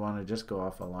easier if you want to just go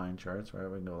off of line charts, right?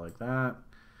 We can go like that.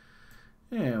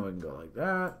 And we can go like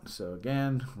that. So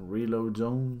again, reload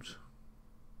zones.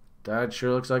 That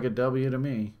sure looks like a W to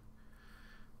me.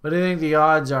 But I think the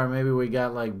odds are maybe we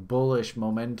got like bullish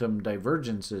momentum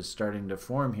divergences starting to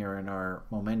form here in our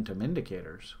momentum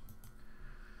indicators.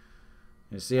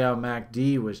 You see how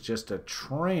MACD was just a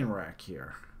train wreck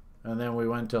here. And then we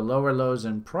went to lower lows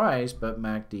in price, but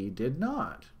MACD did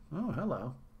not. Oh,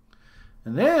 hello.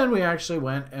 And then we actually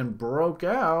went and broke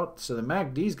out. So the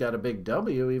MACD's got a big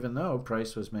W, even though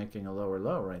price was making a lower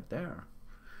low right there.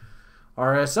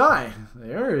 RSI,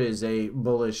 there is a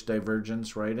bullish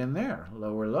divergence right in there.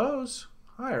 Lower lows,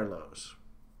 higher lows.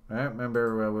 Right?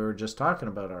 Remember, we were just talking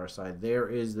about RSI. There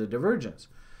is the divergence.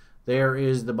 There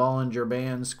is the Bollinger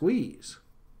Band squeeze.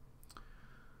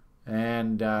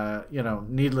 And,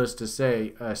 needless to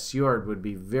say, Sjord would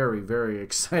be very, very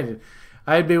excited.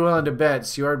 I'd be willing to bet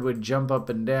Sjord would jump up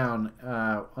and down.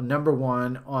 Number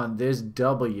one, on this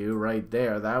W right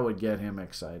there. That would get him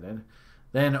excited.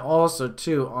 Then also,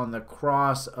 too, on the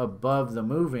cross above the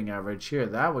moving average here.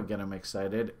 That would get him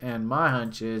excited. And my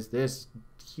hunch is this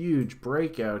huge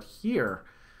breakout here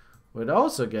would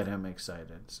also get him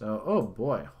excited. So, oh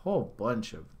boy, whole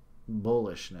bunch of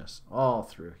bullishness all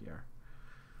through here.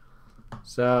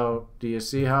 So, do you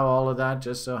see how all of that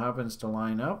just so happens to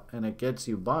line up? And it gets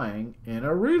you buying in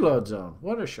a reload zone.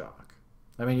 What a shock.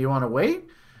 I mean, you want to wait?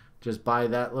 Just buy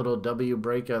that little W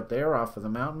breakout there off of the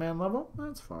Mountain Man level?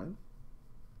 That's fine.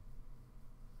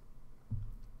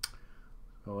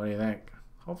 So what do you think?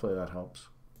 Hopefully that helps.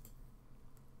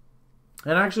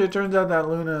 And actually, it turns out that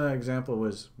Luna example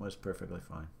was perfectly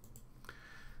fine.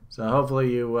 So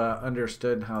hopefully you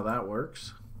understood how that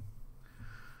works.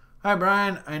 Hi,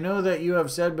 Brian. I know that you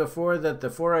have said before that the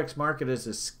Forex market is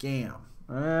a scam.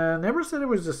 I never said it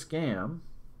was a scam.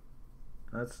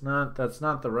 That's not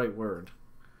the right word.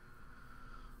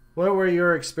 What were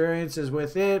your experiences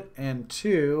with it? And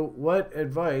two, what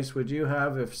advice would you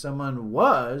have if someone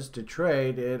was to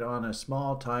trade it on a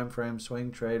small time frame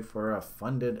swing trade for a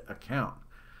funded account?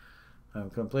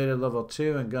 I've completed level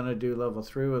 2 and going to do level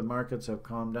 3 with markets have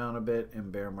calmed down a bit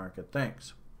in bear market.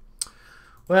 Thanks.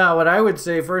 Well, what I would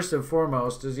say first and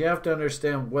foremost is you have to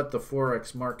understand what the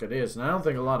Forex market is. And I don't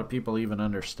think a lot of people even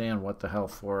understand what the hell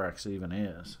Forex even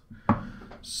is.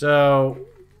 So,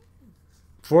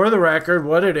 for the record,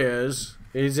 what it is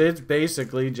it's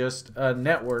basically just a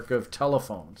network of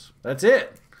telephones. That's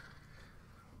it.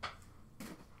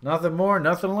 Nothing more,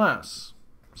 nothing less.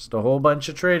 Just a whole bunch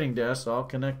of trading desks all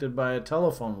connected by a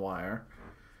telephone wire.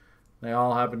 They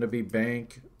all happen to be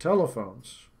bank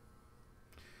telephones.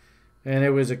 And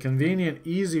it was a convenient,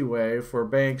 easy way for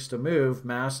banks to move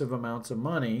massive amounts of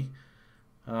money,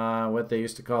 what they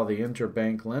used to call the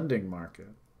interbank lending market.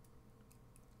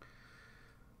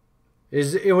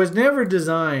 It was never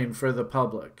designed for the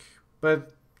public.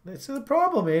 But so the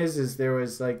problem is there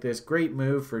was like this great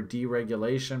move for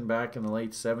deregulation back in the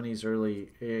late 70s, early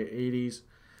 80s.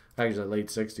 Actually, late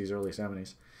 60s, early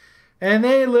 70s. And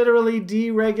they literally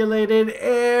deregulated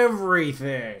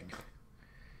everything.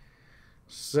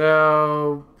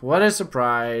 So, what a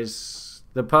surprise.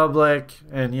 The public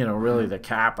and, really the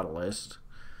capitalist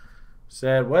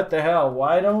said, what the hell?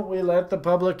 Why don't we let the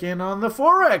public in on the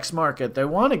Forex market? They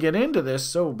want to get into this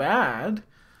so bad.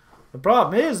 The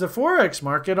problem is the Forex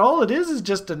market, all it is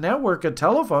just a network of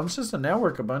telephones, just a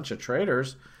network, a bunch of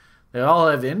traders. They all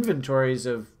have inventories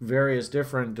of various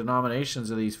different denominations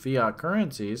of these fiat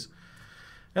currencies.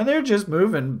 And they're just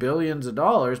moving billions of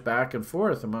dollars back and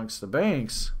forth amongst the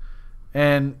banks.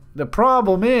 And the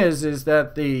problem is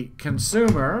that the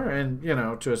consumer, and,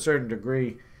 to a certain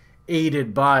degree,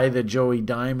 aided by the Joey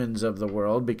Diamonds of the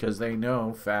world, because they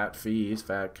know fat fees,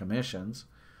 fat commissions.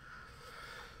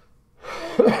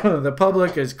 The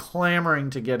public is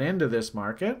clamoring to get into this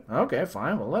market. Okay,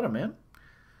 fine, we'll let them in.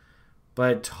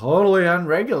 But totally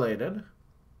unregulated.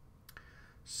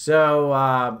 So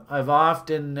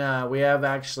we have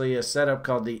actually a setup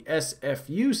called the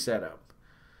SFU setup,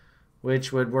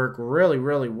 which would work really,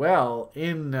 really well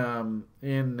in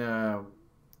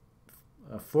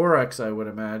Forex, I would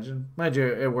imagine. Mind you,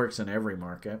 it works in every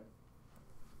market.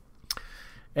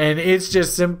 And it's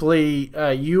just simply,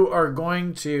 you are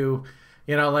going to,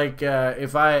 the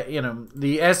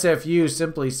SFU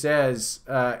simply says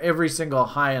every single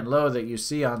high and low that you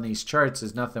see on these charts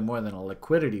is nothing more than a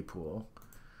liquidity pool.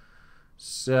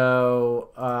 So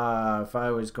if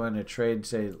I was going to trade,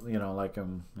 say, we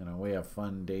have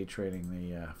fun day trading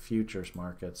the futures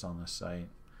markets on the site.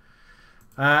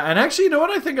 And actually, you know what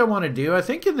I think I want to do? I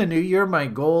think in the new year, my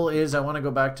goal is I want to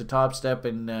go back to Top Step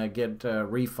and get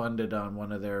refunded on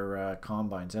one of their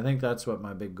combines. I think that's what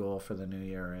my big goal for the new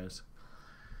year is.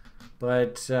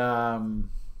 But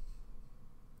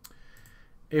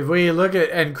if we look at,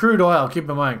 and crude oil, keep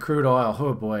in mind, crude oil,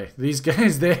 oh boy, these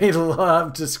guys, they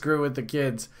love to screw with the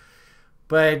kids.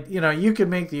 But, you could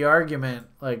make the argument,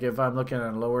 like if I'm looking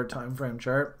at a lower time frame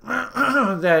chart,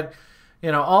 that,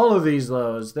 all of these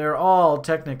lows, they're all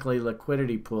technically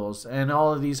liquidity pools, and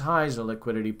all of these highs are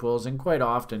liquidity pools, and quite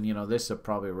often, this is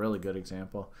probably a really good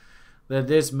example. that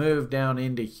this move down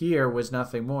into here was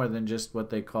nothing more than just what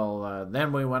they call,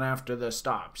 then we went after the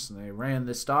stops. And they ran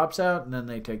the stops out, and then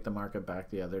they take the market back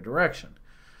the other direction.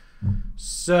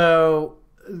 So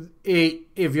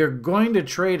if you're going to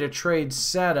trade a trade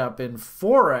setup in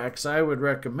Forex, I would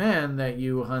recommend that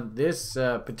you hunt this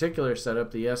particular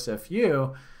setup, the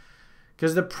SFU,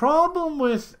 because the problem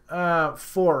with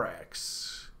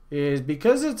Forex is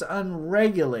because it's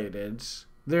unregulated,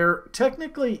 there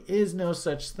technically is no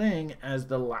such thing as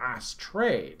the last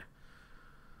trade.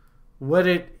 What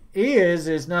it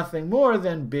is nothing more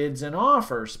than bids and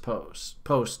offers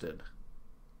posted.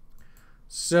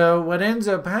 So what ends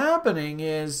up happening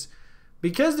is,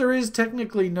 because there is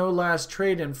technically no last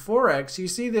trade in Forex, you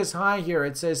see this high here.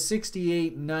 It says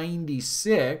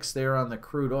 68.96 there on the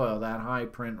crude oil, that high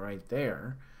print right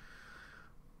there.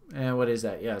 And what is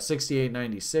that? Yeah,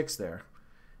 68.96 there.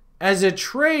 As a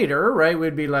trader, right,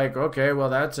 we'd be like, okay, well,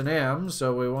 that's an M,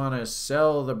 so we want to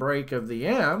sell the break of the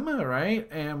M, right?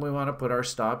 And we want to put our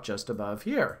stop just above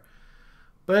here.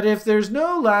 But if there's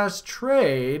no last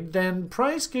trade, then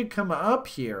price could come up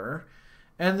here.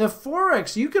 And the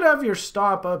Forex, you could have your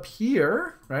stop up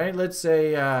here, right? Let's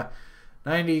say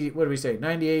 90, what do we say?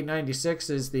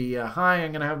 98.96 is the high.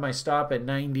 I'm going to have my stop at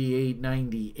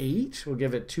 98.98. We'll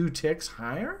give it 2 ticks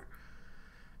higher.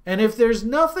 And if there's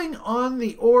nothing on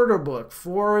the order book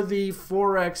for the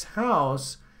Forex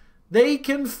house, they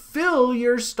can fill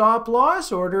your stop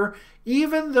loss order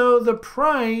even though the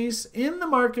price in the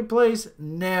marketplace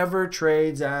never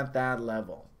trades at that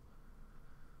level.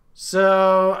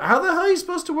 So how the hell are you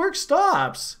supposed to work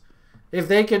stops if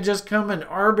they can just come and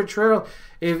arbitrarily,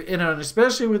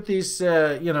 especially with these,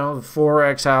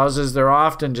 Forex houses, they're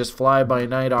often just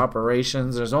fly-by-night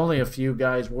operations. There's only a few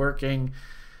guys working.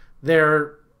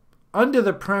 They're under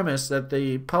the premise that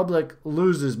the public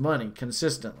loses money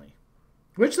consistently,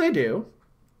 which they do.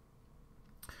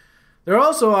 They're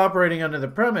also operating under the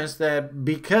premise that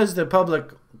because the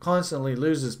public constantly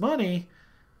loses money,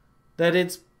 that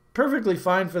it's perfectly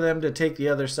fine for them to take the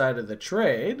other side of the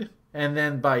trade. And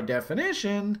then by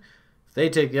definition, if they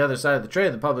take the other side of the trade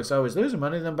and the public's always losing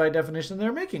money, then by definition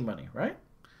they're making money, right?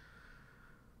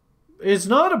 It's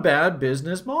not a bad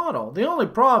business model. The only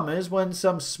problem is when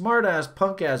some smart-ass,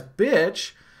 punk-ass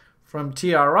bitch from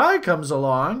TRI comes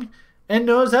along and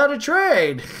knows how to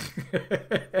trade.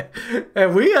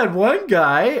 And we had one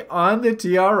guy on the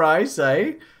TRI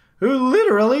site who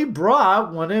literally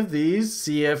brought one of these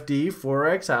CFD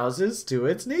Forex houses to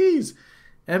its knees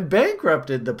and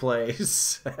bankrupted the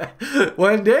place.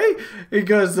 One day, he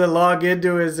goes to log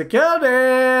into his account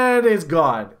and it's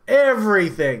gone.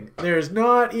 Everything. There's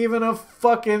not even a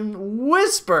fucking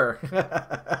whisper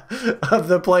of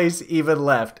the place even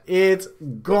left. It's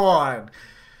gone.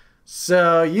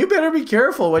 So you better be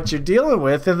careful what you're dealing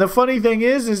with. And the funny thing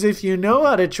is if you know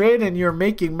how to trade and you're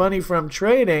making money from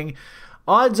trading,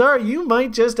 odds are you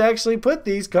might just actually put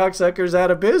these cocksuckers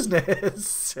out of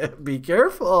business. Be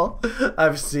careful.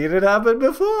 I've seen it happen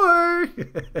before.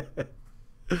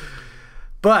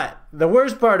 But the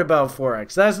worst part about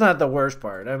Forex, that's not the worst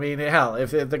part. I mean, hell,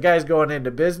 if the guy's going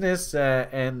into business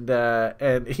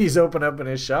and he's open up in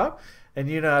his shop and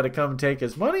you know how to come take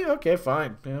his money, okay,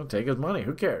 fine. Take his money.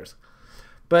 Who cares?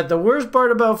 But the worst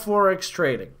part about Forex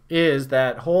trading is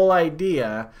that whole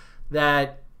idea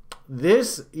that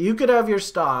you could have your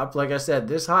stop, like I said,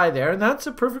 this high there, and that's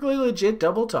a perfectly legit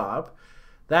double top.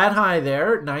 That high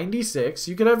there, 96,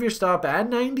 you could have your stop at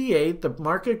 98. The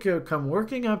market could come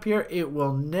working up here. It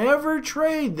will never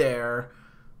trade there.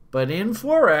 But in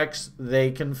Forex,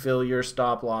 they can fill your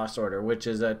stop loss order, which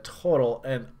is a total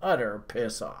and utter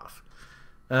piss off.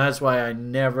 And that's why I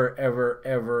never, ever,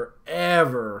 ever,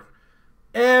 ever,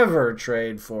 ever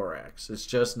trade Forex. It's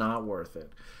just not worth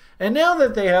it. And now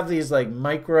that they have these like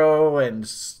micro and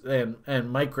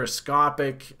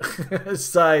microscopic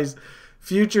size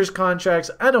futures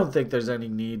contracts, I don't think there's any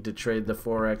need to trade the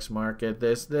Forex market.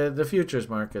 The futures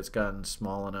market's gotten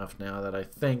small enough now that I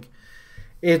think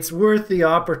it's worth the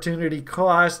opportunity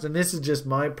cost. And this is just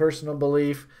my personal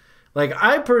belief. Like,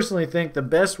 I personally think the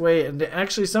best way, and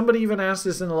actually somebody even asked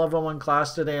this in the level 1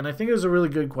 class today, and I think it was a really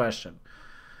good question.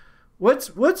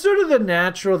 What's sort of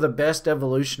the best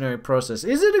evolutionary process?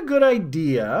 Is it a good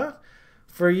idea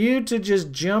for you to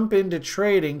just jump into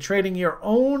trading your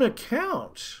own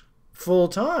account full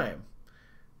time?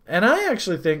 And I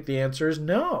actually think the answer is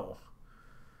no.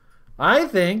 I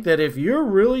think that if you're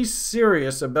really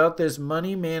serious about this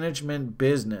money management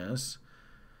business,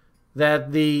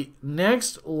 that the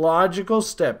next logical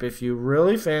step, if you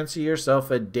really fancy yourself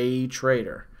a day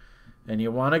trader and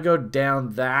you want to go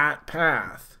down that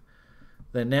path,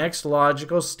 the next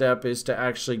logical step is to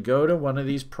actually go to one of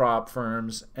these prop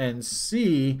firms and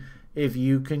see if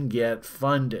you can get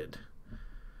funded.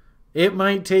 It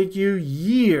might take you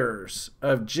years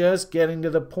of just getting to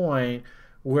the point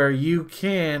where you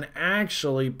can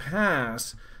actually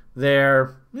pass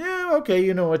their, yeah, okay,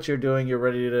 you know what you're doing. You're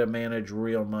ready to manage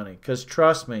real money. Because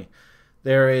trust me,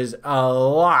 there is a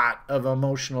lot of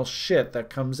emotional shit that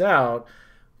comes out.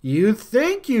 You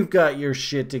think you've got your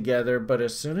shit together, but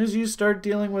as soon as you start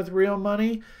dealing with real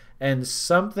money and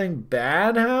something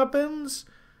bad happens,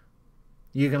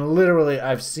 you can literally,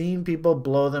 I've seen people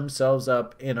blow themselves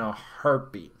up in a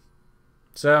heartbeat.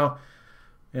 So,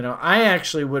 I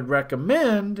actually would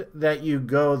recommend that you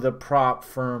go the prop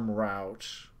firm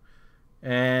route.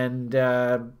 And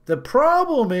the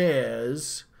problem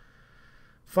is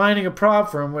finding a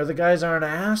prop firm where the guys aren't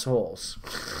assholes.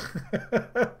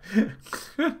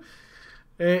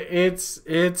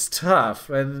 It's tough.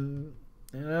 And,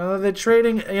 the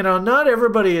trading, not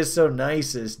everybody is so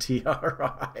nice as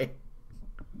TRI.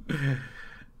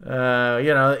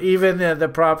 Even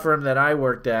the prop firm that I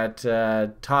worked at,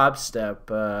 Top Step,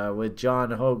 with John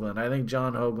Hoagland. I think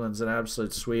John Hoagland's an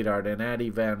absolute sweetheart. And Addie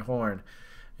Van Horn,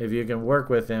 if you can work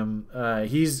with him,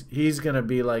 he's going to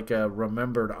be like a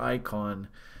remembered icon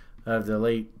of the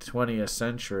late 20th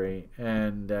century.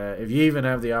 And if you even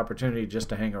have the opportunity just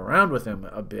to hang around with him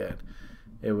a bit,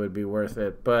 it would be worth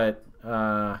it. But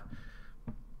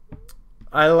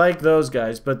I like those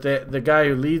guys. But the guy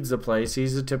who leads the place,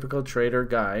 he's a typical trader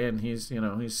guy, and he's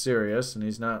serious, and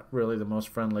he's not really the most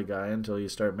friendly guy until you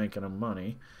start making him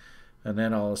money. And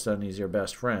then all of a sudden he's your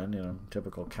best friend,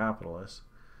 typical capitalist.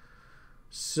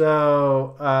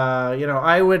 So,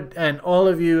 I would, and all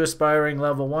of you aspiring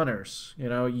level oneers,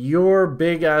 your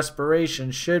big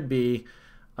aspiration should be,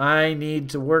 I need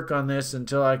to work on this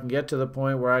until I can get to the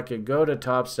point where I could go to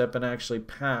Top Step and actually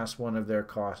pass one of their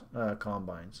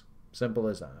combines. Simple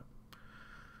as that.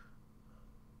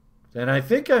 And I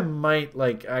think I might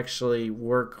actually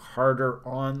work harder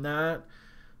on that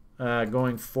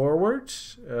going forward.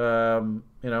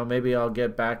 Maybe I'll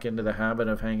get back into the habit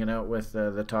of hanging out with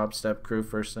the Top Step crew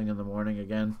first thing in the morning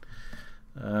again.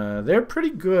 They're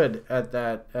pretty good at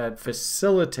that, at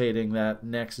facilitating that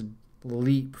next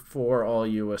leap for all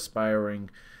you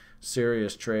aspiring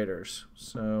serious traders.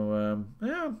 So,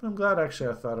 I'm glad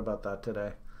actually I thought about that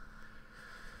today.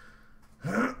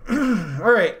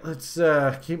 All right, let's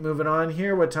keep moving on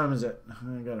here. What time is it?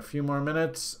 I got a few more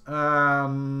minutes.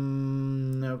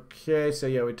 Okay, so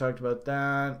yeah, we talked about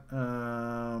that.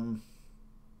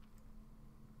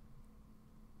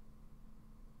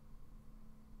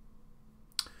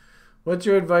 What's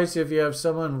your advice if you have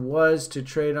someone was to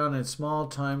trade on a small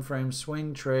time frame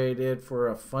swing trade it for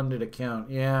a funded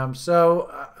account? Yeah,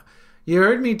 so you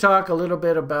heard me talk a little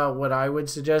bit about what I would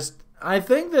suggest. I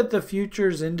think that the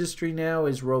futures industry now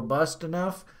is robust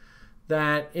enough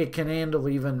that it can handle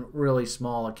even really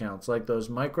small accounts, like those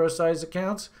micro-size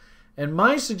accounts. And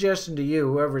my suggestion to you,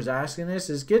 whoever's asking this,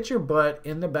 is get your butt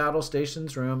in the battle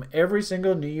stations room every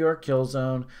single New York kill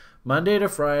zone, Monday to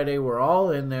Friday. We're all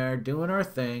in there doing our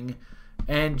thing,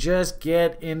 and just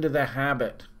get into the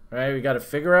habit, right? We got to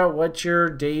figure out what your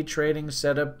day trading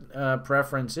setup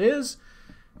preference is,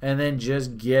 and then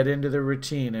just get into the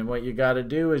routine. And what you got to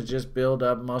do is just build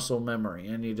up muscle memory.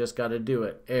 And you just got to do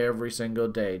it every single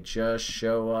day. Just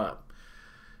show up.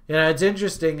 It's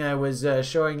interesting. I was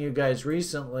showing you guys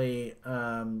recently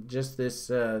just this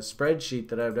spreadsheet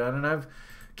that I've done. And I've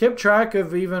kept track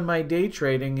of even my day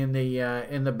trading in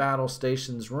the battle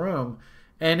stations room.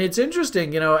 And it's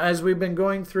interesting, as we've been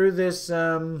going through this...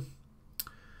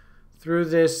 Through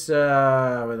this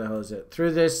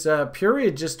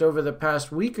period just over the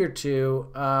past week or two,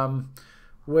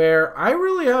 where I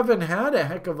really haven't had a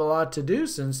heck of a lot to do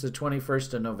since the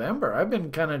 21st of November. I've been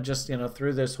kind of just,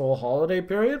 through this whole holiday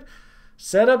period.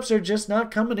 Setups are just not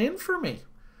coming in for me.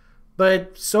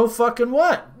 But so fucking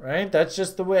what, right? That's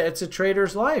just the way, it's a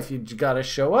trader's life. You got to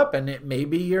show up, and it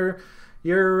maybe you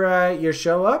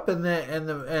show up, and the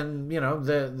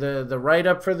write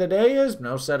up for the day is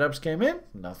no setups came in,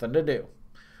 nothing to do.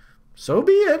 So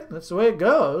be it. That's the way it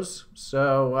goes.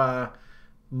 So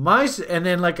and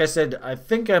then like I said, I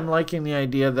think I'm liking the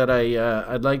idea that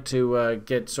I'd like to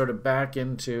get sort of back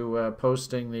into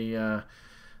posting the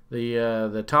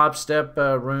Top Step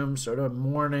room sort of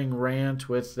morning rant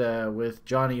with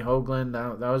Johnny Hoagland.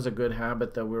 That was a good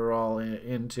habit that we were all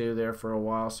into there for a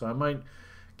while. So I might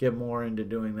get more into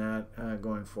doing that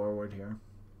going forward here.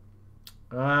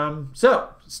 So,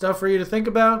 stuff for you to think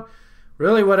about.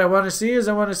 Really what I want to see is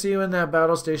I want to see you in that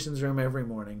battle stations room every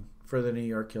morning for the New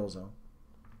York Kill Zone.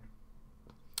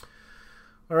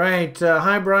 All right.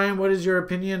 Hi, Brian. What is your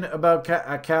opinion about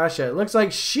Akasha? It looks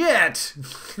like shit.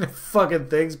 Fucking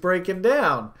thing's breaking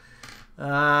down.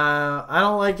 I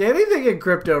don't like anything in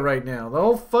crypto right now. The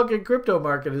whole fucking crypto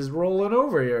market is rolling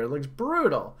over here. It looks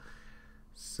brutal.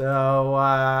 So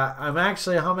I'm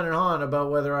actually humming and hawing about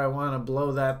whether I want to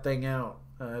blow that thing out,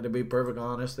 to be perfectly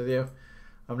honest with you.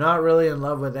 I'm not really in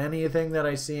love with anything that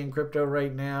I see in crypto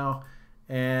right now.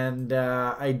 And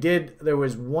there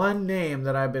was one name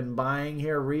that I've been buying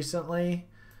here recently.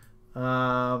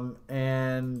 And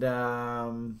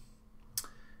that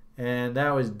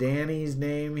was Danny's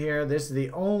name here. This is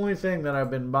the only thing that I've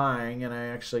been buying. And I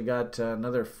actually got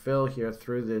another fill here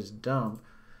through this dump.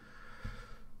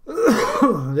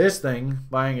 This thing,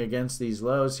 buying against these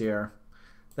lows here.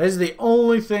 This is the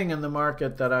only thing in the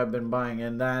market that I've been buying.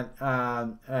 And that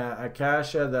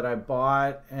Akasha that I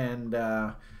bought, and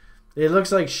it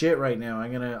looks like shit right now.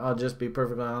 I'll just be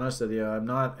perfectly honest with you. I'm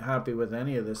not happy with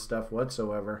any of this stuff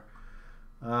whatsoever.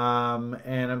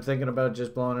 And I'm thinking about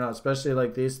just blowing it out, especially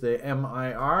like this, the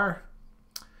MIR.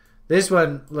 This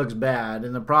one looks bad,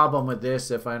 and the problem with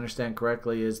this, if I understand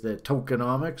correctly, is the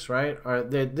tokenomics, right?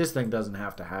 This thing doesn't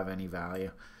have to have any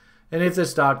value. And if the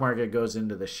stock market goes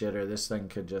into the shitter, this thing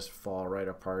could just fall right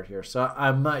apart here. So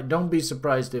don't be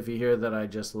surprised if you hear that I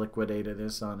just liquidated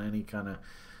this on any kind of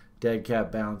dead cat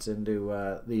bounce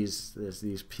into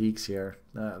these peaks here.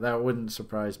 That wouldn't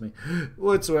surprise me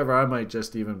whatsoever. I might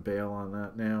just even bail on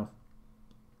that now.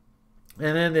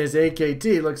 And then this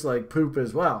AKT looks like poop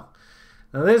as well.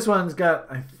 Now this one's got,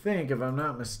 I think, if I'm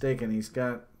not mistaken, he's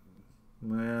got,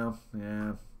 well,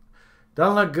 yeah,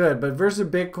 don't look good. But versus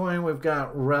Bitcoin, we've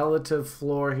got relative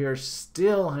floor here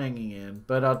still hanging in.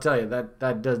 But I'll tell you,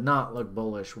 that does not look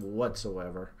bullish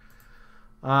whatsoever.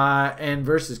 And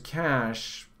versus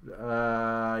cash,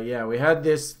 yeah, we had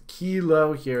this key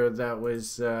low here that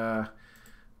was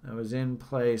in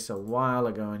place a while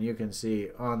ago, and you can see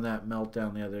on that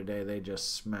meltdown the other day, they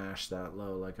just smashed that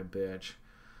low like a bitch.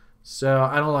 So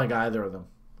I don't like either of them,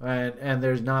 and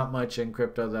there's not much in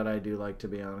crypto that I do like, to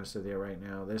be honest with you right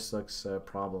now. This looks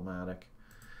problematic.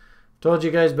 Told you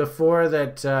guys before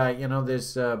that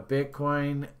this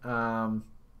Bitcoin.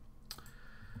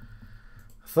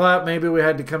 Thought maybe we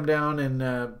had to come down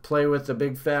and play with the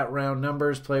big fat round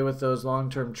numbers, play with those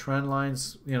long-term trend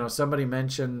lines. Somebody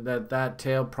mentioned that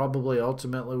tail probably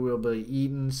ultimately will be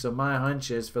eaten. So my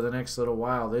hunch is for the next little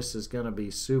while, this is going to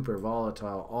be super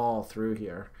volatile all through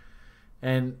here.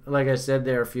 And like I said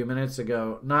there a few minutes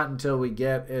ago, not until we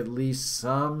get at least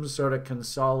some sort of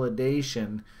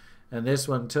consolidation. And this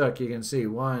one took, you can see,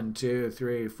 1, 2,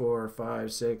 3, 4,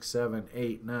 5, 6, 7,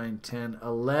 8, 9, 10,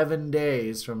 11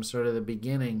 days from sort of the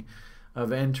beginning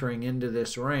of entering into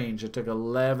this range. It took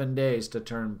 11 days to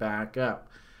turn back up.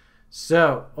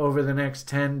 So over the next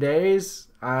 10 days,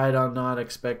 I'm not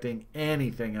expecting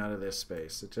anything out of this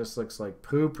space. It just looks like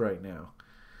poop right now.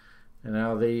 And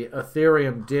now the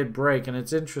Ethereum did break. And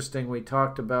it's interesting, we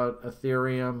talked about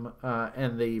Ethereum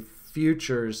and the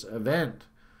futures event.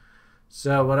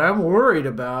 So what I'm worried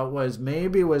about was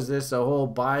was this a whole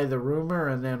buy the rumor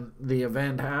and then the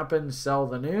event happened, sell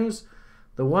the news?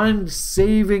 The one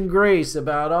saving grace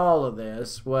about all of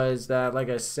this was that, like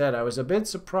I said, I was a bit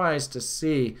surprised to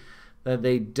see that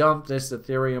they dumped this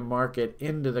Ethereum market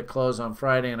into the close on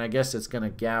Friday, and I guess it's going to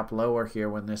gap lower here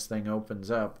when this thing opens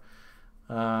up.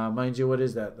 Mind you, what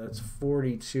is that? That's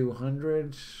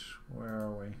 4,200. Where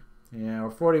are we? Yeah,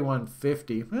 or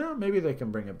 4,150. Well, maybe they can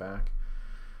bring it back.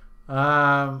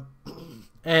 And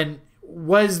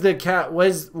was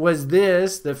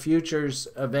this the futures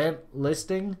event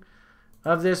listing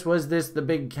of this? Was this the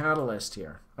big catalyst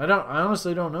here? I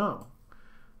honestly don't know.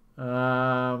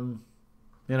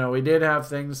 We did have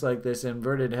things like this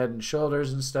inverted head and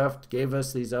shoulders and stuff, gave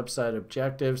us these upside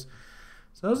objectives.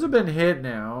 So those have been hit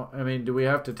now. I mean, do we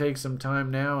have to take some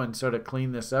time now and sort of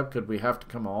clean this up? Could we have to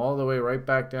come all the way right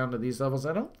back down to these levels?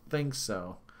 I don't think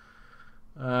so.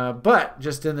 But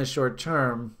just in the short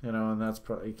term, and that's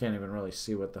probably, you can't even really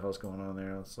see what the hell's going on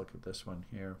there. Let's look at this one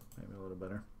here, maybe a little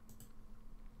better.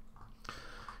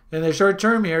 In the short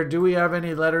term here, do we have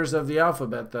any letters of the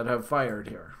alphabet that have fired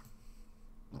here?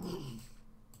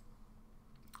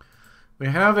 We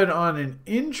have it on an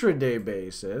intraday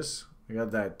basis. We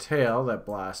got that tail that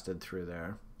blasted through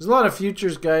there. There's a lot of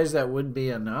futures guys that would be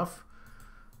enough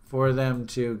for them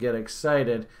to get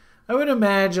excited. I would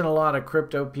imagine a lot of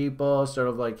crypto people, sort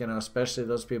of like, especially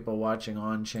those people watching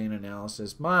on-chain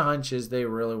analysis, my hunch is they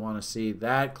really want to see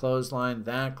that clothesline,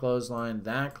 that clothesline,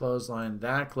 that clothesline,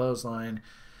 that clothesline.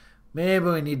 Maybe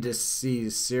we need to see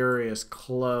serious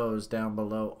close down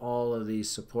below all of these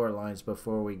support lines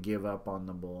before we give up on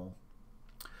the bull.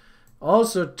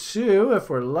 Also, too, if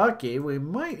we're lucky, we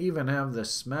might even have the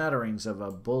smatterings of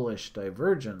a bullish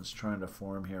divergence trying to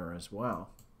form here as well.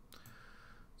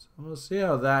 So we'll see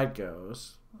how that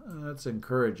goes. That's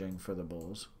encouraging for the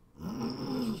bulls.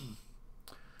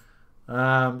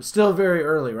 Still very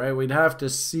early, right? We'd have to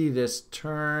see this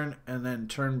turn and then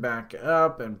turn back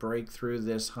up and break through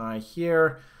this high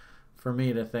here for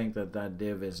me to think that that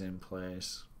div is in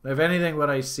place. If anything,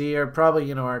 what I see are probably,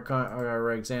 you know,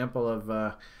 our example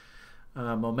of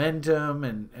momentum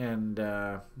and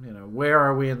you know, where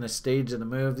are we in the stage of the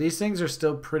move. These things are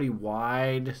still pretty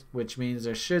wide, which means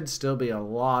there should still be a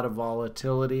lot of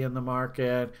volatility in the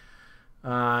market.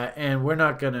 And we're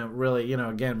not going to really, you know,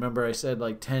 again, remember I said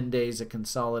like 10 days of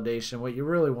consolidation. What you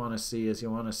really want to see is you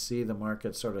want to see the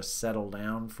market sort of settle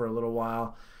down for a little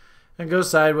while and go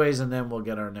sideways, and then we'll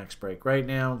get our next break. Right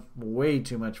now, way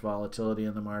too much volatility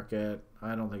in the market.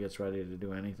 I don't think it's ready to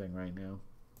do anything right now.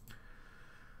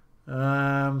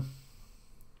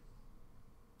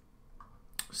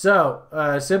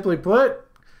 Simply put,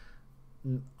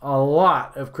 a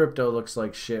lot of crypto looks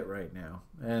like shit right now.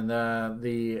 And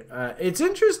it's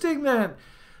interesting that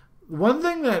one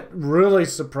thing that really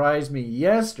surprised me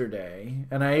yesterday,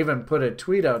 and I even put a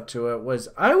tweet out to it, was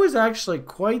I was actually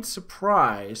quite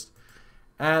surprised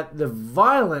at the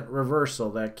violent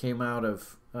reversal that came out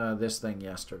of this thing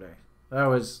yesterday. That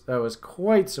was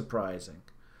quite surprising.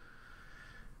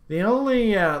 The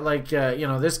only, you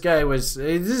know, this guy was,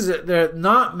 there are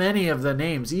not many of the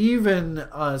names, even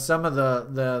some of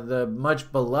the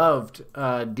much beloved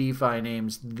DeFi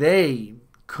names, they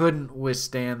couldn't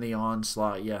withstand the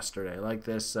onslaught yesterday. Like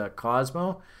this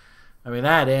Cosmo. I mean,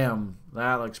 that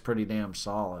looks pretty damn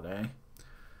solid, eh?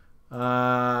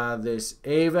 This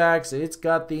AVAX, it's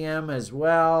got the M as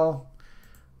well.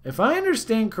 If I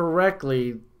understand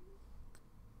correctly,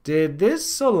 did this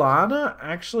Solana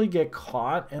actually get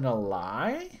caught in a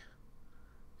lie?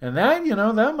 And that, you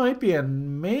know, that might be a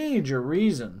major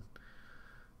reason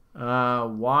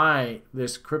why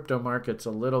this crypto market's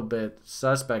a little bit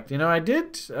suspect. You know, I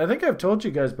think I've told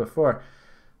you guys before,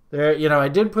 you know, I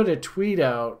did put a tweet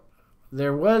out.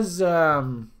 There was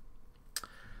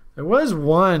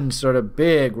one sort of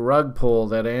big rug pull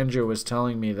that Andrew was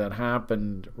telling me that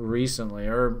happened recently,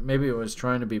 or maybe it was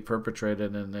trying to be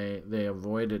perpetrated and they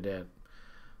avoided it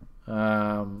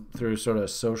through sort of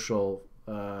social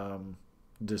I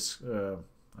don't know,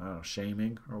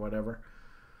 shaming or whatever.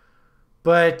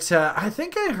 But I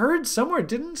think I heard somewhere,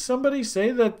 didn't somebody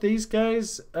say that these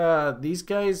guys,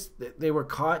 they were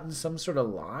caught in some sort of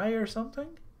lie or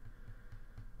something?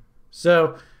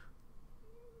 So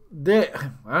I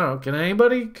don't know. Can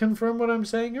anybody confirm what I'm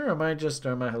saying here, or am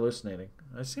I hallucinating?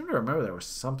 I seem to remember there was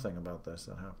something about this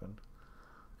that happened.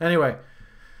 Anyway,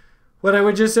 what I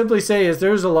would just simply say is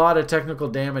there's a lot of technical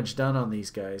damage done on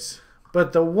these guys.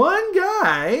 But the one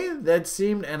guy that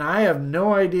seemed, and I have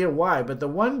no idea why, but the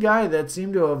one guy that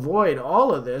seemed to avoid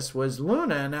all of this was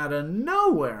Luna, and out of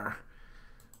nowhere.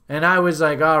 And I was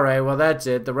like, all right, well, that's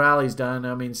it. The rally's done.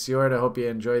 I mean, Siort, I hope you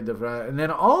enjoyed the rally. And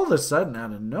then all of a sudden,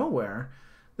 out of nowhere,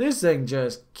 this thing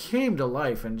just came to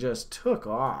life and just took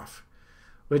off,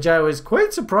 which I was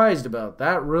quite surprised about.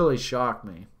 That really shocked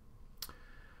me.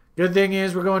 Good thing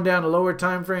is we're going down to lower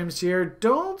time frames here.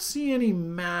 Don't see any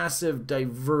massive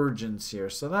divergence here,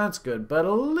 so that's good. But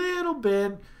a little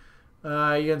bit,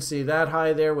 you can see that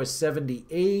high there was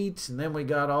 78, and then we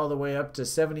got all the way up to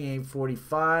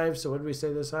 78.45. So what did we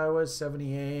say this high was?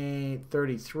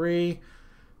 78.33.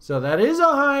 So that is a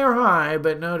higher high,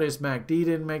 but notice MACD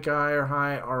didn't make a higher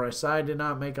high, RSI did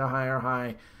not make a higher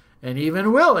high, and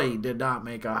even Willie did not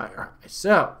make a higher high.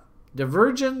 So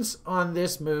divergence on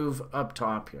this move up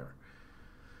top here.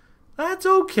 That's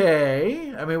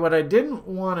okay. I mean, what I didn't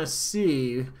want to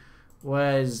see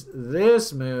was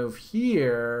this move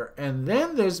here, and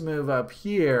then this move up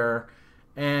here,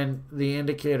 and the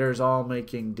indicators all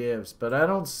making divs, but I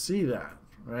don't see that.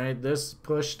 Right, this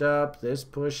pushed up, this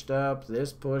pushed up,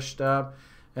 this pushed up,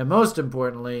 and most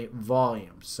importantly,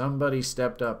 volume. Somebody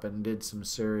stepped up and did some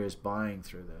serious buying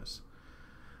through this.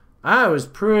 I was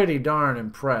pretty darn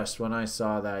impressed when I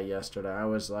saw that yesterday. I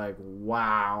was like,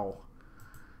 wow.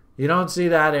 You don't see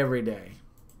that every day.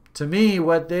 To me,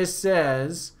 what this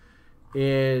says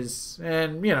is,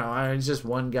 and you know, it's just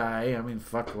one guy. I mean,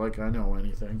 fuck, like I know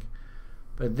anything.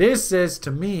 But this says to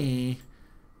me,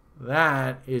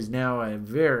 that is now a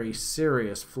very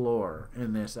serious floor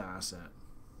in this asset.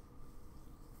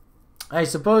 I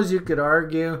suppose you could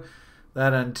argue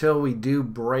that until we do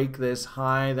break this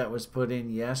high that was put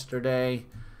in yesterday,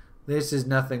 this is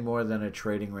nothing more than a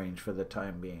trading range for the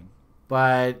time being.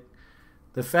 But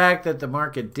The fact that the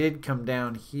market did come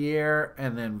down here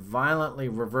and then violently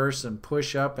reverse and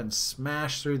push up and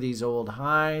smash through these old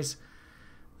highs,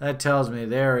 that tells me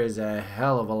there is a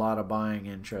hell of a lot of buying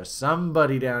interest.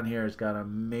 Somebody down here has got a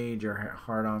major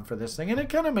hard-on for this thing, and it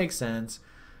kind of makes sense,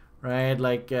 right?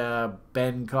 Like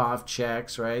Benkoff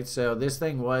checks, right? So this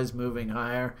thing was moving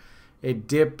higher. It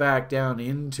dipped back down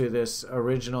into this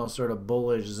original sort of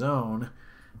bullish zone.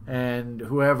 And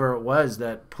whoever it was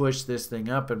that pushed this thing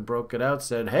up and broke it out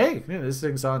said, hey, this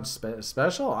thing's on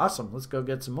special. Awesome. Let's go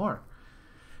get some more.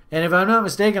 And if I'm not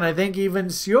mistaken, I think even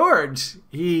Sjord,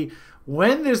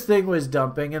 when this thing was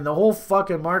dumping and the whole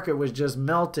fucking market was just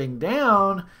melting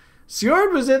down,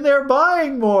 Sjord was in there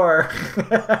buying more.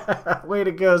 Way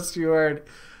to go, Sjord.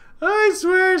 I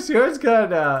swear, Sjord's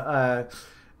got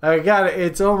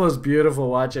it's almost beautiful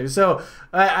watching. So,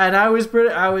 I was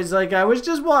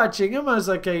just watching him. I was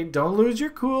like, hey, don't lose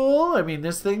your cool. I mean,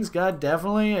 this thing's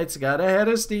it's got a head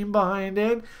of steam behind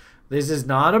it. This is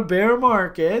not a bear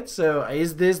market. So,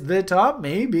 is this the top?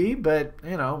 Maybe, but,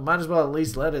 might as well at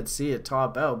least let it see it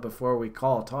top out before we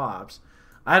call tops.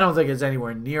 I don't think it's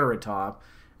anywhere near a top.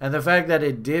 And the fact that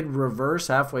it did reverse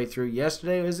halfway through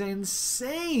yesterday was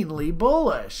insanely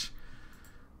bullish.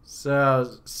 So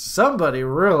somebody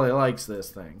really likes this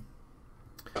thing.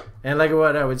 And like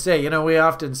what I would say, we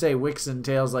often say wicks and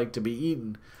tails like to be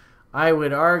eaten. I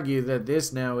would argue that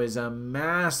this now is a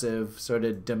massive sort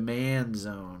of demand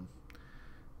zone.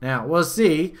 Now, we'll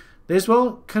see. This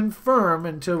won't confirm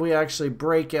until we actually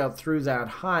break out through that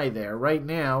high there. Right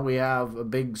now, we have a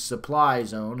big supply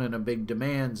zone and a big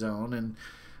demand zone. And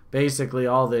basically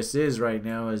all this is right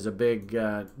now is a big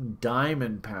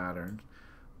diamond pattern.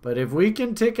 But if we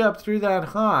can tick up through that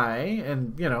high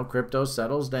and, crypto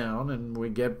settles down and we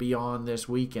get beyond this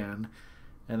weekend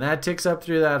and that ticks up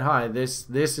through that high, this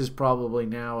is probably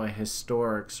now a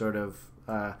historic sort of,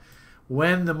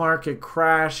 when the market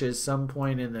crashes some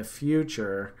point in the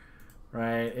future,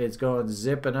 right, it's going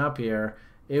zipping up here,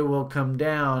 it will come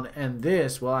down and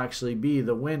this will actually be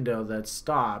the window that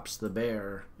stops the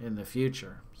bear in the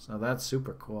future. So that's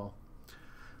super cool.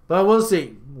 But we'll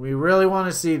see. We really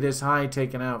want to see this high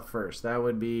taken out first. That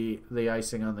would be the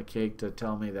icing on the cake to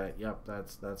tell me that, yep,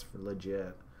 that's for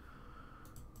legit.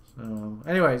 So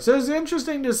anyway, so it's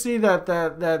interesting to see that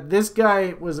this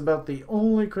guy was about the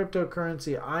only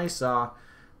cryptocurrency I saw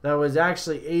that was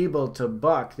actually able to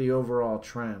buck the overall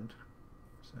trend.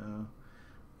 So,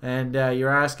 and you're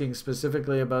asking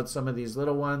specifically about some of these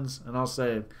little ones, and I'll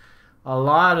say a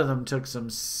lot of them took some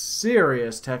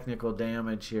serious technical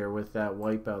damage here with that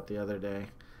wipeout the other day.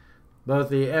 Both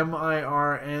the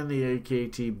MIR and the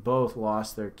AKT both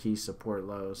lost their key support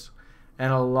lows.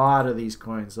 And a lot of these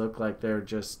coins look like they're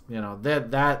just,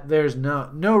 there's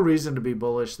no reason to be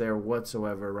bullish there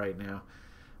whatsoever right now.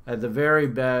 At the very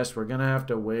best, we're going to have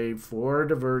to wait for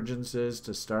divergences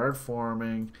to start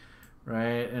forming,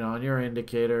 right? And on your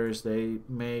indicators, they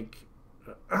make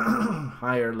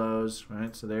higher lows,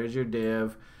 right? So there's your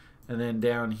div, and then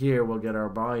down here we'll get our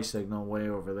buy signal way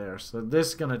over there. So this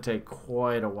is going to take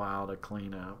quite a while to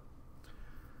clean up.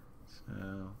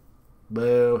 So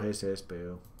boo, hiss hiss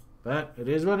boo, but it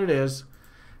is what it is.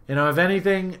 If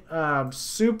anything,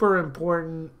 super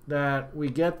important that we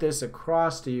get this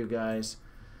across to you guys.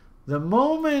 The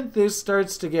moment this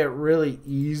starts to get really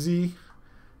easy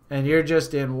and you're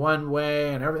just in one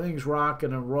way and everything's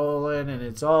rocking and rolling and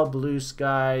it's all blue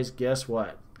skies, guess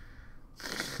what?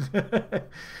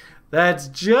 That's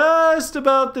just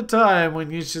about the time when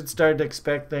you should start to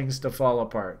expect things to fall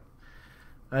apart.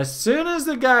 As soon as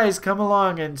the guys come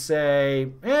along and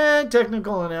say,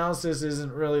 technical analysis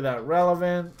isn't really that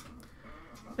relevant.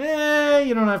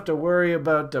 You don't have to worry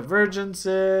about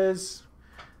divergences.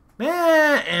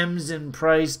 M's in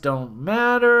price don't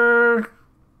matter.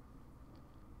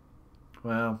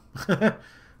 Well, I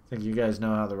think you guys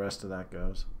know how the rest of that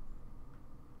goes.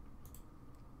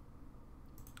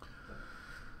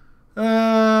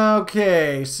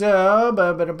 Okay, so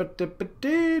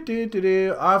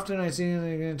often I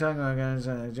see talking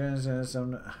about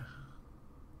some.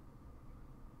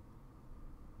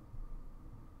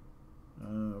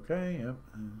 Okay, yep.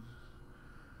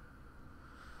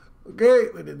 Okay,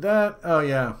 we did that. Oh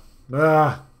yeah.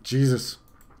 Jesus.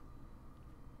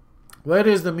 What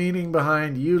is the meaning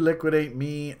behind you liquidate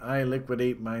me, I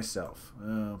liquidate myself?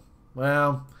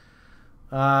 Well,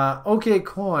 okay,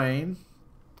 coin.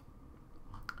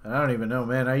 I don't even know,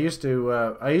 man. I used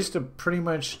to pretty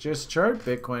much just chart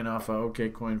Bitcoin off of OK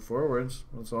Coin forwards.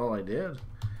 That's all I did.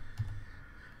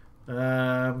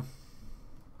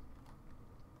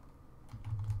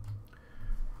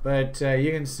 But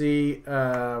you can see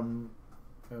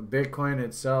Bitcoin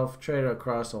itself traded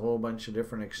across a whole bunch of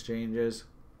different exchanges.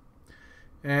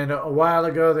 And a while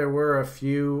ago, there were a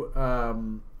few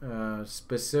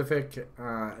specific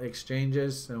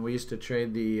exchanges, and we used to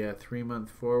trade the 3-month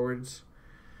forwards.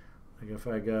 Like if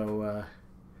I go,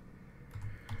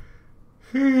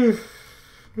 oh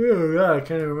God, I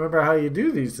can't even remember how you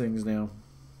do these things now.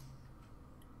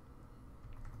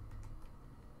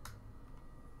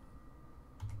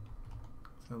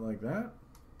 Something like that.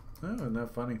 Oh, isn't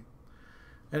that funny?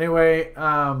 Anyway,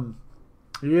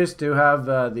 you used to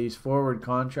have these forward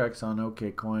contracts on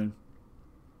OKCoin.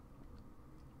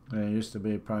 It used to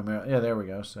be primarily, yeah, there we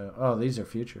go. So, oh, these are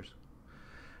futures.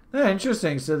 Yeah,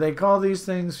 interesting. So they call these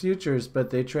things futures, but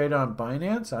they trade on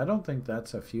Binance. I don't think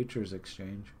that's a futures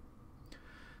exchange.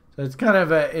 So it's kind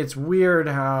of it's weird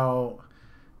how,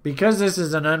 because this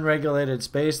is an unregulated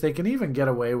space, they can even get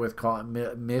away with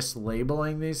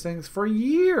mislabeling these things for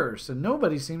years, and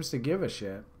nobody seems to give a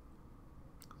shit.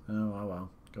 Oh, well,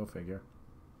 go figure.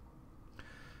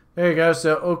 There you go.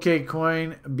 So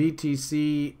OKCoin,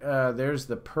 BTC, there's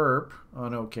the perp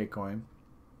on OKCoin.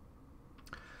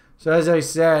 So as I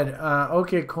said,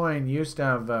 OKCoin used to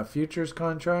have futures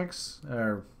contracts,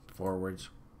 or forwards.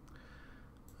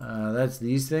 That's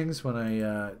these things when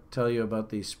I tell you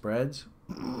about these spreads.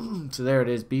 So there it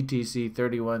is, BTC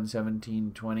 31,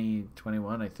 17, 20,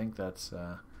 21. I think that's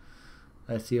the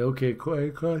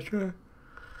OKCoin contract.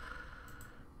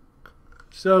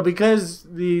 So because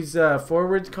these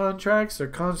forwards contracts are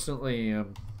constantly... how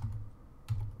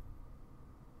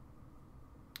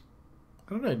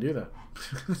did I do that?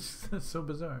 That's so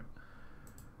bizarre.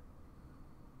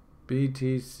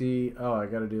 BTC... Oh, I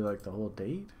got to do like the whole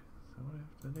date? Is that what I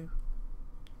have to do?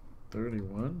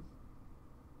 31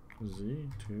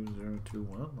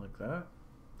 Z2021, like that?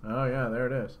 Oh yeah, there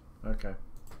it is. Okay.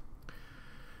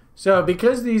 So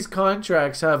because these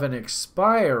contracts have an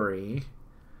expiry...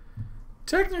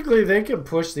 Technically, they can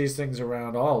push these things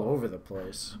around all over the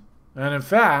place. And in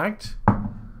fact,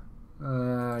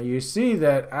 you see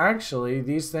that actually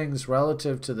these things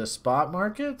relative to the spot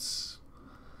markets,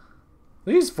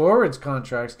 these forwards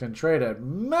contracts can trade at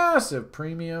massive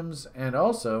premiums and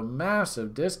also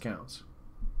massive discounts.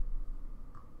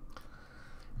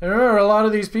 And remember, a lot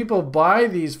of these people buy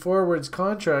these forwards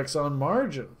contracts on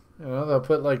margin. You know, they'll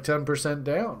put like 10%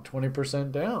 down,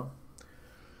 20% down.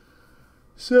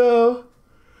 So...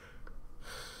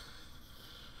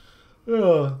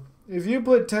 if you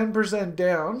put 10%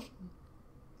 down,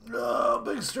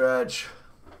 big stretch.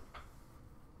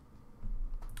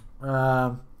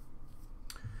 And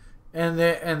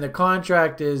the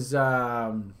contract is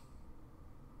yeah,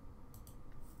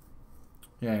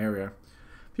 here we are.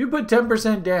 If you put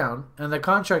 10% down and the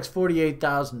contract's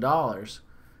 $48,000,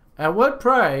 at what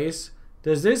price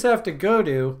does this have to go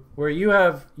to where you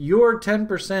have your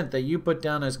 10% that you put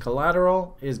down as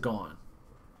collateral is gone?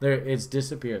 It's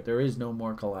disappeared. There is no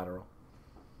more collateral.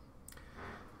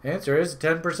 Answer is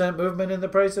 10% movement in the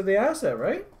price of the asset,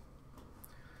 right?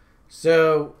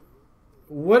 So,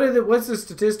 what's the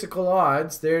statistical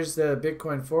odds? There's the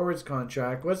Bitcoin forwards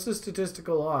contract. What's the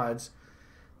statistical odds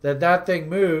that that thing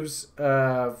moves?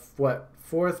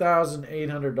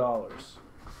 $4,800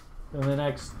 in the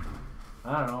next,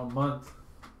 I don't know, month?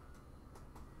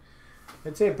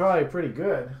 I'd say probably pretty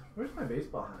good. Where's my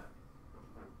baseball hat?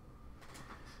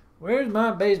 Where's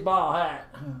my baseball hat?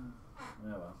 Oh,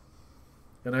 well.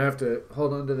 Gonna have to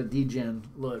hold on to the DGen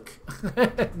look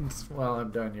while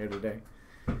I'm done here today.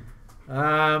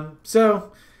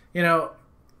 So, you know,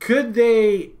 could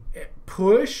they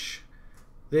push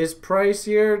this price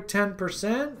here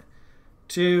 10%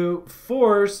 to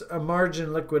force a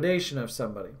margin liquidation of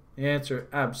somebody? The answer,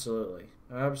 absolutely.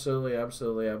 Absolutely,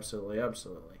 absolutely, absolutely,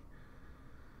 absolutely.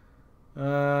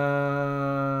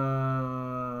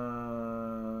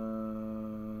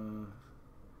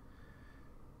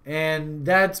 And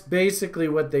that's basically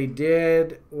what they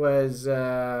did. Was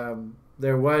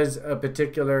there was a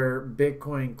particular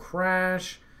Bitcoin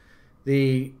crash.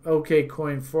 The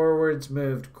OKCoin forwards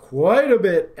moved quite a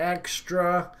bit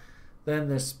extra than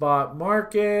the spot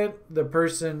market. The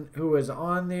person who was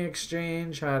on the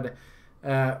exchange had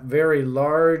a very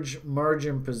large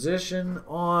margin position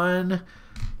on.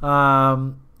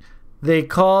 They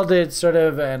called it sort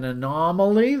of an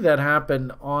anomaly that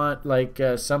happened on, like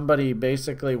somebody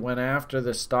basically went after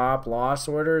the stop loss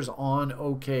orders on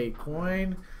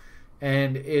OKCoin,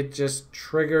 and it just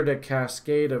triggered a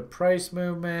cascade of price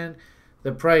movement.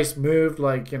 The price moved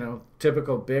like, you know,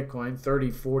 typical Bitcoin,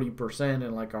 30-40%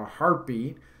 in like a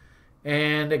heartbeat.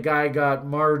 And a guy got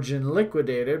margin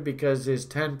liquidated because his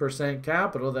 10%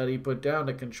 capital that he put down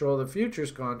to control the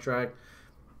futures contract,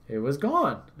 it was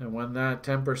gone. And when that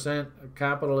 10%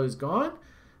 capital is gone,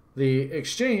 the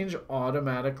exchange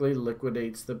automatically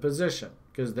liquidates the position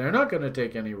because they're not going to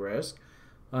take any risk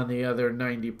on the other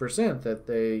 90% that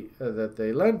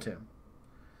they lent him.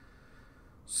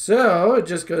 So it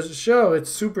just goes to show it's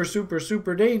super, super,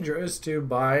 super dangerous to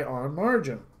buy on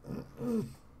margin.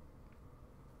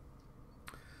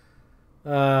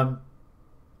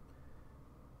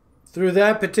 Through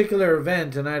that particular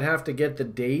event, and I'd have to get the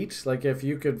date, like if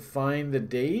you could find the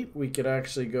date, we could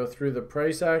actually go through the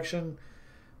price action.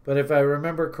 But if I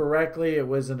remember correctly, it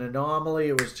was an anomaly.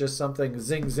 It was just something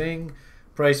zing, zing.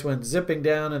 Price went zipping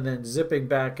down and then zipping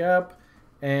back up.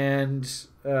 And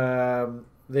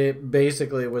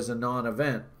basically it was a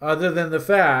non-event. Other than the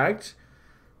fact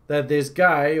that this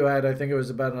guy who had, I think it was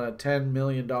about a $10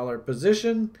 million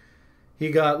position,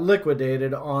 he got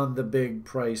liquidated on the big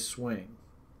price swing.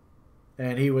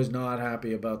 And he was not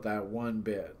happy about that one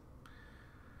bit.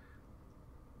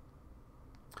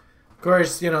 Of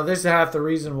course, you know, this is half the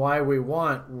reason why we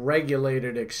want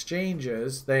regulated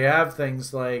exchanges. They have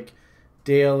things like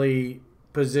daily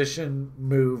position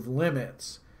move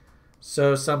limits.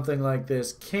 So something like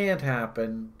this can't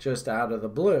happen just out of the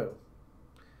blue.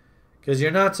 Because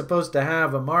you're not supposed to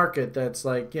have a market that's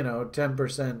like, you know,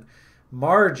 10%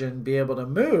 margin be able to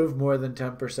move more than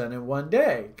 10% in one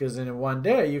day. Because in one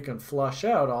day you can flush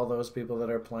out all those people that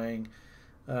are playing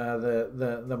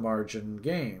the margin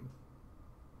game.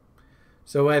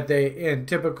 So in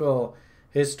typical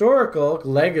historical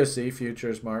legacy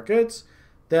futures markets,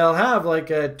 they'll have like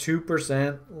a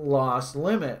 2% loss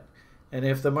limit. And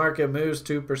if the market moves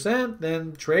 2%,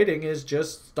 then trading is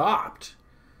just stopped.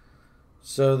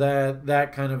 So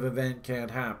that kind of event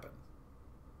can't happen.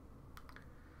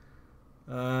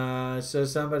 So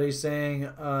somebody's saying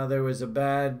there was a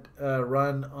bad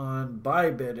run on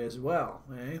Bybit as well.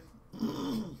 Eh?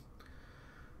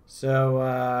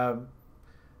 So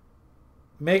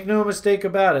make no mistake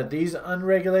about it. These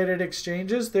unregulated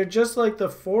exchanges, they're just like the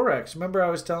Forex. Remember I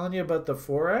was telling you about the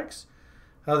Forex?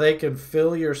 How they can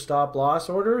fill your stop loss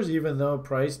orders even though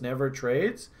price never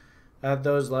trades at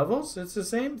those levels? It's the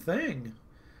same thing.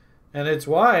 And it's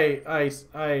why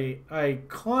I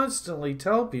constantly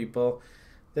tell people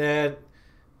that,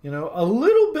 you know, a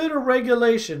little bit of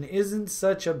regulation isn't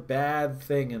such a bad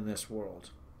thing in this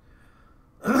world.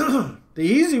 The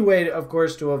easy way, of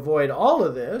course, to avoid all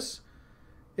of this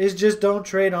is just don't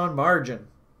trade on margin.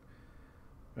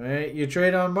 Right? You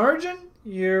trade on margin,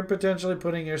 you're potentially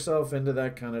putting yourself into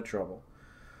that kind of trouble.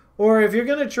 Or if you're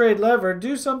going to trade lever,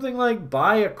 do something like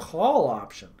buy a call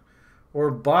option or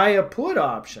buy a put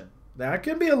option. That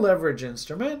can be a leverage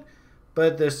instrument,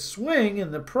 but the swing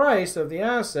in the price of the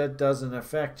asset doesn't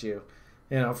affect you,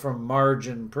 you know, from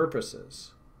margin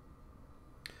purposes.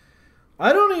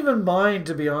 I don't even mind,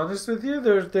 to be honest with you.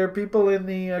 There are people in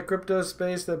the crypto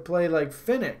space that play like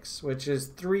Phoenix, which is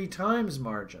 3 times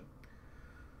margin.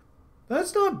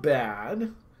 That's not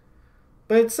bad.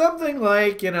 But something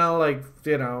like, like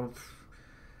they got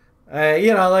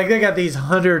these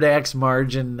 100x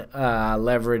margin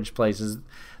leverage places.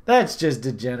 That's just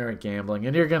degenerate gambling,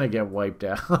 and you're going to get wiped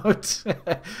out.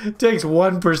 It takes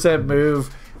 1%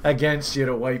 move against you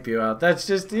to wipe you out.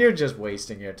 You're just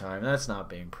wasting your time. That's not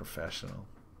being professional.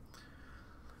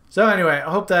 So anyway,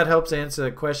 I hope that helps answer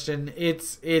the question.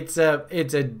 It's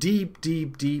a deep,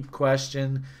 deep, deep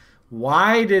question.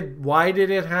 Why did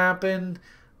it happen?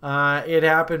 It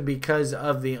happened because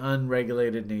of the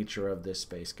unregulated nature of this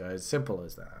space, guys. Simple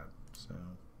as that. So,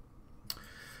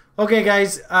 okay,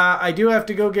 guys, I do have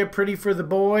to go get pretty for the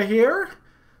boy here.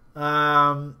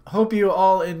 Hope you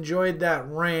all enjoyed that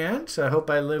rant. I hope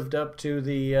I lived up to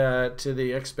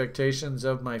the expectations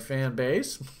of my fan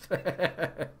base.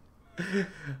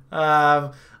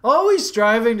 Always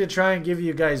striving to try and give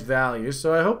you guys value,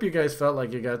 so I hope you guys felt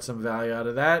like you got some value out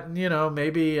of that, and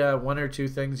maybe 1 or 2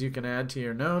 things you can add to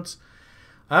your notes.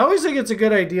 I always think it's a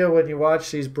good idea when you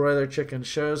watch these broiler chicken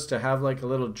shows to have like a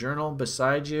little journal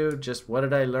beside you. Just what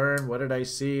did I learn? What did I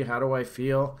see? How do I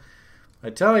feel? I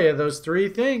tell you, those 3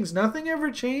 things, nothing ever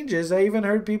changes. I even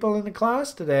heard people in the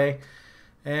class today.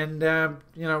 And,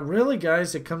 really,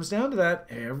 guys, it comes down to that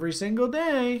every single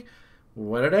day.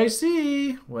 What did I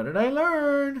see? What did I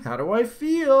learn? How do I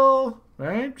feel?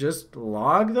 Right? Just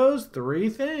log those 3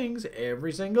 things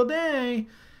every single day.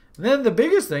 And then the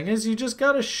biggest thing is you just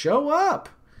got to show up.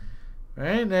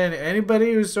 Right? And then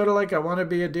anybody who's sort of like, I want to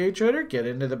be a day trader, get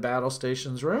into the battle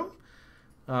stations room.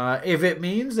 If it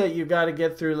means that you got to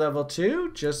get through level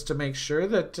 2 just to make sure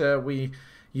that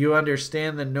you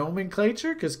understand the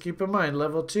nomenclature, because keep in mind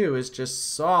level 2 is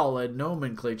just solid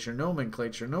nomenclature.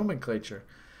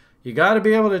 you got to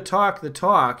be able to talk the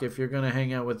talk if you're going to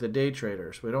hang out with the day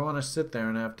traders. We don't want to sit there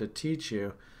and have to teach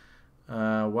you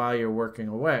while you're working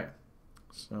away.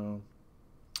 So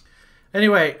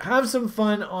anyway, have some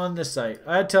fun on the site.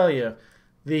 I tell you,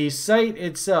 the site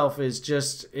itself is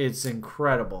just, it's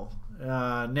incredible.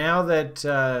 Now that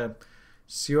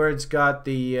Sjord's got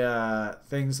the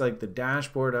things like the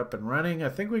dashboard up and running, I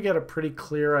think we get a pretty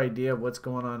clear idea of what's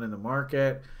going on in the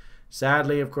market.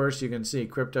 Sadly, of course, you can see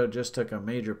crypto just took a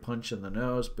major punch in the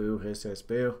nose. Boo, hiss, hiss,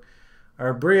 boo.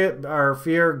 Our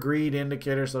fear, greed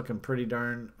indicators looking pretty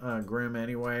darn grim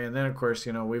anyway. And then, of course,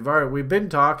 you know, we've been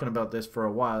talking about this for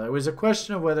a while. It was a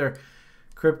question of whether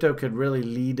crypto could really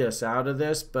lead us out of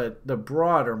this, but the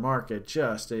broader market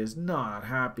just is not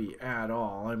happy at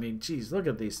all. I mean, geez, look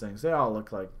at these things. They all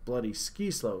look like bloody ski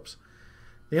slopes.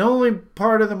 The only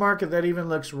part of the market that even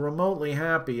looks remotely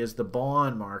happy is the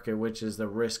bond market, which is the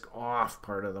risk-off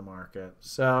part of the market.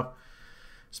 So,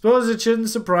 suppose it shouldn't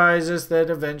surprise us that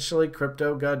eventually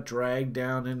crypto got dragged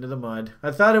down into the mud.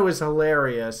 I thought it was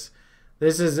hilarious.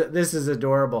 This is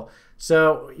adorable.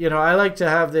 So, you know, I like to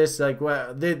have this like,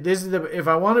 well, this is the, if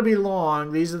I want to be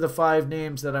long, these are the 5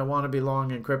 names that I want to be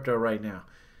long in crypto right now.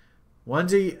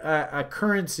 One's a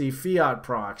currency fiat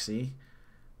proxy.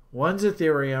 One's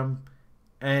Ethereum.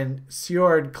 And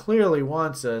Sjord clearly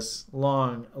wants us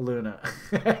long Luna.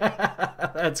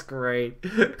 That's great.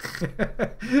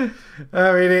 I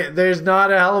mean, there's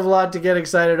not a hell of a lot to get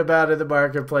excited about in the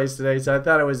marketplace today, so I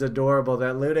thought it was adorable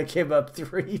that Luna came up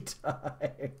 3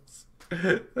 times.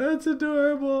 That's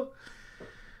adorable.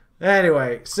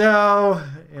 Anyway, so,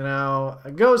 you know,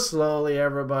 go slowly,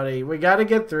 everybody. We got to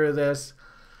get through this.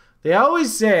 They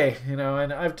always say, you know,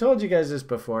 and I've told you guys this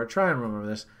before, try and remember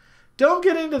this. Don't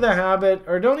get into the habit,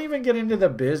 or don't even get into the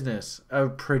business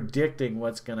of predicting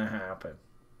what's going to happen.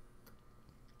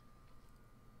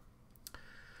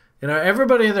 You know,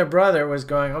 everybody and their brother was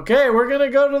going, okay, we're going to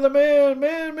go to the man.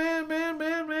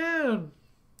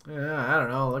 Yeah, I don't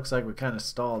know. Looks like we kind of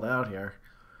stalled out here.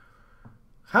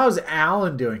 How's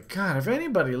Alan doing? God, if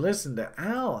anybody listened to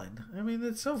Alan, I mean,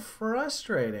 it's so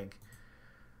frustrating.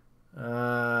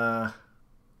 Because,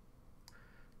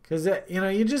 you know,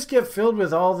 you just get filled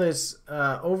with all this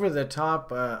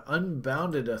over-the-top,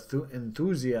 unbounded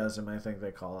enthusiasm, I think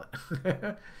they call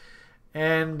it.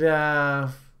 And,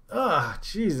 oh,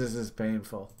 Jesus, is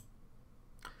painful.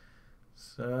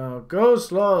 So, go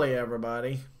slowly,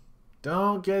 everybody.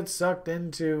 Don't get sucked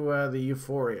into the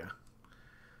euphoria.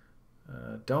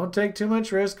 Don't take too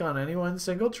much risk on any one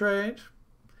single trade.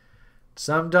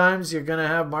 Sometimes you're going to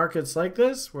have markets like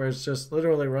this, where it just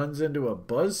literally runs into a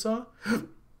buzzsaw.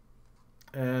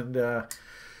 And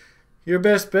your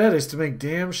best bet is to make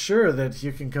damn sure that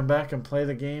you can come back and play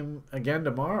the game again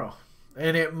tomorrow.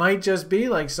 And it might just be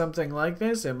like something like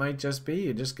this. It might just be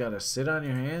you just got to sit on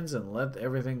your hands and let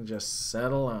everything just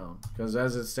settle down. Because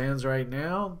as it stands right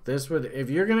now, this would, if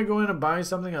you're going to go in and buy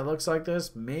something that looks like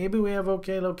this, maybe we have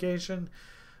okay location.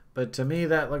 But to me,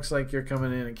 that looks like you're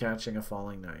coming in and catching a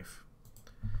falling knife.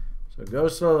 So go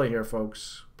slowly here,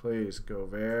 folks. Please go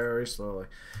very slowly.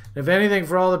 If anything,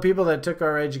 for all the people that took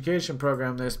our education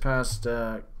program this past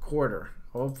quarter,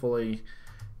 hopefully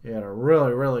you had a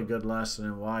really, really good lesson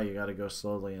in why you got to go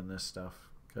slowly in this stuff.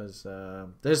 Because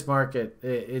this market,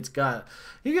 it's got,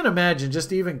 you can imagine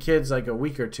just even kids like a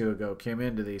week or two ago came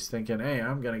into these thinking, hey,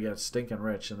 I'm going to get stinking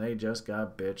rich, and they just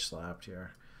got bitch slapped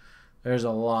here. There's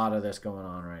a lot of this going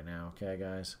on right now. Okay,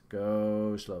 guys?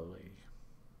 Go slowly.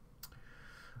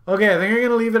 Okay, I think I'm going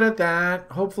to leave it at that.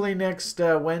 Hopefully next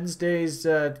Wednesday's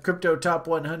Crypto Top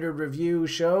 100 review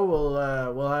show,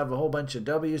 we'll have a whole bunch of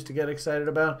W's to get excited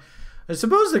about. I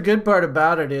suppose the good part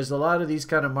about it is a lot of these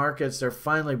kind of markets, they're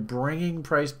finally bringing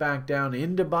price back down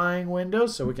into buying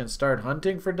windows so we can start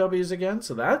hunting for W's again.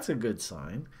 So that's a good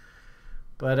sign.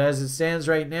 But as it stands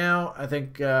right now, I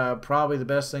think probably the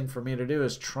best thing for me to do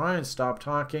is try and stop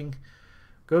talking.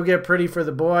 Go get pretty for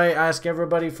the boy. Ask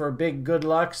everybody for big good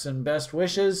lucks and best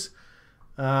wishes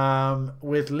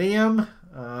with Liam.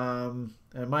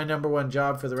 And my #1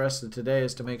 job for the rest of today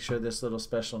is to make sure this little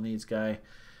special needs guy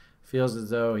feels as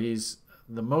though he's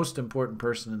the most important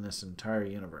person in this entire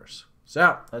universe.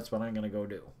 So that's what I'm going to go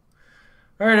do.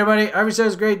 All right, everybody. Have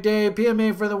yourselves a great day.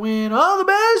 PMA for the win. All the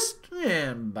best.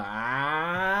 And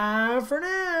bye for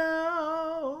now.